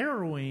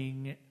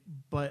harrowing,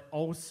 but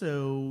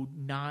also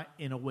not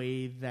in a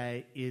way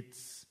that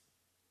it's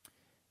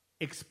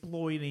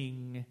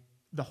exploiting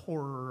the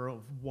horror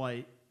of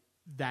what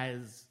that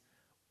is,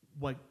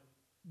 what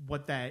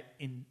that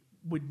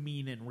would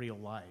mean in real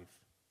life.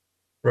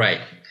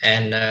 Right.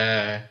 And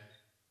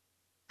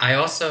I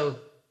also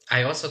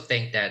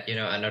think that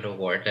another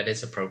word that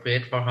is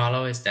appropriate for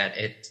Hollow is that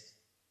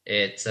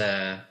it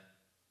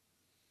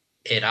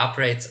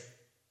operates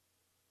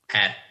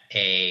at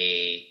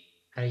a,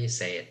 how do you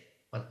say it?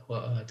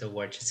 What the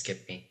word just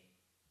skipped me.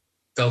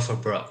 Go for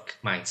broke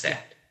mindset.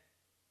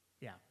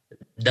 Yeah.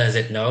 Does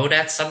it know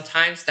that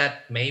sometimes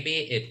that maybe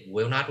it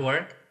will not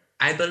work?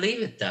 I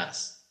believe it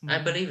does. I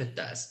believe it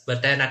does.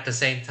 But then at the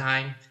same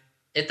time,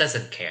 it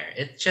doesn't care.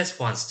 It just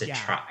wants to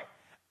try.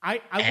 I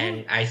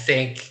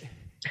think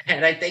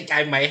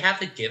I might have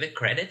to give it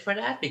credit for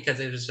that, because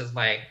it was just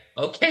like,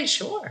 okay,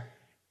 sure,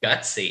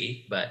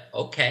 gutsy, but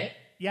okay.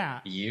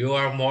 Yeah. You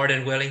are more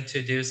than willing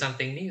to do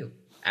something new,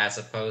 as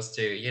opposed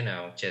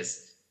to,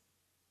 just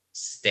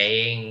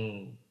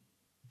staying,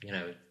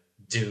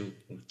 do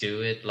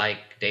it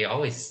like they've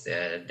always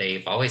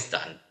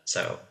done.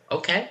 So,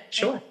 okay,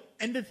 sure.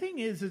 And the thing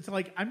is, it's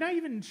like, I'm not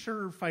even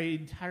sure if I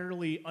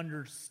entirely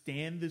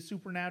understand the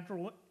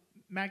supernatural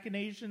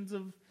machinations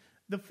of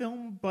the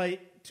film, but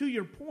to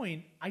your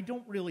point, I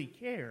don't really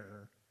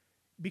care,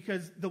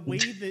 because the way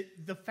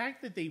that the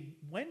fact that they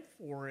went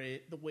for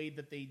it the way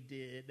that they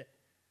did,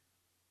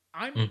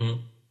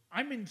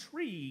 I'm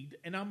intrigued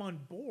and I'm on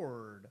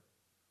board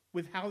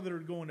with how they're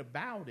going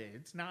about it.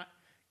 It's not,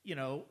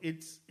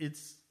 it's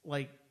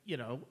like,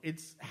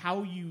 it's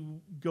how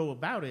you go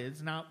about it.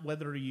 It's not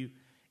whether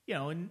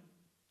and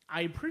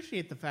I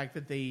appreciate the fact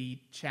that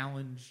they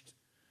challenged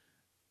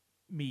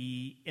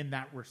me in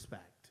that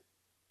respect.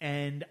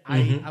 And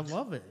I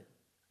love it.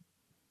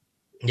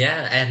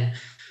 Yeah, and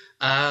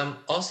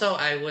also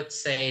I would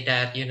say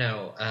that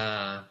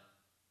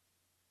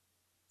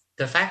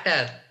the fact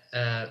that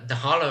the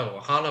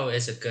Hollow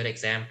is a good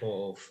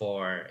example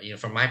for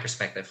from my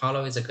perspective.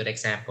 Hollow is a good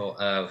example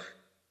of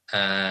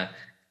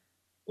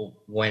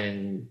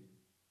when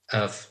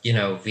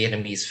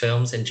Vietnamese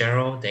films in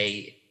general.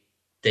 They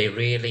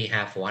really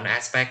have one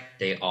aspect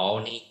they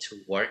all need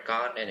to work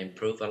on and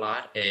improve a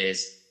lot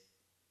is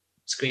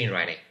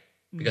screenwriting,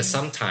 because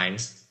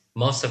sometimes,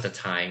 most of the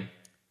time,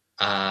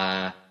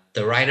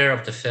 the writer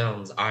of the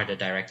films are the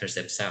directors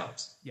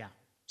themselves. Yeah.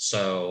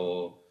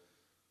 So,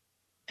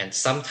 and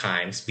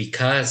sometimes,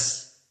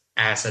 because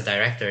as a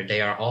director, they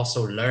are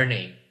also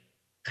learning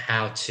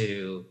how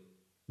to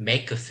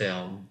make a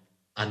film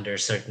under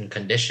certain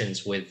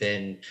conditions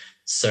within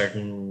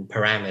certain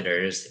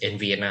parameters in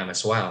Vietnam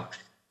as well.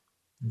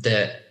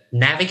 The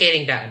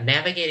navigating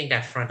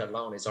that front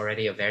alone is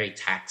already a very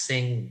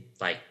taxing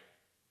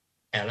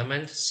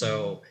element.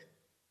 So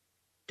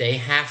they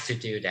have to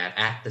do that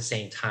at the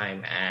same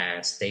time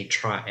as they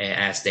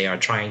are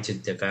trying to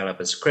develop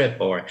a script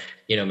or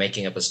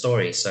making up a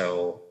story.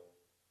 So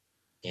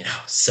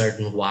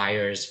certain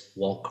wires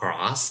won't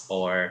cross,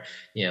 or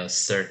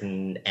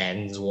certain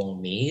ends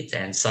won't meet,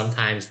 and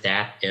sometimes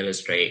that is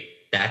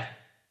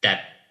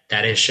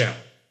shown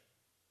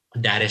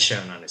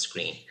on the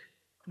screen.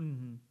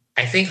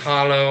 I think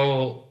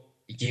Hollow,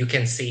 you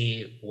can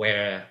see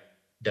where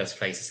those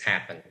places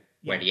happen,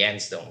 where the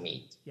ends don't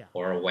meet,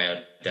 or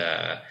where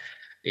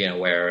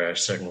where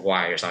certain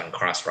wires aren't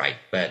crossed right.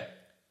 But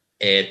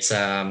it's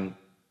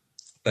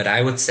but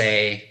I would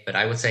say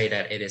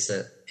that it is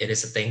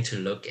a thing to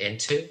look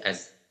into,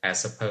 as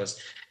opposed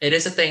it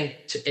is a thing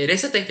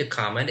to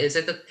comment.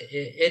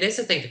 It is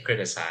a thing to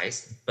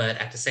criticize, but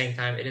at the same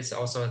time, it is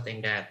also a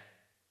thing that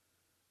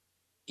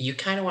you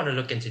kind of want to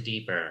look into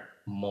deeper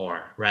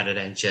more, rather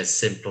than just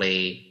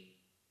simply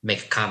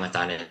make a comment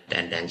on it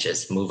and then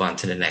just move on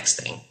to the next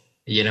thing.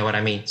 You know what I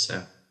mean?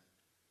 So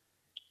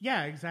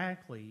yeah,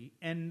 exactly.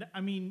 And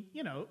I mean,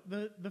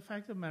 the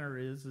fact of the matter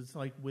is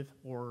like with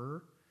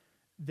horror,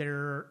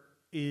 there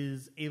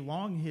is a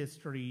long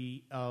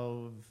history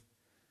of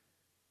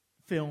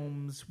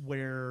films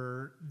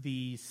where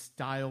the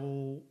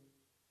style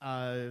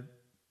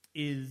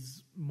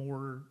is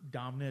more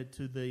dominant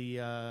to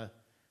the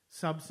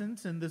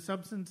substance, and the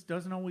substance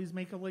doesn't always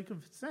make a lick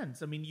of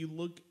sense. I mean, you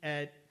look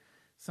at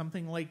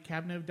something like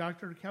Cabinet of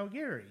Dr.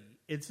 Caligari.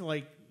 It's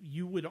like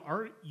you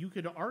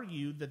could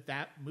argue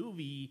that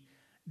movie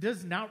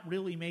does not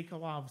really make a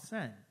lot of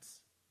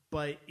sense,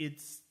 but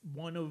it's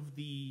one of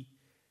the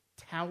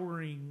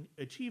towering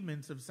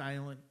achievements of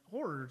silent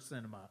horror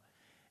cinema.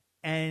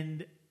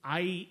 And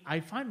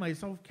I find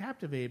myself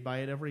captivated by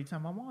it every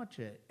time I watch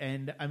it.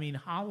 And I mean,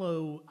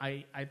 Hollow,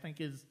 I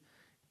think is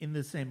in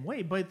the same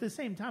way, but at the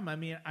same time, I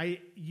mean,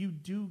 you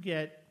do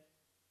get,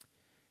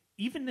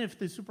 even if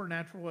the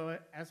supernatural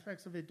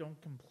aspects of it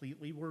don't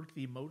completely work,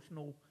 the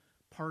emotional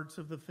parts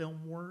of the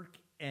film work,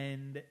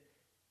 and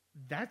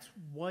that's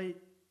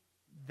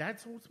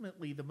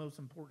ultimately the most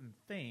important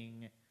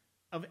thing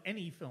of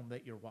any film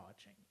that you're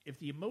watching. If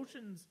the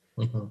emotions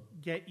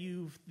get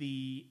you, if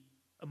the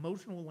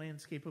emotional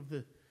landscape of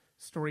the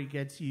story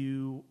gets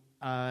you,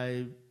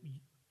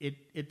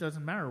 it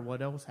doesn't matter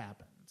what else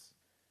happens.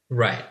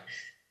 Right.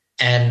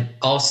 And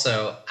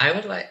also, I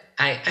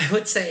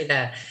would say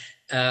that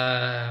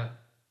I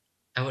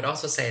would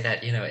also say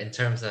that in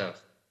terms of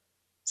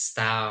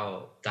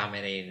style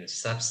dominating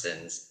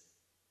substance,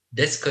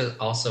 this could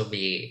also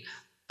be.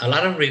 A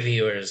lot of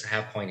reviewers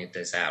have pointed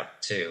this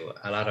out too.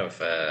 A lot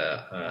of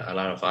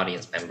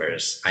audience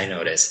members, I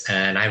noticed,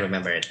 and I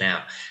remember it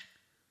now.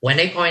 When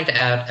they point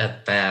out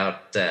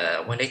about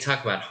when they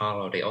talk about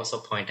Hollow, they also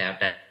point out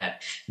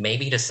that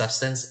maybe the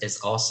substance is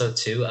also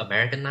too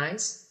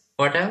Americanized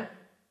for them.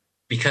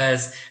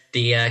 Because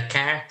the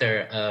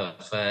character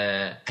of,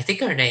 I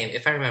think her name,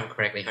 if I remember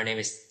correctly, her name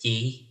is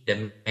Yi,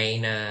 the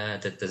main,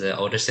 the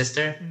older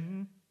sister.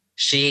 Mm-hmm.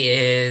 She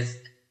is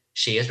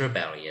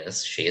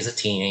rebellious. She is a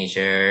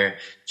teenager.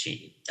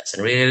 She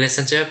doesn't really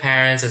listen to her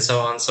parents and so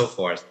on and so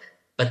forth.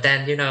 But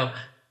then,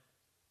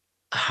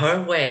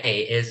 her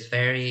way is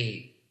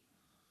very,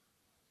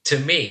 to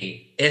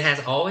me, it has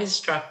always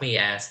struck me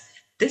as,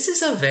 this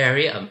is a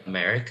very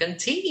American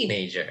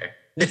teenager.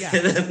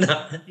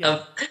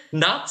 Yeah.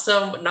 Not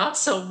so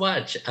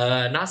much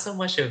a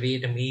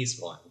Vietnamese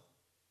one,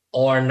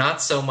 or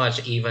not so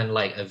much even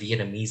like a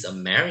Vietnamese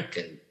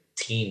American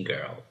teen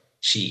girl.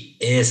 She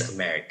is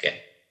American,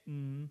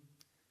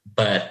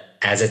 but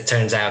as it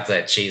turns out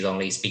that she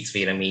only speaks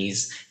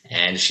Vietnamese,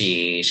 and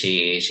she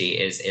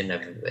is in a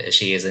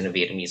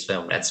Vietnamese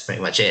film. That's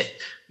pretty much it.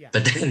 Yeah.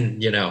 But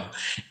then,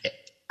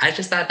 I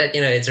just thought that,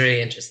 it's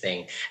really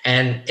interesting,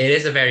 and it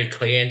is a very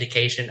clear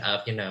indication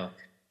of,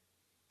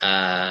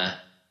 uh,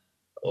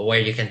 where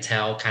you can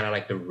tell kind of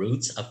like the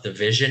roots of the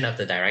vision of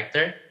the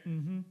director.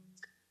 Mm-hmm.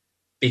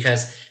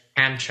 Because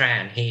Ham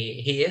Tran,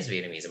 he is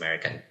Vietnamese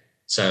American,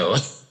 so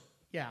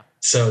yeah.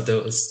 So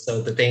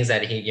the things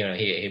that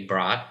he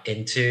brought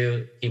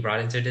into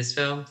this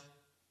film,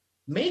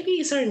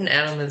 maybe certain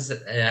elements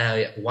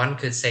that one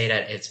could say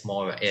that it's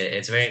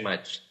very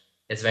much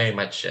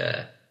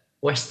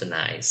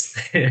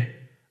westernized.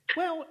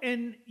 Well,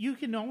 and you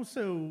can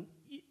also,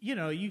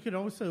 you could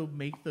also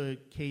make the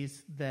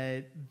case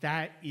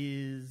that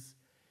is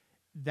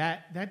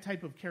that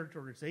type of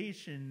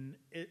characterization,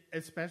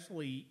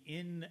 especially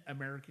in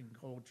American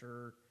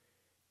culture,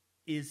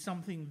 is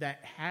something that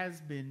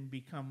has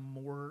become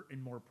more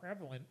and more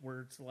prevalent,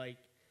 where it's like,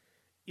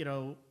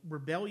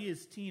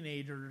 rebellious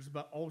teenagers,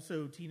 but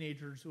also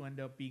teenagers who end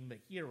up being the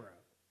hero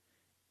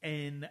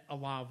in a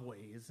lot of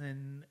ways.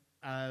 And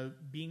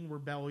being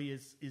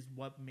rebellious is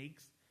what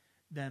makes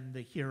them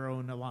the hero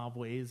in a lot of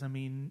ways. I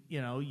mean,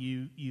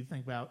 you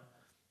think about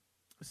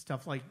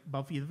stuff like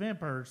Buffy the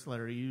Vampire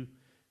Slayer. You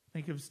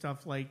think of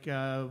stuff like,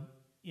 The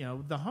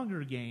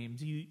Hunger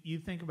Games. You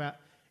think about,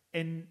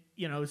 and,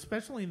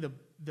 especially in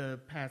the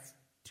past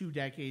 2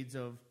 decades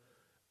of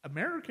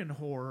American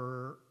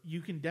horror,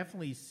 you can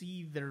definitely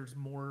see there's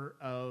more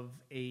of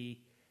a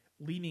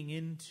leaning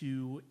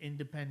into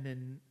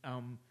independent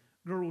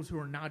girls who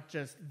are not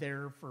just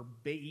there for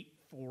bait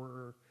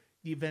for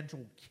the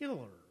eventual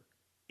killer.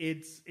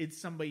 It's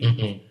somebody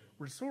who's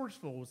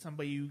resourceful,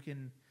 somebody who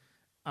can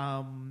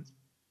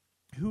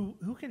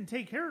who can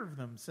take care of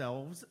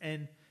themselves,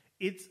 and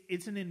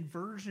it's an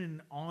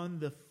inversion on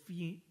the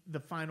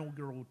final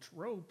girl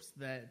tropes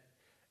that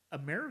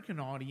American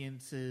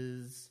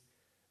audiences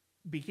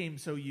became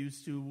so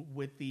used to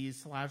with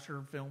these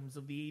slasher films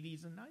of the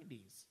 80s and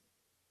 90s.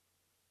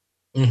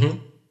 Mm-hmm.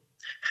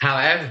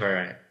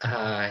 However,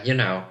 I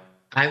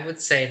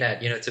would say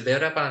that, to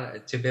build up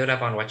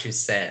on what you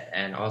said,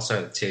 and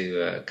also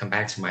to come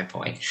back to my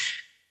point,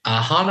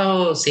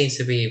 Hollow seems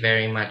to be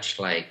very much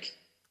like,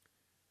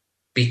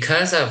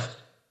 because of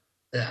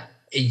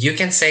you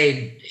can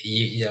say,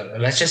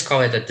 let's just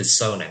call it a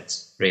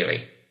dissonance,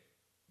 really.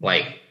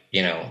 Like,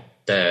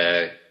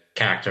 the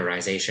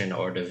characterization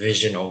or the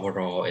vision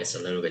overall is a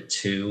little bit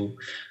too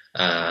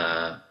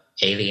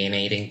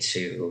alienating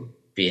to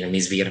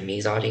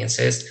Vietnamese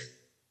audiences.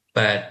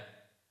 But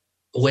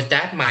with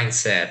that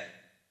mindset,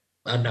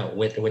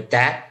 with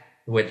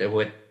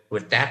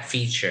that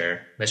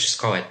feature, let's just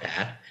call it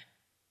that.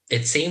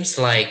 It seems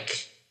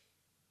like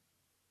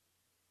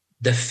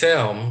the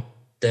film,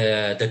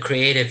 the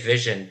creative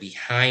vision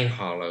behind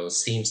Hollow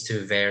seems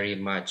to very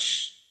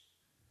much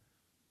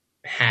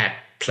had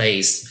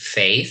placed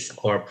faith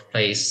or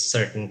placed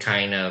certain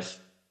kind of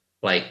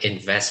like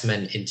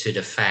investment into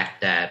the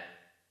fact that,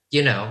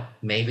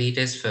 maybe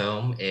this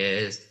film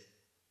is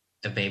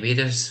a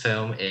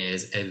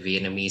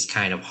Vietnamese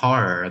kind of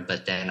horror,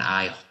 but then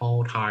I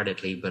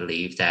wholeheartedly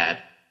believe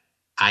that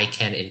I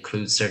can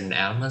include certain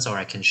elements, or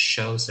I can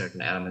show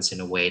certain elements in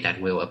a way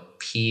that will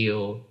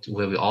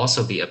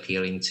also be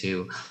appealing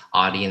to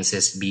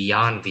audiences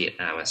beyond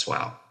Vietnam as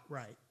well.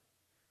 Right.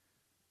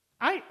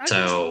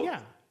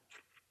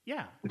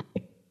 Yeah.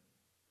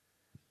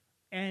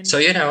 And so,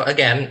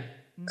 again,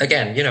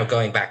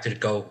 going back to the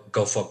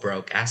go for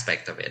broke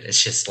aspect of it,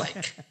 it's just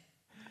like,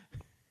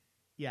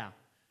 yeah,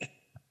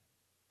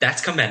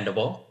 that's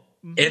commendable.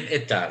 Mm-hmm.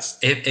 It does.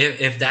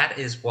 If that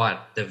is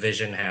what the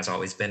vision has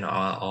always been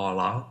all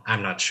along,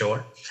 I'm not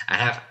sure.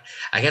 I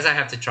guess I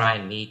have to try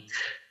and meet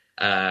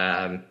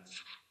Anham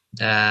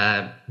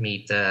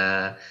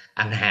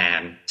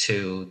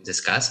to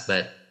discuss,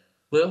 but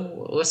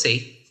we'll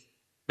see.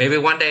 Maybe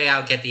one day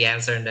I'll get the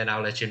answer, and then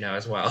I'll let you know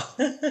as well.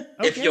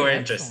 If you're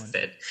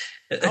interested.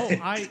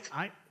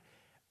 I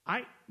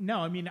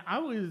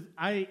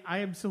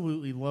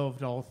absolutely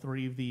loved all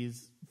 3 of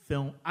these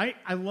films.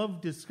 I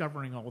love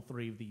discovering all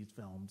 3 of these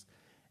films.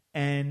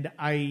 And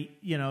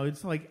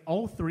it's like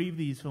all 3 of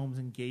these films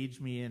engaged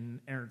me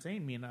and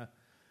entertained me in a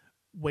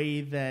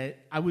way that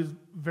I was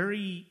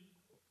very,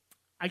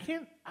 I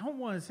don't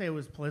want to say I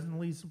was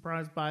pleasantly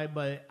surprised by,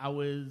 but I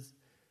was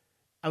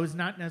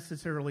not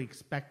necessarily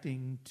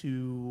expecting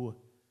to.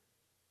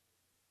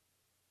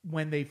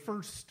 When they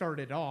first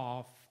started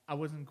off, I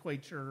wasn't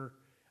quite sure.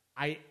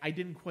 I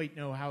didn't quite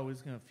know how I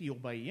was going to feel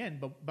by the end,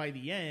 but by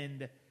the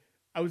end,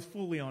 I was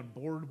fully on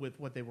board with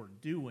what they were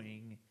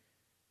doing,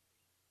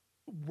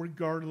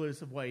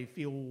 regardless of what I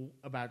feel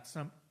about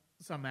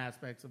some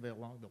aspects of it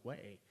along the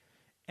way.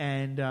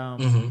 And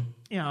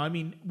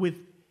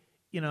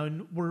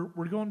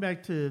we're going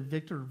back to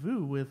Victor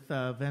Vu with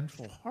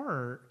Vengeful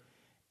Heart,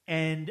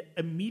 and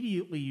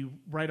immediately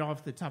right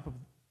off the top of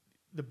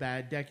the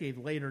bat, decade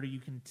later, you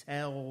can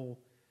tell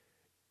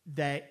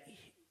that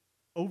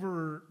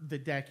over the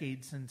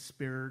decades since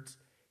Spirits,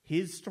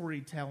 his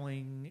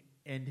storytelling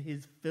and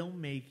his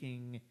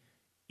filmmaking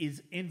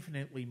is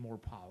infinitely more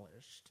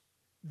polished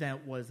than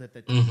it was at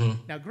the time.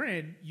 Mm-hmm. Now,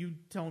 granted, you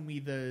told me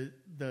the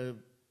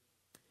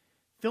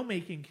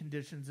filmmaking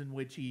conditions in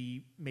which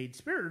he made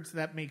Spirits,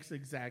 that makes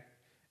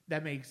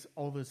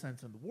all the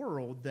sense in the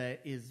world,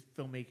 that his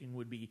filmmaking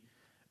would be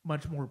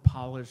much more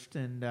polished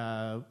and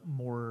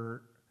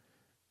more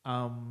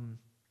and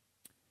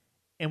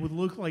would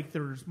look like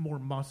there's more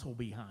muscle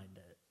behind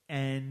it.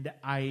 And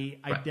I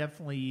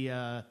definitely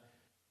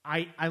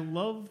I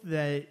love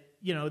that,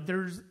 you know,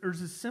 there's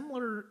a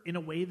similar, in a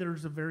way,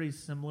 there's a very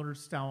similar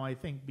style, I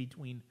think,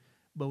 between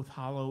both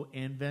Hollow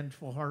and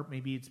Vengeful Heart.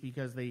 Maybe it's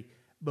because they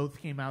both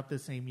came out the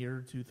same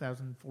year,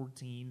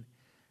 2014.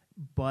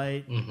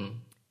 But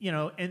you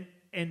know,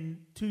 and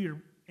to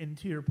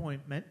your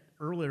point, meant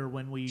earlier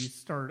when we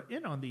started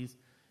in on these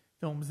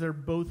films, they're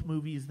both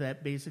movies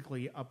that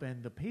basically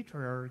upend the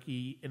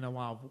patriarchy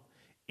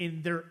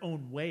in their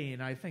own way,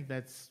 and I think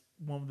that's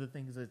one of the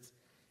things that's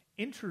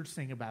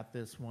interesting about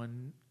this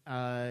one.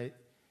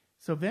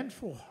 So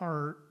Vengeful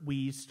Heart,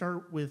 we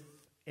start with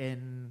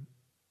an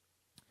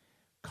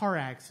car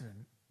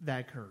accident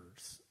that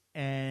occurs,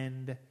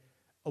 and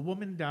a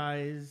woman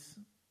dies,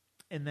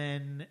 and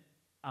then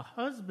a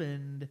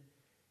husband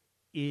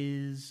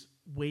is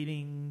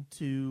waiting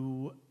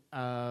for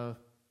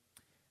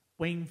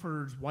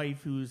his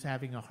wife who's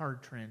having a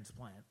heart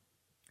transplant.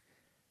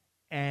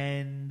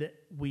 And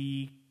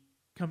we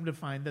come to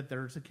find that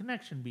there's a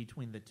connection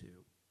between the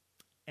two.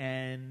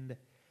 And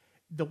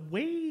the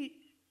way,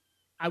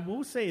 I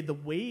will say, the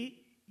way,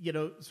 you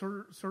know,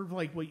 sort of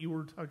like what you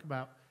were talking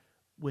about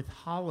with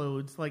Hollow,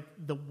 it's like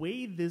the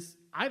way this,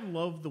 I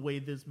love the way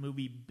this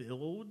movie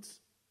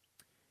builds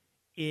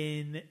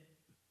in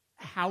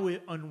how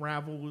it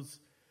unravels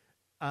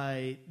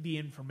the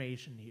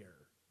information here.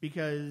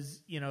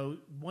 Because, you know,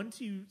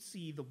 once you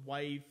see the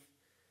wife,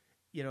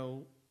 you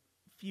know,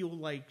 feel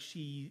like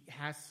she's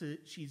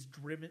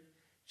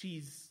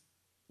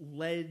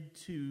led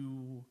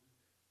to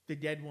the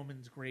dead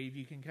woman's grave,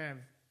 you can kind of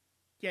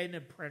get an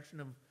impression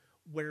of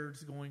where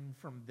it's going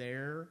from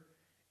there.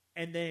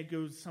 And then it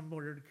goes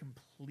somewhere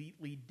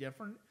completely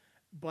different.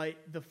 But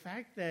the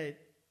fact that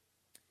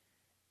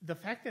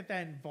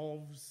that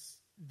involves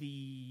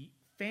the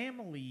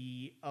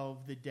family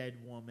of the dead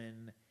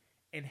woman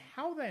and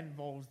how that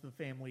involves the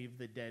family of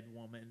the dead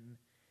woman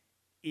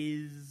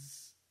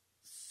is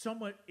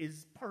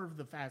part of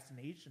the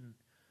fascination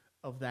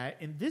of that.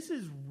 And this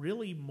is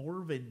really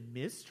more of a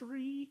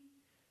mystery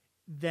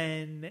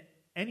than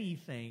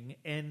anything.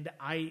 And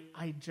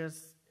I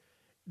just,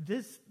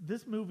 this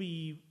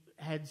movie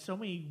had so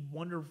many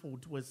wonderful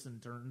twists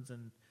and turns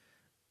in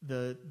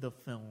the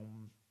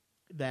film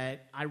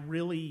that I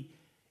really,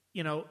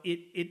 you know,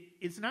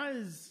 it's not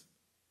as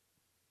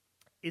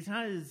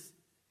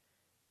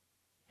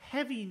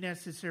heavy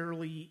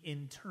necessarily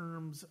in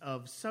terms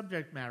of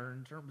subject matter,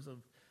 in terms of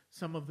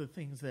some of the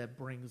things that it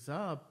brings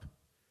up,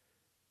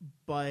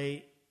 but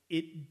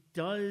it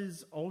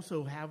does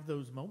also have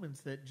those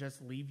moments that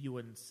just leave you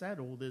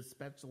unsettled,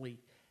 especially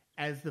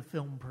as the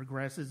film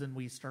progresses and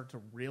we start to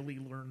really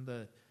learn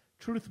the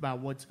truth about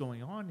what's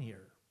going on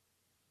here.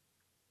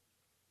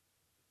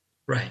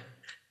 Right.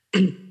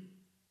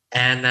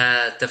 And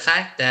the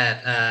fact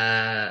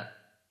that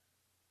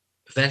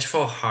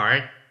Vengeful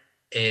Heart,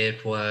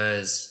 it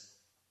was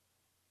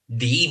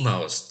the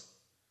most,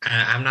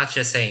 I'm not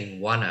just saying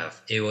one of,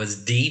 it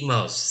was the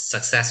most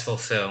successful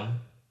film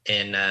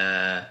in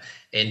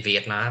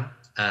Vietnam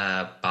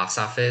box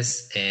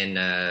office in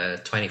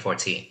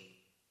 2014.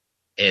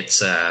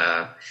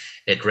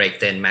 It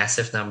raked in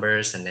massive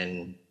numbers, and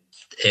then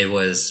it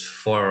was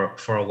for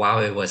a while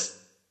it was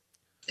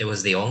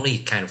the only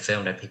kind of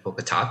film that people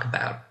could talk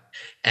about.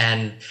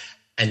 And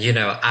you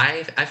know,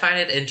 I find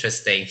it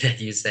interesting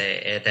that you say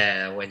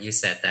it when you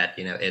said that,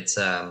 you know, it's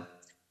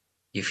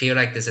you feel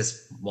like this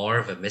is more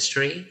of a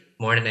mystery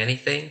more than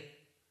anything.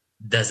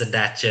 Doesn't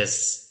that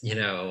just, you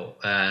know,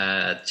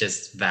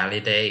 just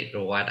validate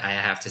what I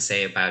have to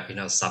say about, you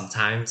know,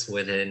 sometimes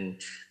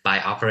by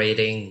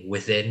operating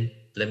within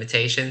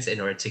limitations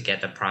in order to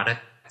get a product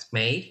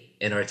made,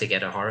 in order to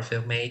get a horror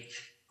film made,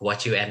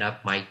 what you end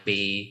up might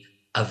be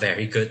a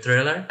very good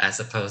thriller as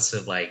opposed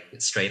to like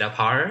straight up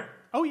horror.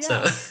 Oh yeah.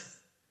 So,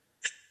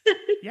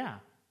 yeah.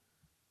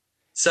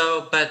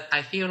 So, but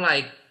I feel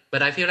like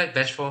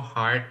Vengeful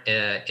Heart,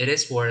 it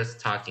is worth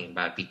talking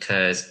about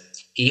because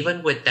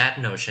even with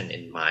that notion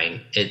in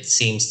mind, it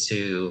seems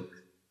to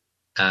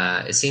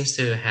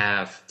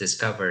have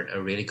discovered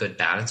a really good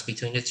balance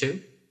between the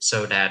two,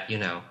 so that, you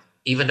know,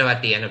 even though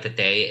at the end of the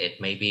day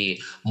it may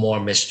be more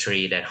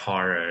mystery than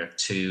horror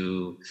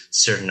to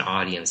certain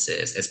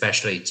audiences,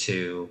 especially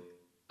to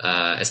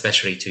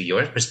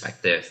your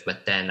perspective,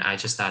 but then I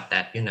just thought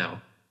that, you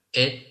know,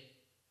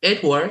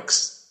 it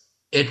works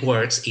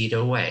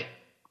either way.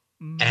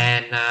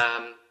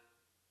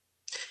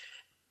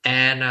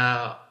 And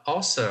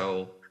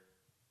also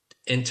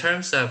in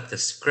terms of the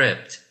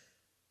script,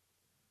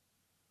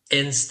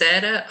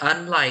 instead of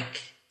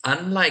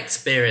unlike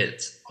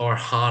Spirit or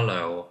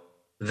Hollow,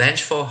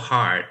 Vengeful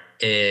Heart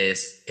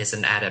is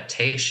an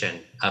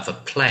adaptation of a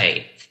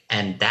play,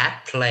 and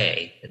that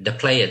play, the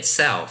play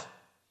itself,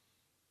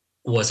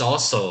 was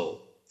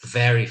also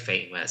very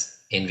famous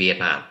in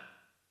Vietnam.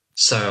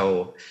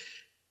 So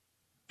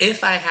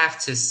if I have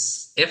to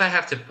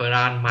put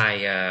on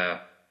my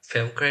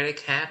film critic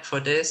hat for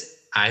this,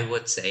 I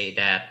would say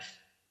that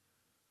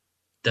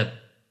the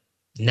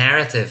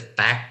narrative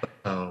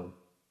backbone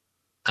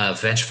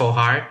of Vengeful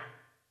Heart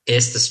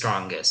is the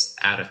strongest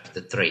out of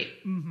the three,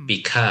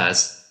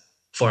 because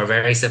for a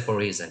very simple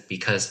reason,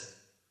 because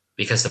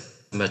the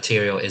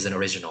material isn't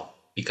original,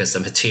 because the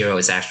material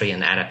is actually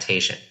an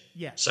adaptation.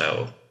 Yeah.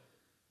 So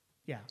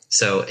yeah.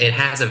 So it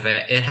has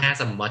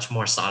a much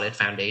more solid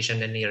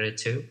foundation than the other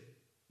two,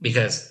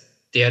 because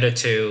the other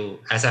two,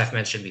 as I've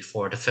mentioned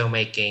before, the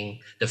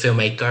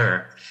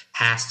filmmaker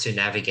has to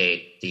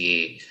navigate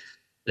the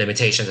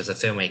limitations of the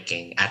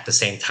filmmaking at the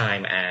same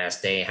time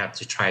as they have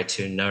to try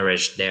to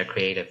nourish their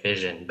creative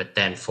vision. But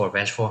then for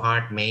Vengeful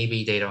Heart,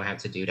 maybe they don't have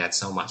to do that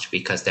so much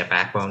because their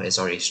backbone is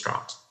already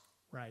strong.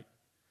 Right.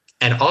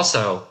 And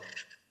also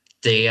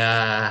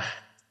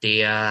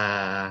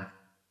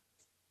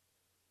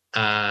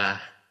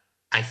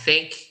I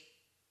think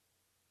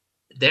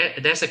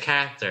there's a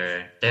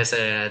character. There's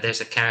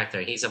a character.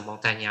 He's a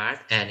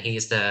montagnard, and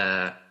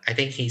I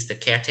think he's the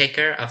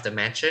caretaker of the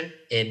mansion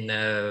in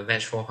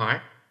Vengeful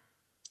Heart.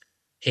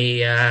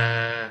 He's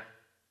the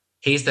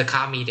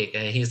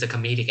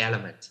comedic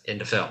element in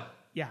the film.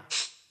 Yeah.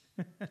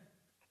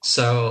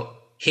 So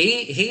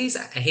he's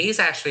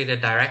actually the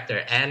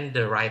director and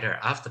the writer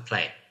of the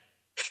play.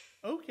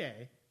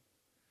 Okay.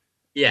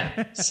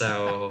 Yeah.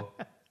 So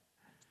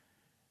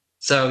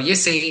you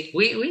see,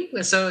 we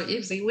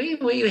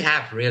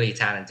have really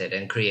talented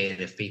and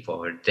creative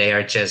people. They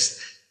are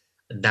just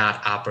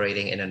not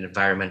operating in an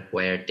environment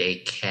where they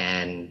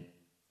can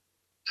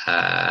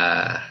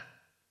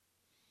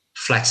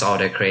flex all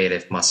their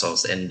creative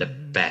muscles in the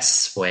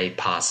best way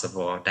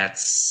possible. I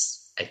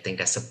think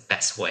that's the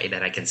best way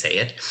that I can say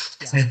it.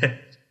 Yeah.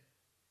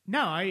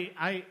 No,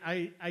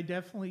 I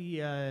definitely.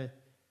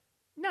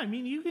 No, I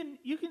mean you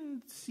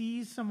can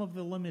see some of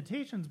the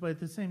limitations, but at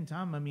the same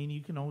time, I mean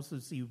you can also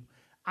see,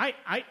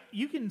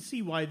 you can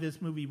see why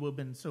this movie would have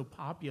been so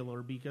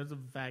popular because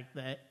of the fact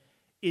that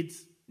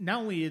it's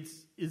not only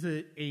is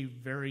a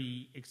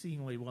very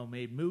exceedingly well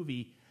made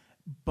movie,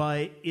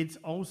 but it is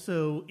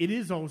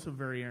also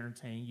very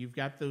entertaining. You've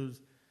got those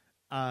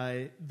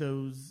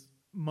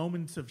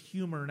moments of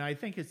humor, and I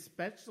think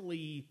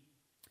especially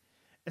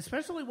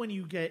when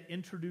you get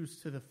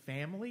introduced to the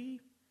family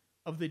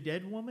of the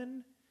dead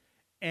woman.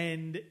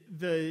 And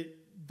the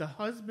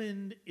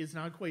husband is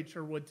not quite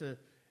sure what to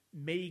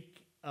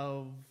make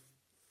of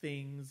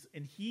things,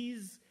 and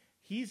he's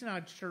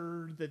not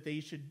sure that they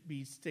should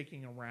be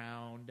sticking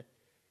around,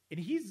 and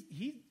his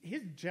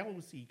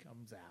jealousy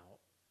comes out,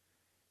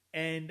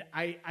 and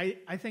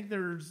I think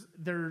there's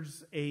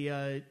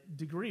a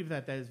degree of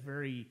that is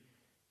very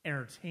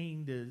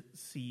entertaining to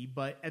see,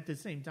 but at the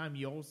same time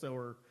you also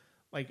are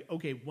like,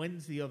 okay,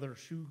 when's the other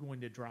shoe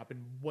going to drop,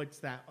 and what's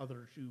that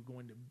other shoe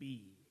going to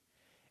be?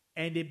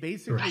 And it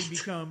basically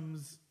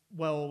becomes,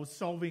 well,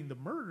 solving the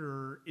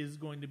murder is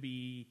going to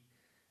be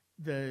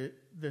the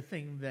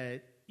thing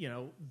that, you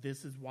know,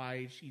 this is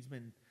why she's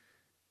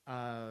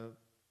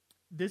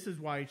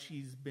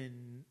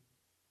been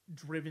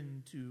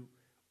driven to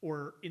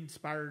or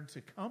inspired to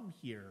come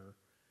here.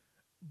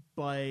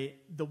 But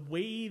the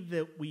way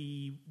that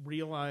we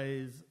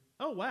realize,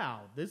 oh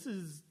wow, this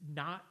is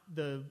not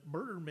the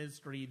murder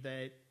mystery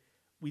that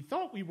we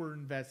thought we were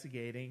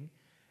investigating.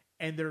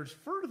 And there's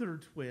further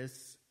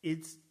twists.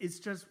 It's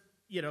just,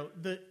 you know,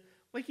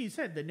 like you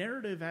said, the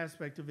narrative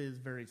aspect of it is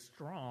very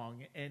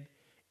strong, and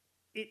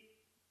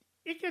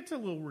it gets a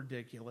little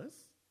ridiculous.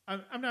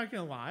 I'm not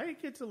gonna lie,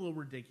 it gets a little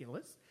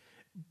ridiculous,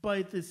 but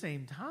at the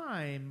same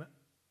time,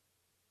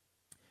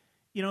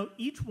 you know,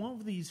 each one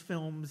of these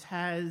films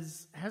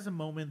has a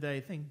moment that I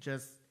think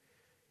just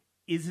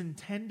is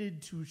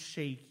intended to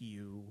shake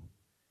you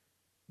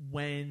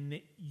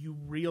when you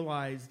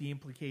realize the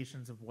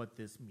implications of what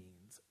this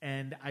means.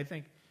 And I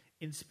think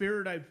in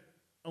Spirit,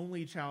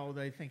 Only Child,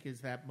 I think, is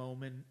that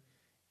moment.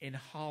 In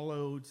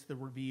Hollow, it's the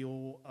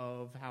reveal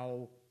of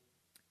how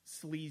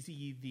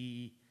sleazy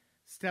the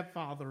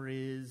stepfather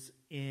is.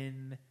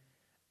 In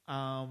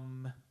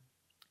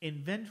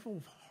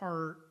Vengeful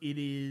Heart, it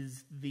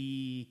is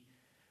the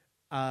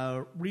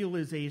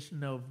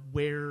realization of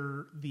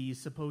where the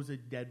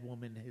supposed dead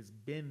woman has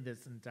been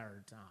this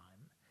entire time.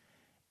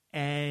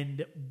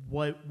 And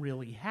what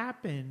really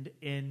happened,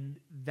 and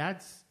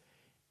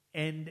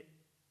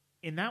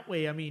in that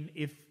way, I mean,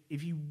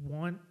 if you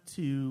want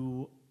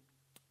to,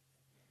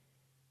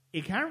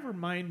 it kind of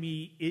remind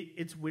me.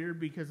 It's weird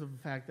because of the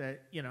fact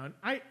that, you know,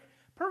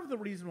 part of the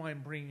reason why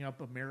I'm bringing up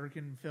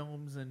American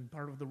films and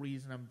part of the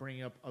reason I'm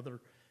bringing up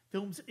other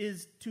films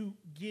is to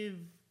give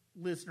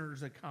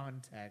listeners a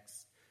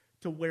context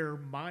to where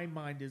my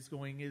mind is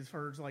going as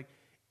far as like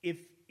if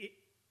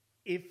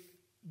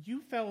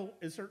you felt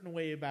a certain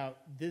way about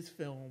this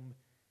film,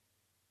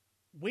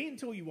 wait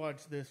until you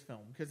watch this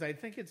film because I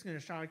think it's going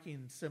to shock you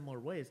in similar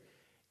ways.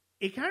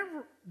 It kind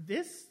of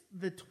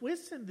the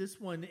twists in this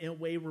one in a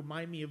way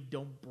remind me of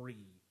Don't Breathe,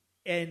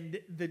 and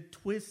the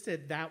twist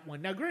at that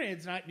one. Now, granted,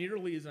 it's not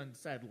nearly as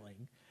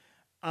unsettling,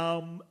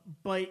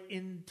 but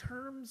in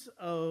terms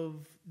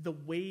of the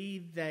way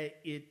that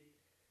it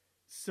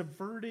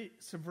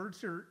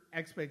subverts your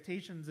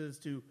expectations as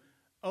to,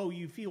 oh,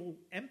 you feel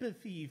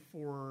empathy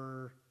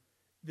for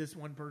this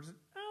one person.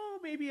 Oh,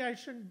 maybe I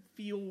shouldn't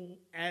feel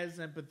as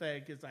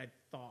empathetic as I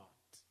thought.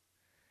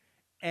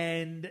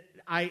 And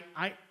I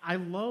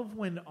love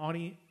when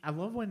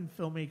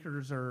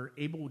filmmakers are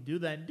able to do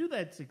that and do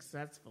that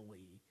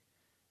successfully.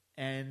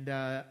 And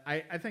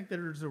I think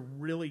there's a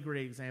really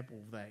great example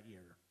of that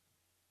here.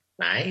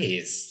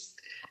 Nice.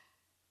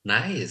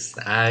 Nice.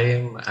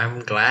 I'm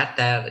glad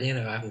that,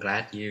 I'm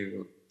glad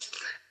you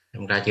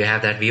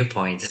have that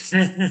viewpoint.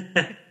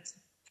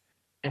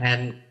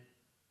 And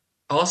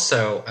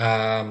also,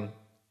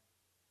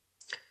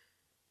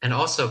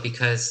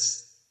 because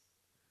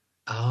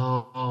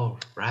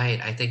right.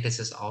 I think this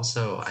is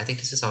also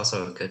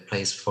a good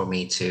place for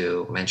me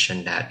to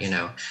mention that,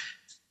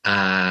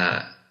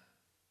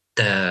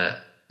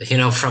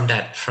 from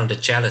the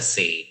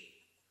jealousy,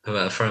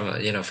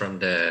 from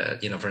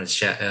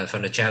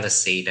the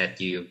jealousy that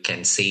you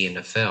can see in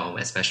the film,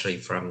 especially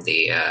from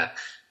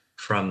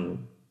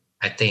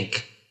I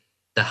think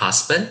the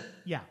husband.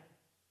 Yeah.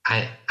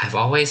 I've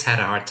always had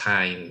a hard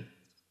time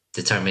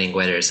determining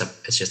whether it's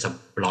just a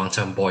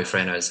long-term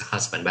boyfriend or it's a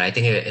husband, but I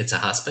think it's a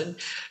husband.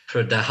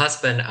 For the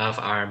husband of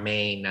our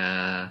main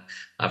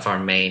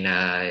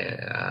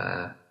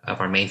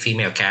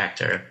female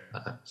character,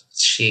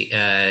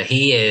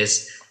 he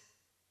is,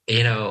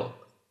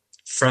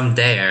 from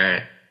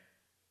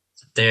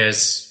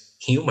there's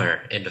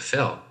humor in the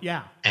film.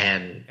 Yeah.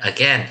 And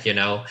again,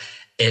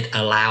 it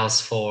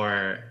allows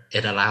for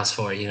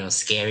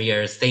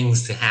scarier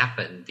things to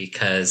happen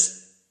because,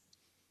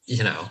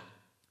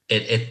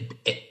 it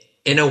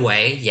in a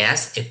way,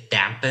 yes, it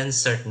dampens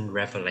certain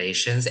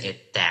revelations,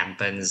 it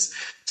dampens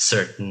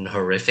certain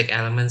horrific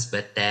elements,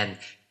 but then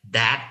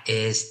that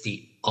is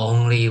the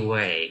only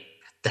way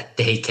that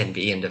they can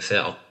be in the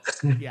film.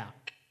 Yeah.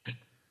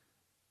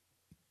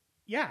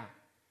 Yeah.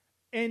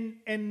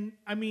 And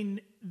I mean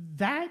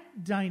that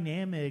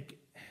dynamic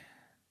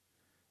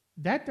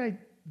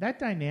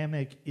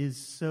is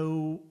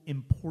so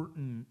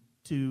important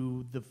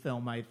to the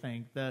film, I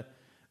think.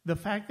 The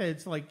fact that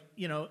it's like,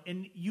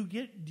 and you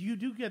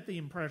do get the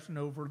impression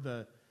over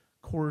the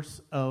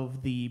course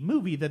of the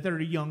movie that they're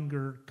a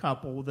younger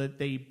couple, that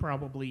they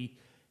probably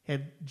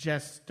have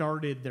just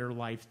started their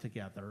life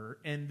together,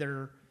 and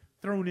they're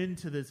thrown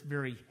into this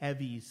very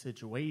heavy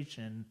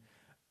situation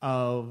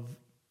of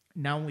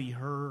not only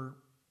her,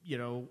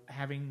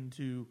 having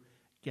to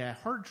get a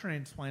heart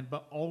transplant,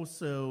 but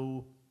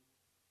also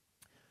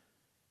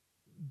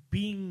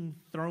being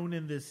thrown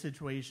in this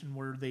situation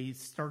where they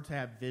start to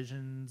have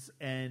visions,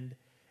 and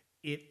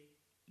it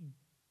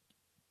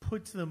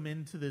puts them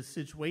into this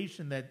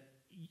situation that,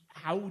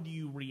 how do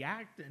you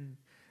react in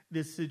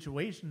this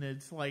situation?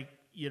 It's like,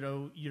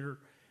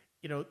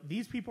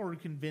 these people are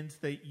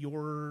convinced that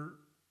you're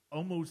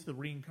almost the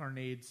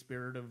reincarnated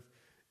spirit of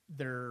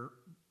their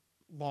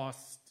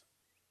lost,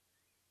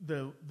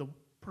 the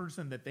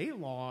person that they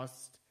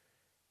lost.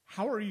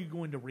 How are you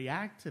going to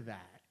react to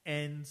that?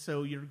 And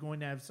so you're going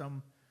to have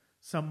some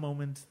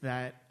moments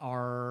that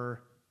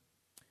are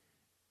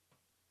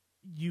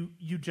you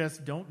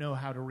just don't know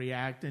how to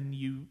react, and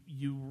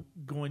you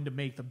going to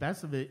make the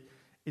best of it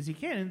as you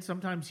can. And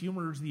sometimes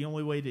humor is the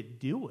only way to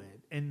do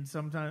it. And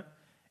sometimes,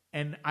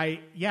 and I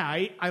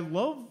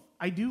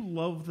do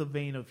love the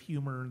vein of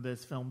humor in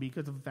this film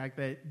because of the fact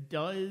that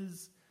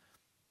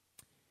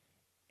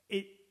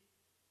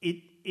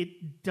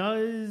it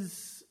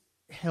does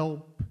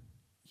help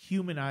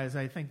humanize,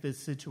 I think, this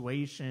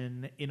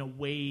situation in a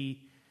way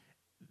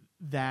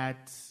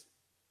that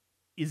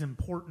is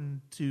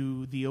important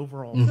to the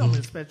overall film,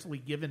 especially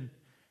given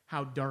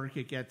how dark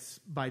it gets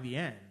by the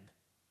end.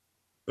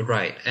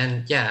 Right.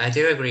 And yeah, I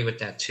do agree with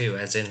that too.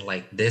 As in,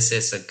 like, this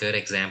is a good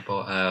example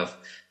of,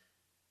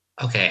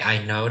 okay,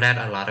 I know that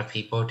a lot of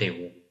people,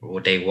 they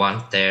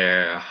want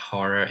their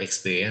horror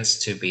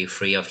experience to be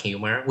free of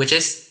humor, which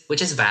is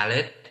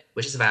valid.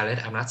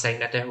 I'm not saying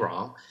that they're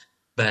wrong,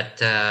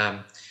 but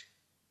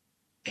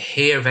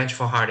here,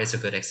 Vengeful Heart is a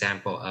good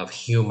example of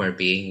humor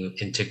being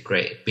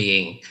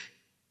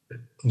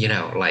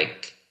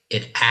like,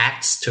 it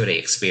adds to the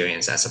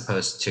experience as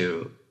opposed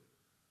to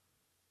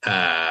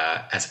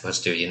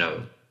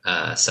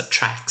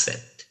subtracts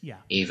it.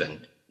 Yeah.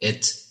 Even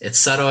it's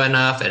subtle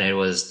enough, and it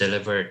was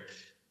delivered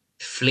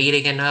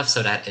fleeting enough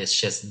so that it's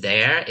just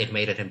there. It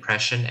made an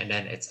impression, and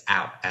then it's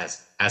out.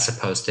 As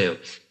opposed to,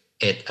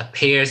 it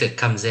appears, it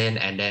comes in,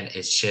 and then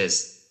it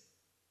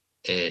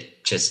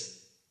just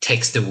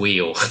takes the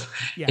wheel.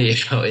 Yeah.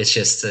 It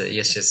just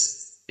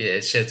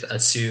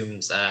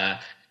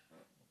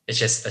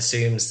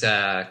assumes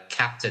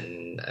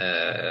captain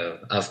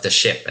of the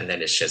ship, and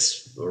then it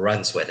just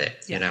runs with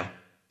it. Yeah.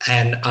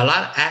 And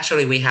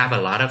actually, we have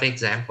a lot of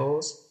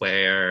examples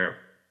where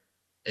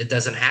it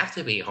doesn't have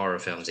to be horror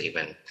films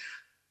even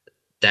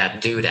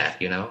that do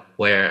that,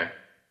 where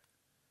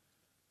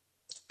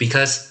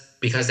because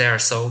there are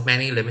so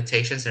many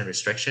limitations and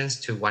restrictions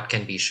to what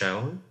can be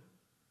shown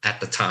at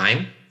the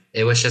time,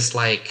 it was just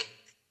like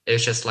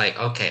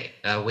okay,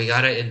 we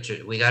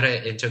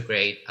gotta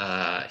integrate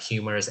a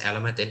humorous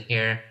element in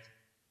here,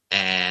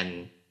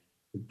 and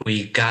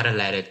we gotta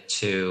let it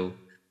to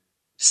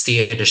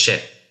steer the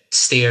ship,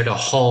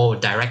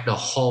 direct the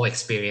whole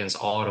experience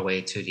all the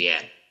way to the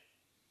end.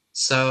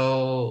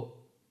 So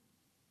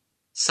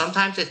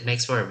sometimes it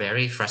makes for a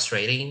very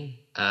frustrating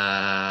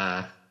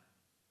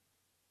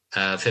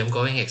film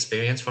going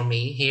experience for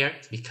me here,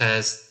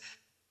 because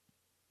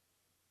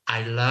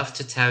I love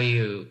to tell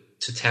you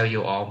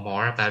all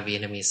more about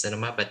Vietnamese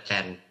cinema, but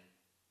then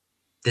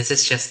this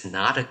is just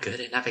not a good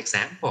enough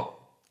example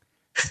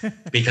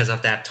because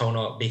of that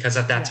tonal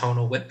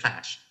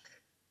whiplash.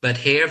 But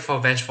here for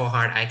Vengeful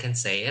Heart, I can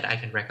say it. I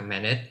can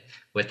recommend it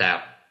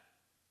without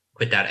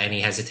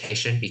any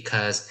hesitation,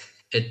 because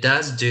it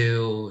does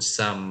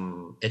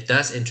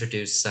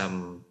introduce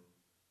some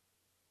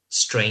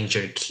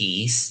stranger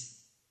keys,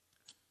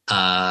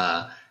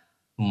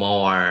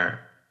 more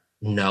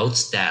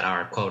notes that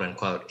are quote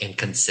unquote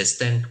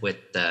inconsistent with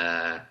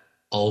the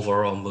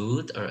overall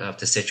mood of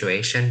the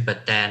situation,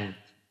 but then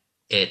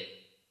it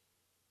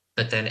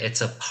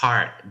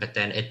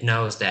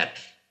knows that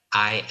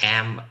I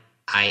am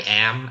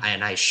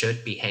and I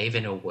should behave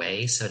in a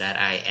way so that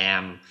I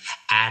am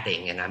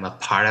adding and I'm a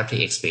part of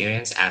the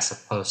experience, as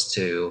opposed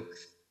to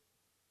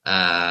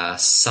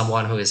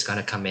someone who is going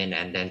to come in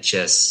and then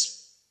just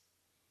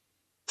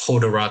pull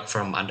the rug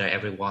from under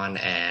everyone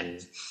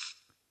and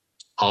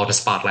all the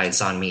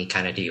spotlights on me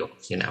kind of deal,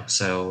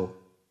 So,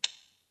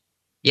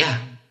 yeah.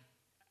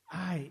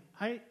 I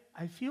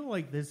feel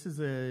like this is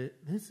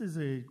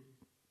a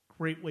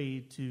great way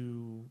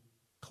to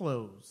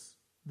close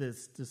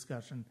this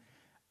discussion.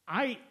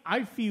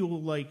 I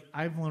feel like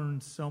I've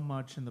learned so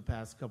much in the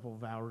past couple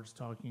of hours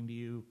talking to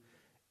you,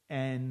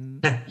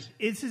 and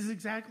this is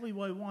exactly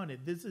what I wanted.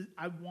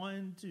 I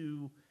wanted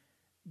to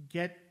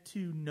get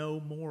to know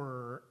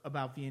more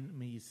about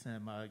Vietnamese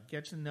cinema,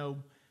 get to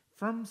know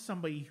from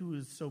somebody who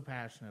is so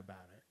passionate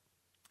about it,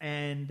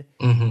 and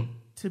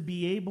to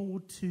be able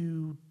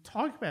to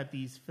talk about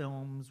these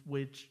films,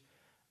 which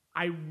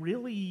I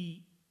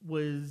really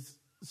was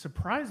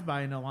surprised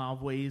by in a lot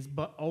of ways,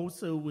 but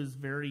also was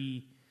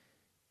very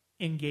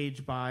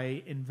engaged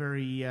by and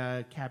very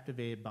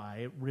captivated by.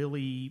 It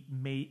really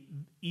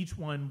made each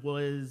one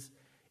was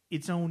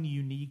its own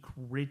unique,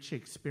 rich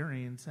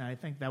experience, and I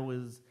think that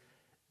was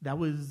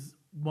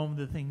one of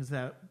the things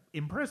that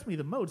impressed me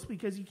the most,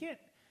 because you can't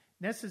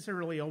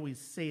necessarily always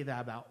say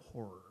that about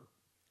horror.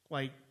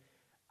 Like,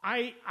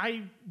 I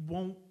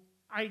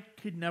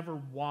could never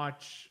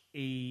watch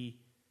a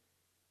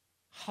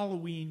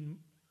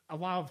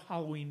lot of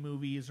Halloween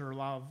movies or a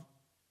lot of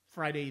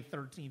Friday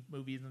 13th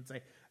movies and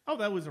say, oh,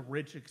 that was a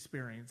rich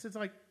experience. It's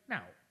like, no,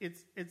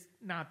 it's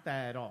not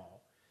that at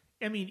all.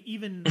 I mean,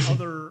 even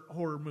other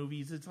horror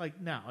movies, it's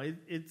like, no,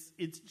 it's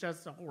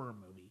just a horror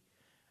movie.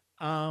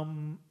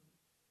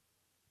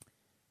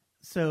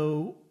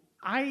 So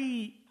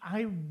I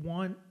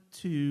want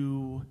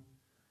to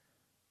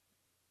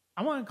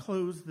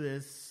close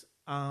this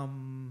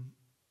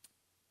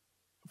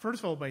first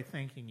of all by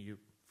thanking you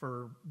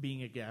for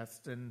being a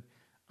guest, and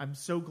I'm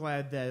so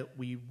glad that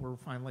we were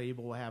finally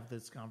able to have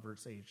this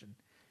conversation.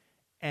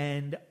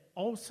 And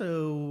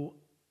also,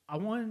 I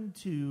wanted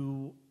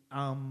to,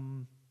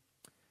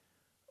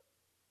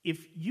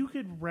 if you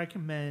could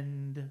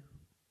recommend,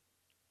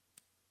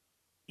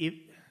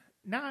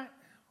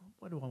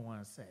 what do I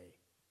want to say?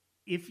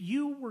 If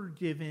you were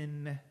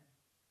given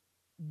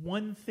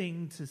one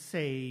thing to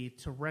say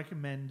to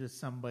recommend to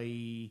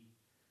somebody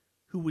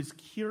who was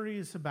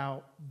curious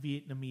about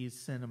Vietnamese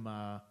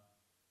cinema,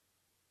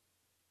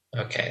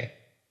 okay,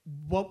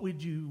 what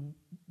would you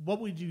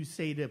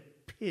say to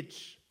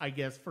pitch, I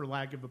guess, for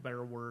lack of a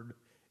better word,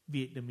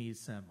 Vietnamese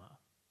cinema?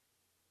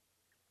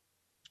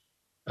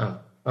 Oh,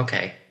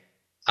 okay.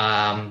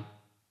 I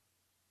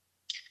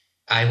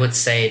would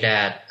say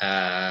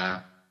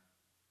that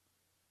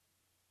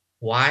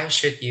why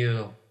should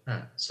you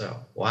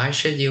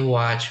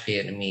watch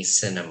Vietnamese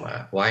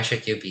cinema? Why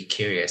should you be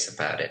curious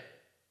about it?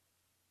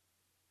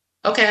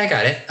 Okay, I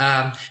got it.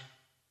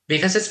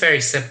 Because it's very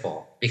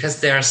simple.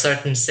 Because there are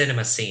certain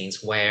cinema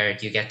scenes where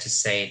you get to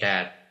say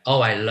that,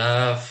 oh, I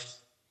love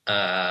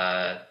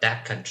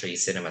that country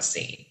cinema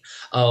scene.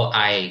 Oh,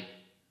 I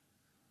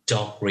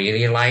don't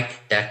really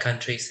like that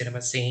country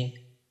cinema scene.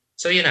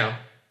 So,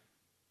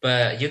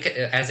 but you can,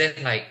 as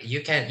in, like,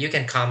 you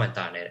can comment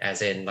on it,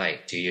 as in,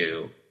 like, do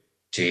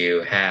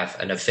you have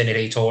an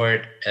affinity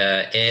toward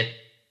it,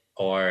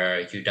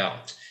 or you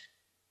don't?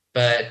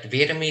 But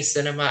Vietnamese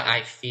cinema,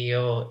 I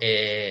feel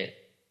it,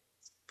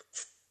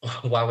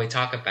 while we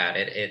talk about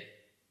it,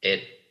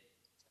 it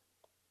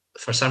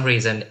for some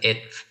reason,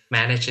 it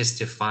manages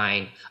to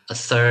find a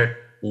third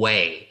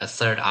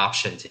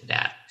option to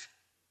that.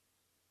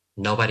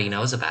 nobody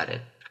knows about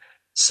it.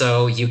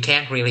 So you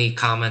can't really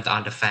comment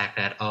on the fact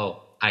that,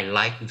 oh, I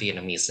like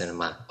Vietnamese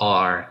cinema,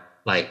 or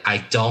like, I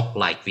don't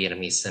like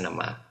Vietnamese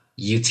cinema.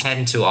 You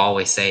tend to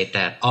always say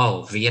that,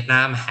 oh,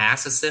 Vietnam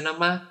has a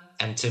cinema.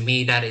 And to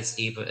me, that is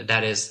even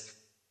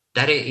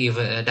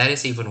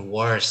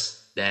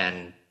worse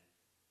than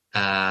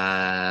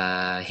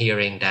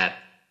hearing that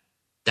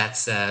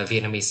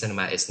Vietnamese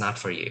cinema is not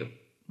for you.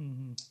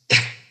 Mm-hmm.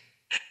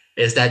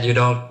 Is that you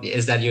don't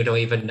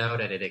even know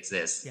that it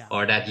exists, Yeah.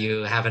 or that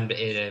you haven't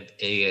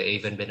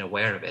even been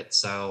aware of it.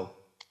 So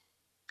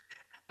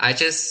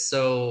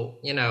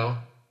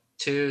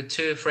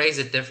to phrase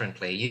it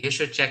differently, you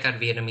should check out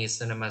Vietnamese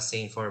cinema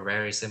scene for a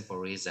very simple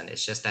reason.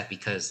 It's just that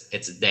because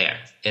it's there,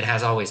 it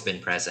has always been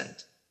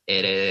present.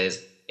 It is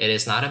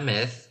not a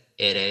myth.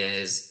 It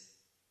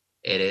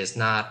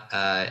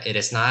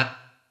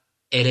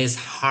is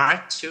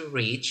hard to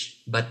reach,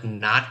 but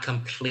not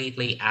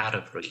completely out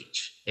of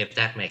reach, if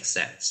that makes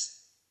sense.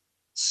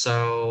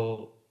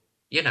 So,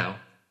 you know,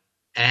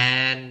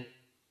 and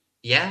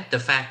yeah, the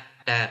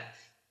fact that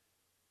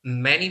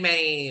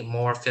many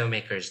more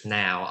filmmakers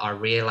now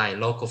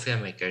local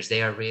filmmakers,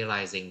 they are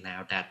realizing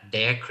now that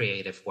their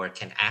creative work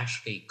can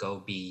actually go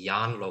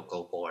beyond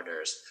local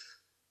borders.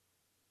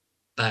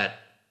 But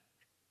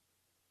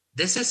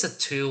this is a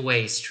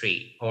two-way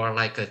street, or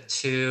like a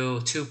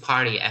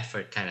two-party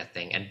effort kind of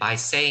thing. And by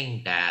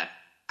saying that,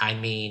 I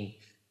mean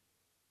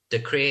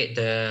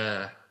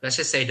let's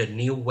just say the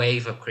new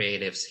wave of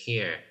creatives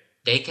here,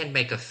 they can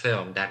make a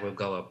film that will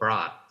go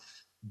abroad,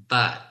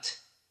 but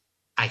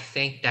I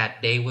think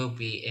that they will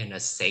be in a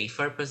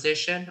safer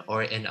position,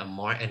 or in a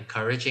more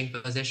encouraging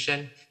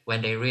position,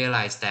 when they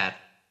realize that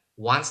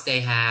once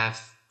they have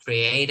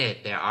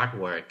created their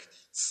artwork,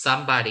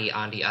 somebody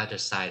on the other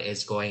side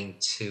is going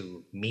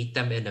to meet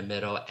them in the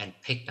middle and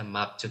pick them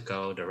up to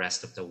go the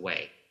rest of the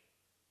way.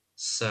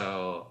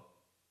 So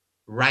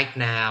right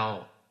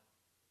now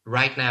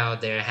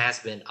there has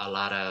been a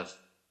lot of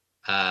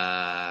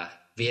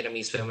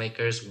Vietnamese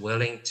filmmakers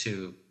willing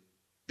to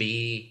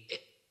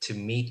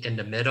meet in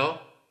the middle,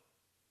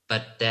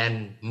 but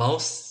then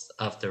most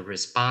of the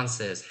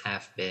responses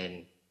have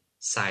been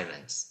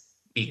silence,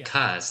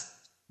 because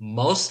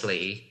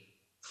mostly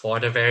for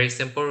the very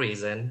simple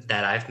reason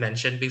that I've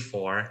mentioned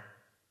before,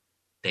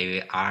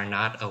 they are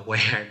not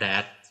aware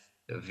that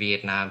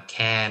Vietnam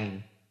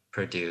can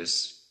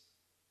produce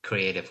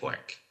creative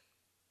work.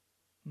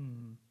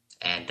 Mm.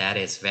 And that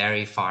is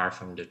very far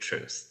from the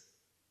truth.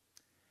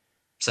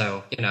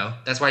 So,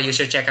 that's why you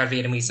should check out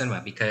Vietnamese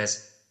cinema,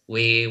 because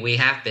we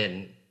have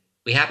been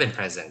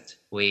present.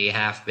 We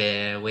have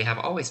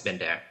always been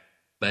there.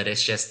 But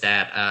it's just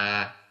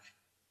that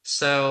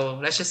so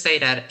let's just say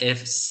that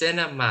if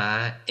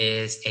cinema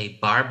is a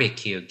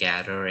barbecue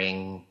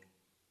gathering,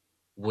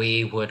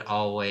 we would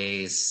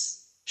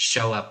always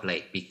show up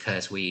late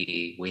because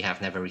we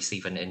have never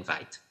received an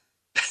invite.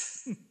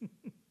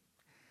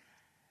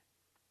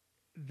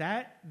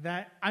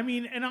 That I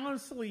mean, and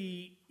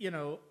honestly,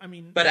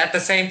 But at the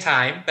same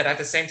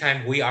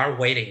time, we are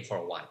waiting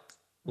for one.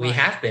 We Right,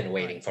 have been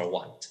waiting for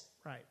one.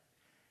 right.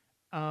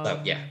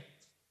 So yeah.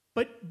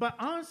 But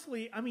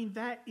honestly, I mean,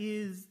 that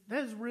is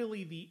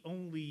really the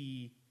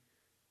only.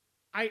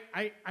 I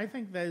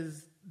think that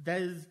is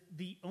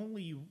the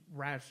only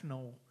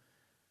rational,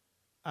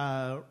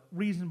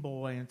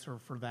 reasonable answer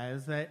for that,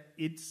 is that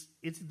it's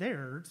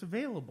there, it's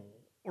available,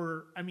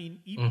 or I mean,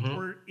 even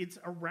or it's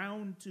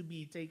around to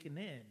be taken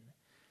in.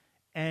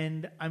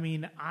 And I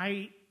mean,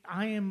 I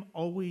am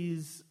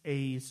always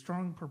a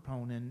strong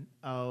proponent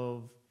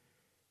of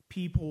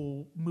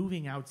people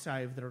moving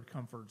outside of their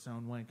comfort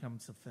zone when it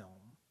comes to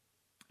film,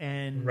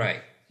 and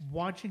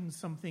watching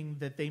something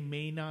that they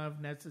may not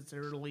have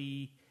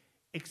necessarily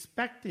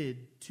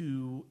expected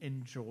to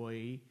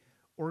enjoy,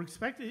 or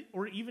expected,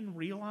 or even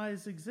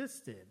realize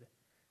existed.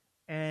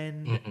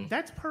 And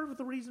that's part of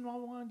the reason why I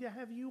wanted to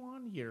have you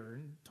on here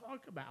and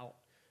talk about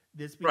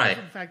this, because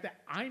of the fact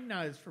that I'm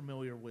not as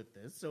familiar with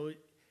this. So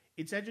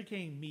it's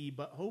educating me,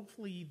 but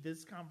hopefully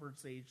this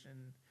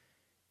conversation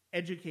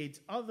educates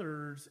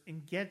others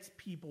and gets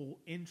people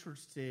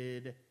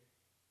interested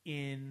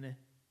in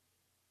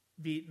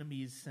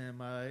Vietnamese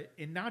cinema,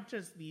 and not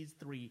just these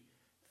three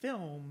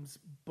films,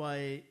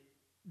 but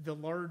the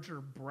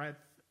larger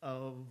breadth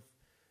of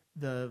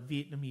the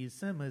Vietnamese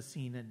cinema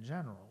scene in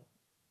general.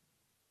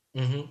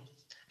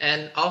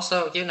 And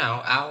also,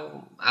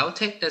 I'll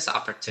take this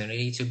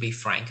opportunity to be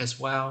frank as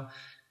well.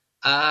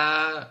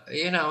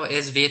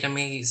 Is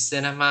Vietnamese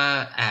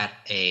cinema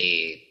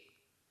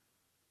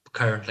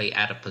currently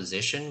at a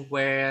position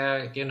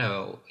where,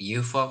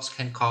 you folks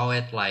can call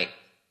it like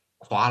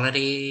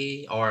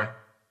quality, or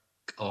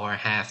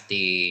have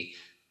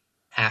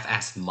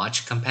as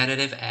much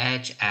competitive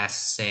edge as,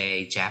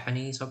 say,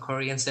 Japanese or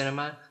Korean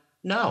cinema?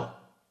 No,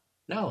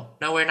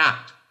 we're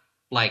not.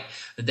 Like,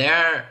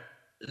 they're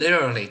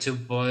literally, to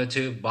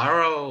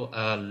borrow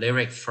a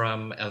lyric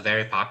from a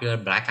very popular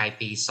Black Eyed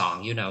Peas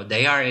song,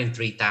 they are in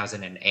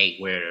 3008.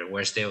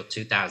 We're still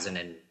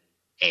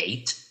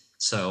 2008.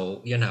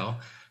 So,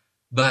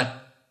 but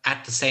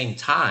at the same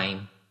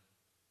time,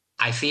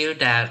 I feel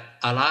that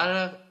a lot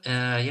of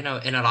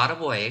in a lot of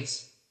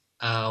ways,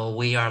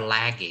 we are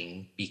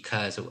lagging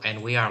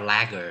and we are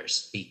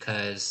laggers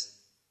because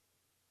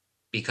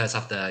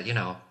of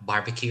the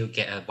barbecue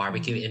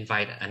Hmm.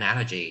 invite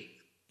analogy.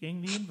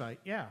 Getting the invite,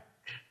 yeah,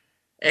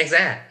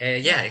 Yeah,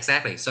 yeah,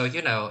 exactly. So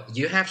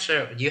you have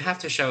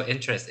to show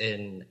interest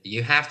in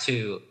you have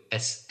to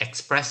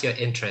express your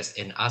interest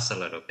in us a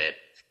little bit,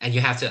 and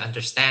you have to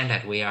understand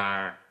that we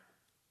are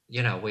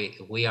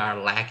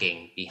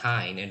lagging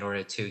behind in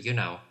order to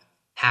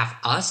have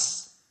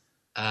us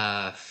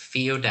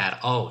feel that,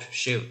 oh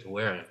shoot,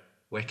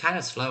 we're kind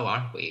of slow,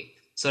 aren't we?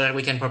 So that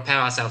we can propel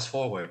ourselves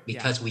forward yeah.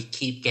 because we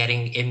keep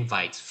getting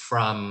invites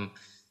from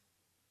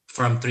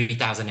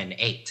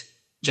 3008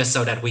 just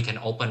so Hmm. that we can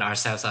open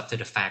ourselves up to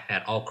the fact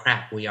that, oh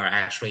crap, we are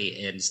actually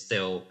in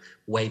still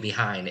way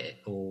behind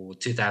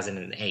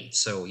 2008.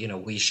 So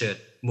we should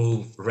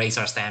raise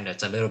our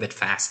standards a little bit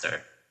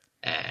faster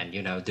and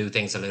do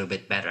things a little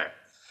bit better.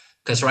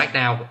 Because right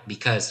now,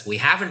 because we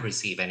haven't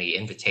received any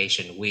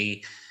invitation,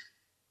 we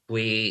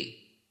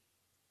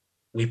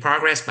we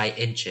progress by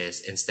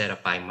inches instead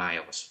of by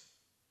miles.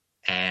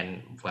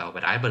 And well,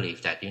 but I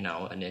believe that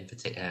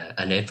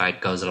an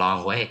invite goes a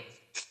long way.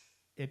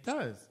 It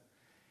does.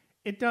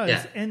 It does.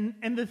 Yeah.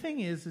 And the thing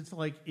is, it's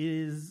like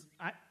it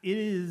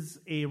is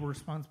a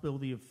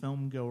responsibility of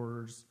film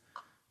goers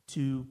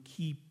to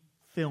keep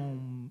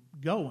film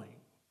going.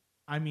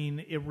 I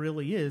mean, it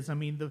really is. I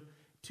mean, the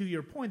to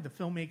your point, the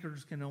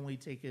filmmakers can only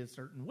take it a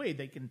certain way.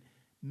 They can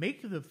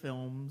make the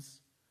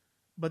films,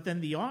 but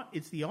then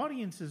it's the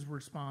audience's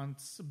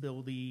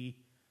responsibility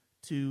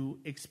to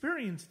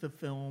experience the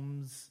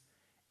films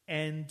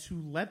and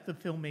to let the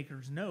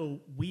filmmakers know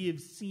we have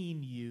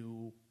seen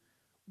you,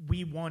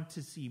 we want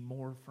to see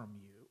more from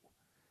you.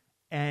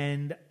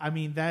 And I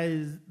mean that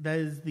is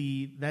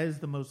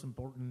the most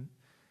important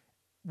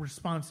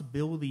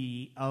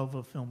responsibility of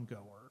a film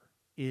goer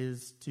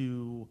is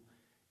to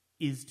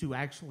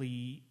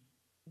actually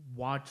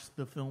watch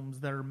the films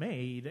that are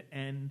made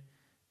and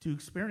to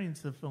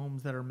experience the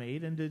films that are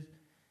made,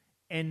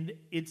 and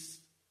it's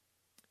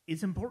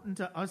important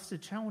to us to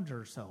challenge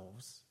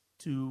ourselves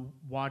to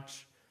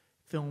watch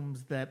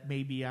films that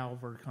may be out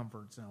of our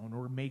comfort zone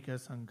or make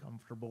us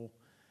uncomfortable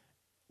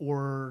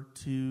or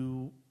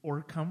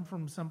come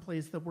from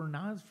someplace that we're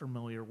not as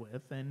familiar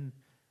with, and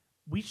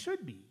we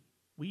should be.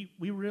 We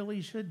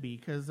really should be,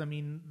 because I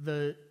mean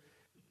the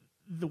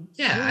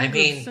Yeah, I world of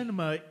mean,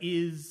 cinema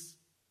is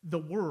the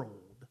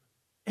world.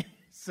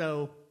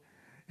 So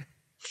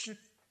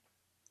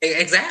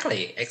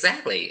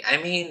exactly. I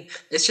mean,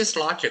 it's just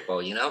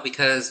logical,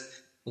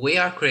 because we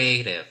are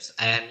creatives,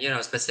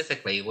 and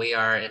specifically, we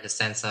are in the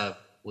sense of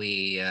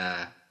we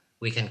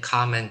can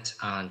comment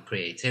on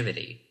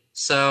creativity.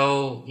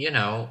 So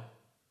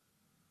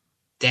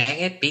dang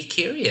it, be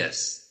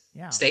curious,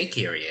 yeah. stay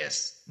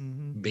curious,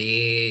 Hmm.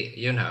 be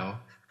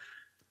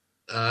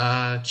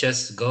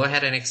just go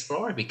ahead and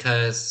explore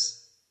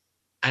because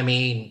I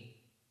mean,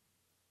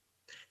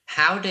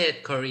 how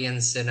did Korean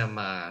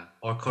cinema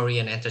or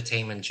Korean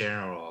entertainment in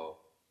general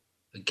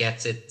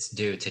get its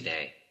due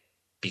today?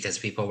 Because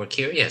people were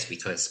curious,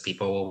 because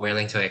people were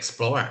willing to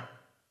explore.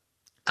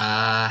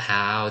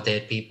 How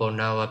did people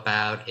know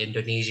about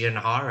Indonesian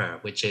horror,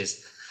 which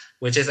is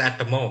at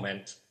the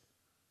moment,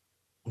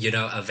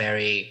 a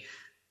very,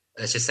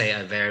 let's just say,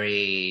 a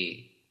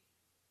very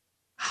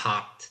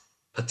hot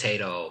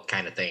potato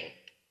kind of thing,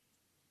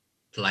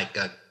 like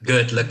a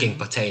good looking Hmm.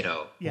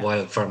 potato. Yeah.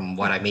 Well, from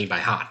what I mean by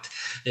hot,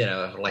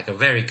 like a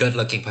very good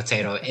looking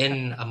potato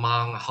in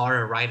among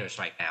horror writers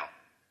right now,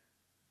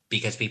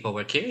 because people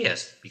were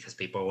curious, because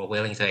people were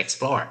willing to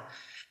explore.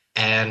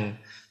 And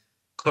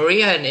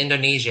Korea and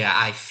Indonesia,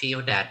 I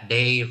feel that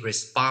they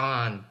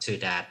respond to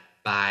that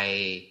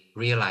by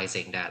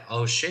realizing that,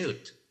 oh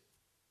shoot,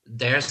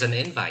 there's an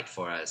invite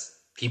for us.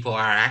 People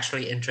are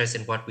actually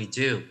interested in what we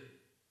do.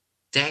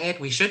 Dang it,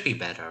 we should be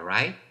better,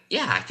 right?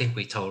 Yeah, I think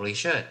we totally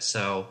should.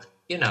 So,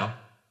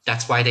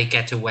 that's why they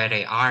get to where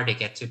they are. They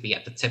get to be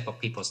at the tip of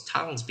people's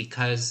tongues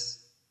because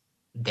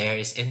there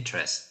is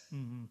interest.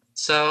 Hmm.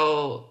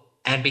 So,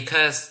 and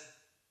because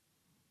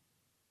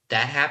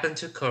that happened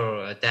to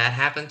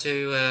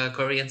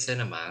Korean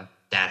cinema,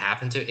 that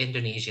happened to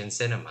Indonesian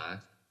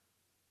cinema,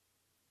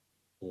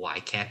 why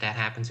can't that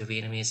happen to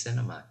Vietnamese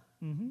cinema?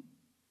 Hmm.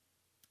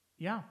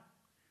 Yeah.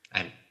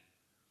 I,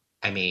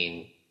 I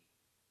mean,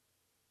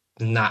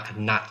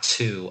 not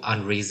too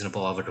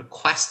unreasonable of a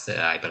request,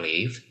 I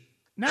believe.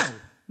 No,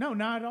 no,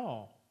 not at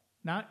all.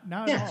 Not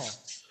at Yeah. all.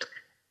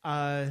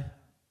 Uh,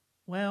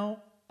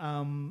 well,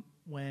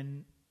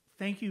 when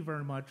thank you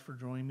very much for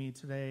joining me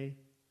today.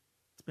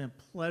 It's been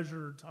a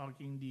pleasure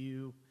talking to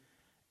you.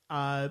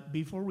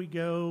 Before we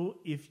go,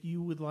 if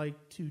you would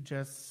like to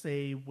just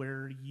say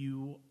where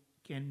you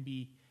can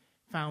be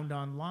found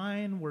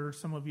online, where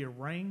some of your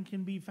writing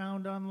can be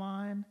found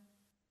online.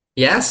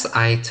 Yes,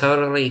 I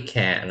totally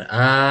can.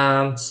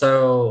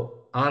 So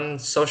on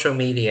social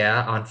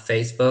media, on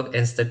Facebook,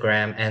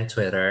 Instagram, and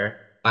Twitter.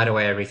 By the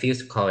way, I refuse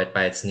to call it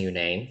by its new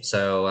name.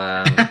 So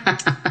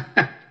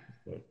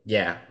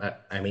Yeah,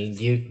 I mean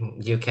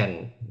you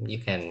can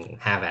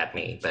have at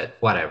me, but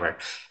whatever.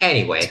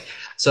 Anyway,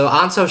 so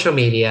on social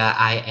media,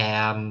 I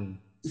am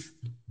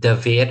the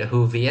Viet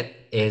Who Viet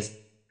is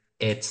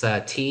it's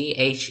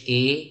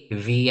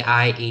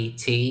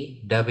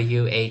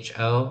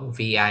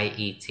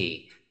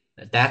TheVietWhoviet.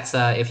 That's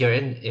if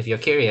you're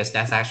curious,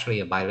 that's actually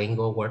a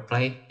bilingual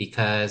wordplay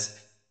because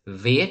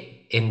Viet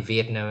in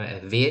Vietnam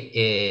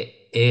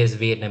is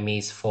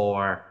Vietnamese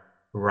for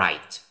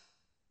right.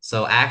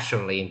 So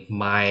actually,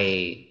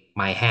 my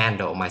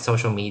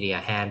social media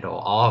handle,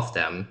 all of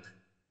them,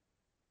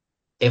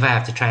 if I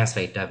have to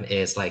translate them,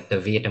 is like the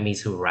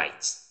Vietnamese who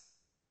writes.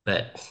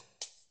 But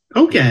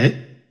yeah,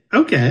 Okay.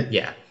 Okay.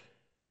 yeah,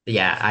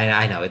 yeah.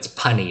 I know it's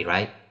punny,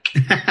 right?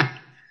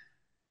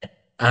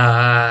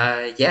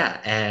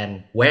 Yeah.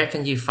 And where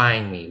can you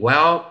find me?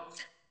 Well,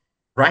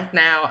 right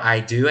now I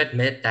do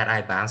admit that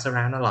I bounce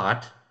around a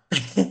lot.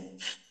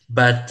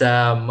 But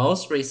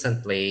most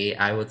recently,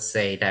 I would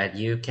say that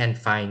you can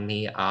find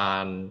me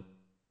on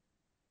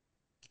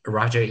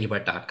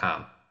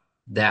rogerebert.com.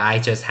 That I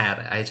just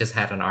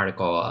had an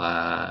article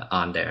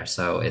on there,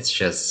 so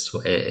it's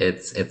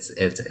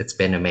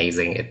been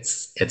amazing.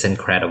 It's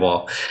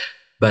incredible,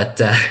 but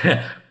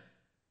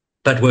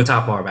but we'll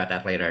talk more about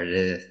that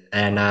later.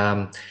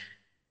 And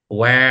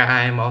where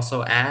I'm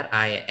also at,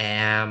 I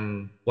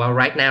am well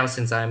right now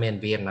since I'm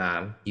in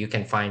Vietnam. You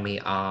can find me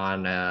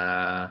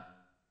on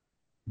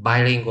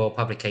bilingual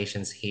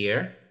publications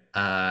here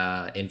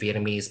in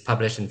Vietnamese,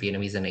 published in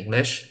Vietnamese and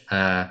English.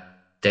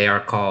 They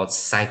are called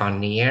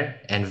Saigoneer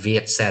and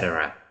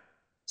Vietcetera.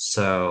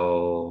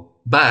 So,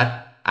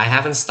 but I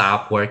haven't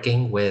stopped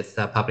working with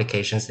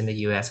publications in the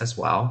US as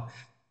well.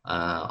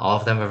 All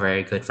of them are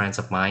very good friends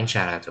of mine.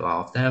 Shout out to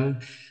all of them.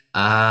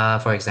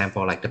 For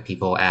example, like the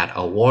people at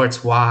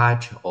Awards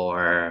Watch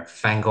or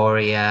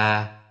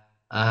Fangoria,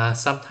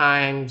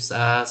 sometimes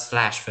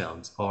Slash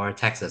Films or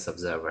Texas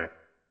Observer.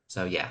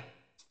 So yeah,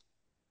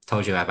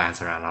 told you I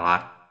bounce around a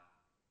lot.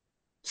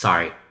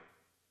 Sorry.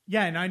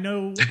 Yeah, and I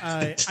know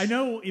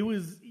it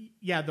was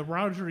the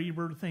Roger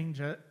Ebert thing.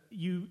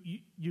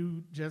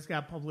 You just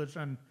got published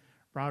on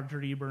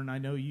Roger Ebert, and I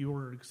know you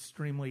were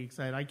extremely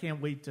excited. I can't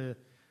wait to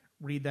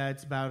read that.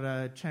 It's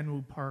about Chen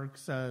Wu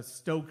Park's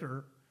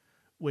Stoker,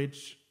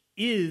 which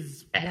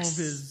is one of Yes.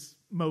 his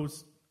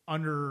most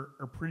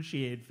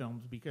underappreciated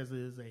films because it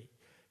is a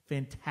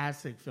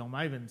fantastic film.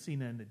 I haven't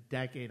seen it in a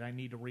decade. I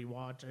need to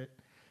rewatch it.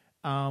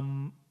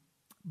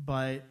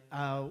 But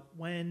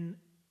when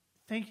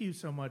thank you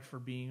so much for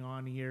being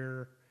on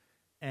here,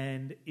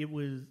 and it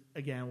was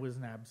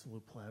an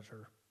absolute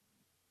pleasure.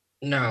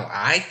 No,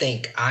 I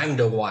think I'm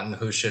the one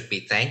who should be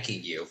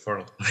thanking you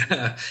for,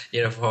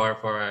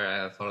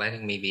 for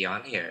letting me be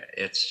on here.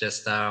 It's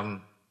just, yeah,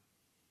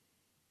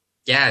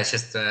 it's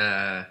just,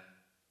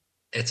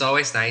 it's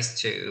always nice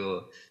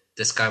to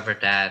discover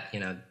that,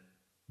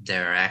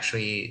 there are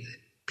actually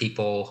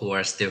people who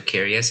are still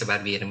curious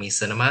about Vietnamese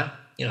cinema,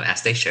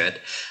 as they should.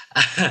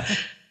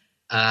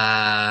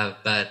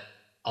 But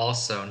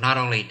also, not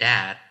only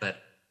that, but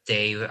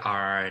they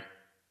are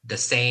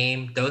those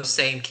same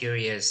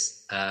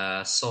curious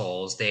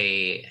souls.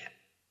 They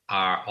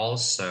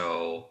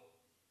also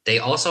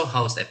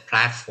host a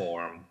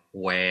platform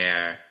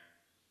where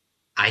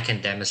I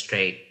can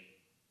demonstrate,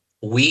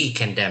 we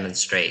can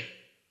demonstrate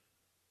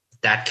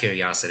that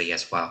curiosity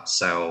as well.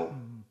 So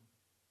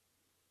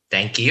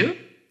thank you.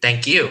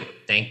 Thank you.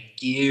 Thank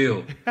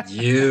you.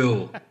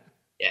 You.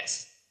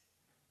 Yes.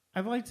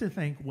 I'd like to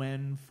thank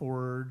Wen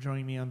for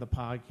joining me on the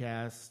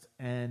podcast,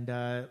 and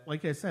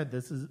like I said,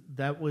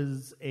 that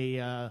was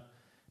a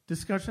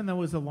discussion that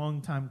was a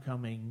long time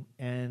coming,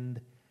 and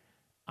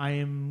I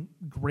am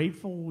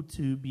grateful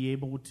to be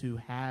able to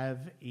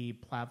have a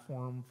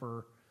platform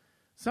for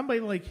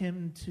somebody like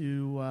him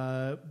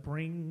to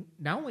bring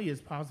not only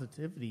his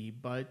positivity,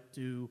 but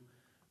to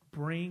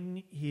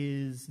bring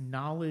his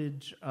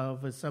knowledge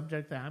of a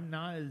subject that I'm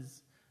not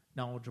as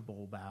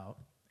knowledgeable about,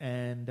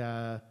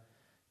 and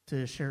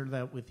to share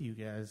that with you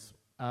guys.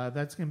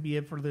 That's going to be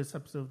it for this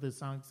episode of the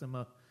Sonic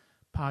Cinema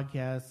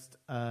podcast.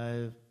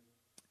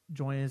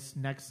 Join us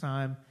next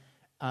time.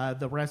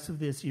 The rest of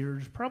this year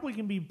is probably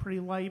going to be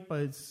pretty light,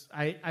 but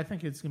I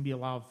think it's going to be a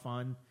lot of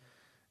fun.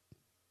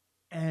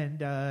 And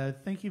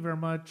thank you very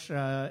much.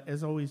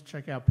 As always,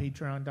 check out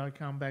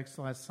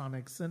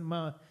patreon.com/Sonic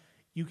Cinema.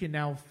 You can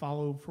now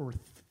follow for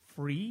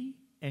free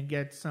and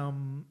get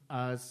some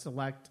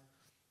select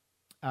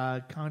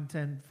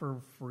content for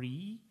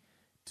free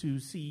to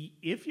see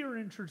if you're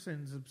interested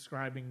in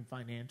subscribing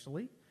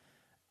financially.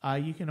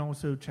 You can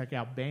also check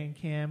out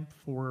Bandcamp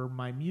for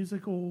my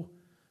musical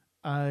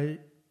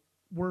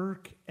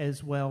work,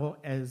 as well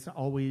as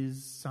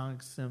always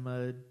Sonic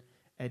Cinema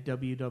at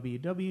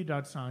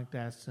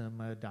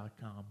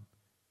www.sonic-cinema.com.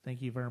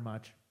 Thank you very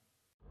much.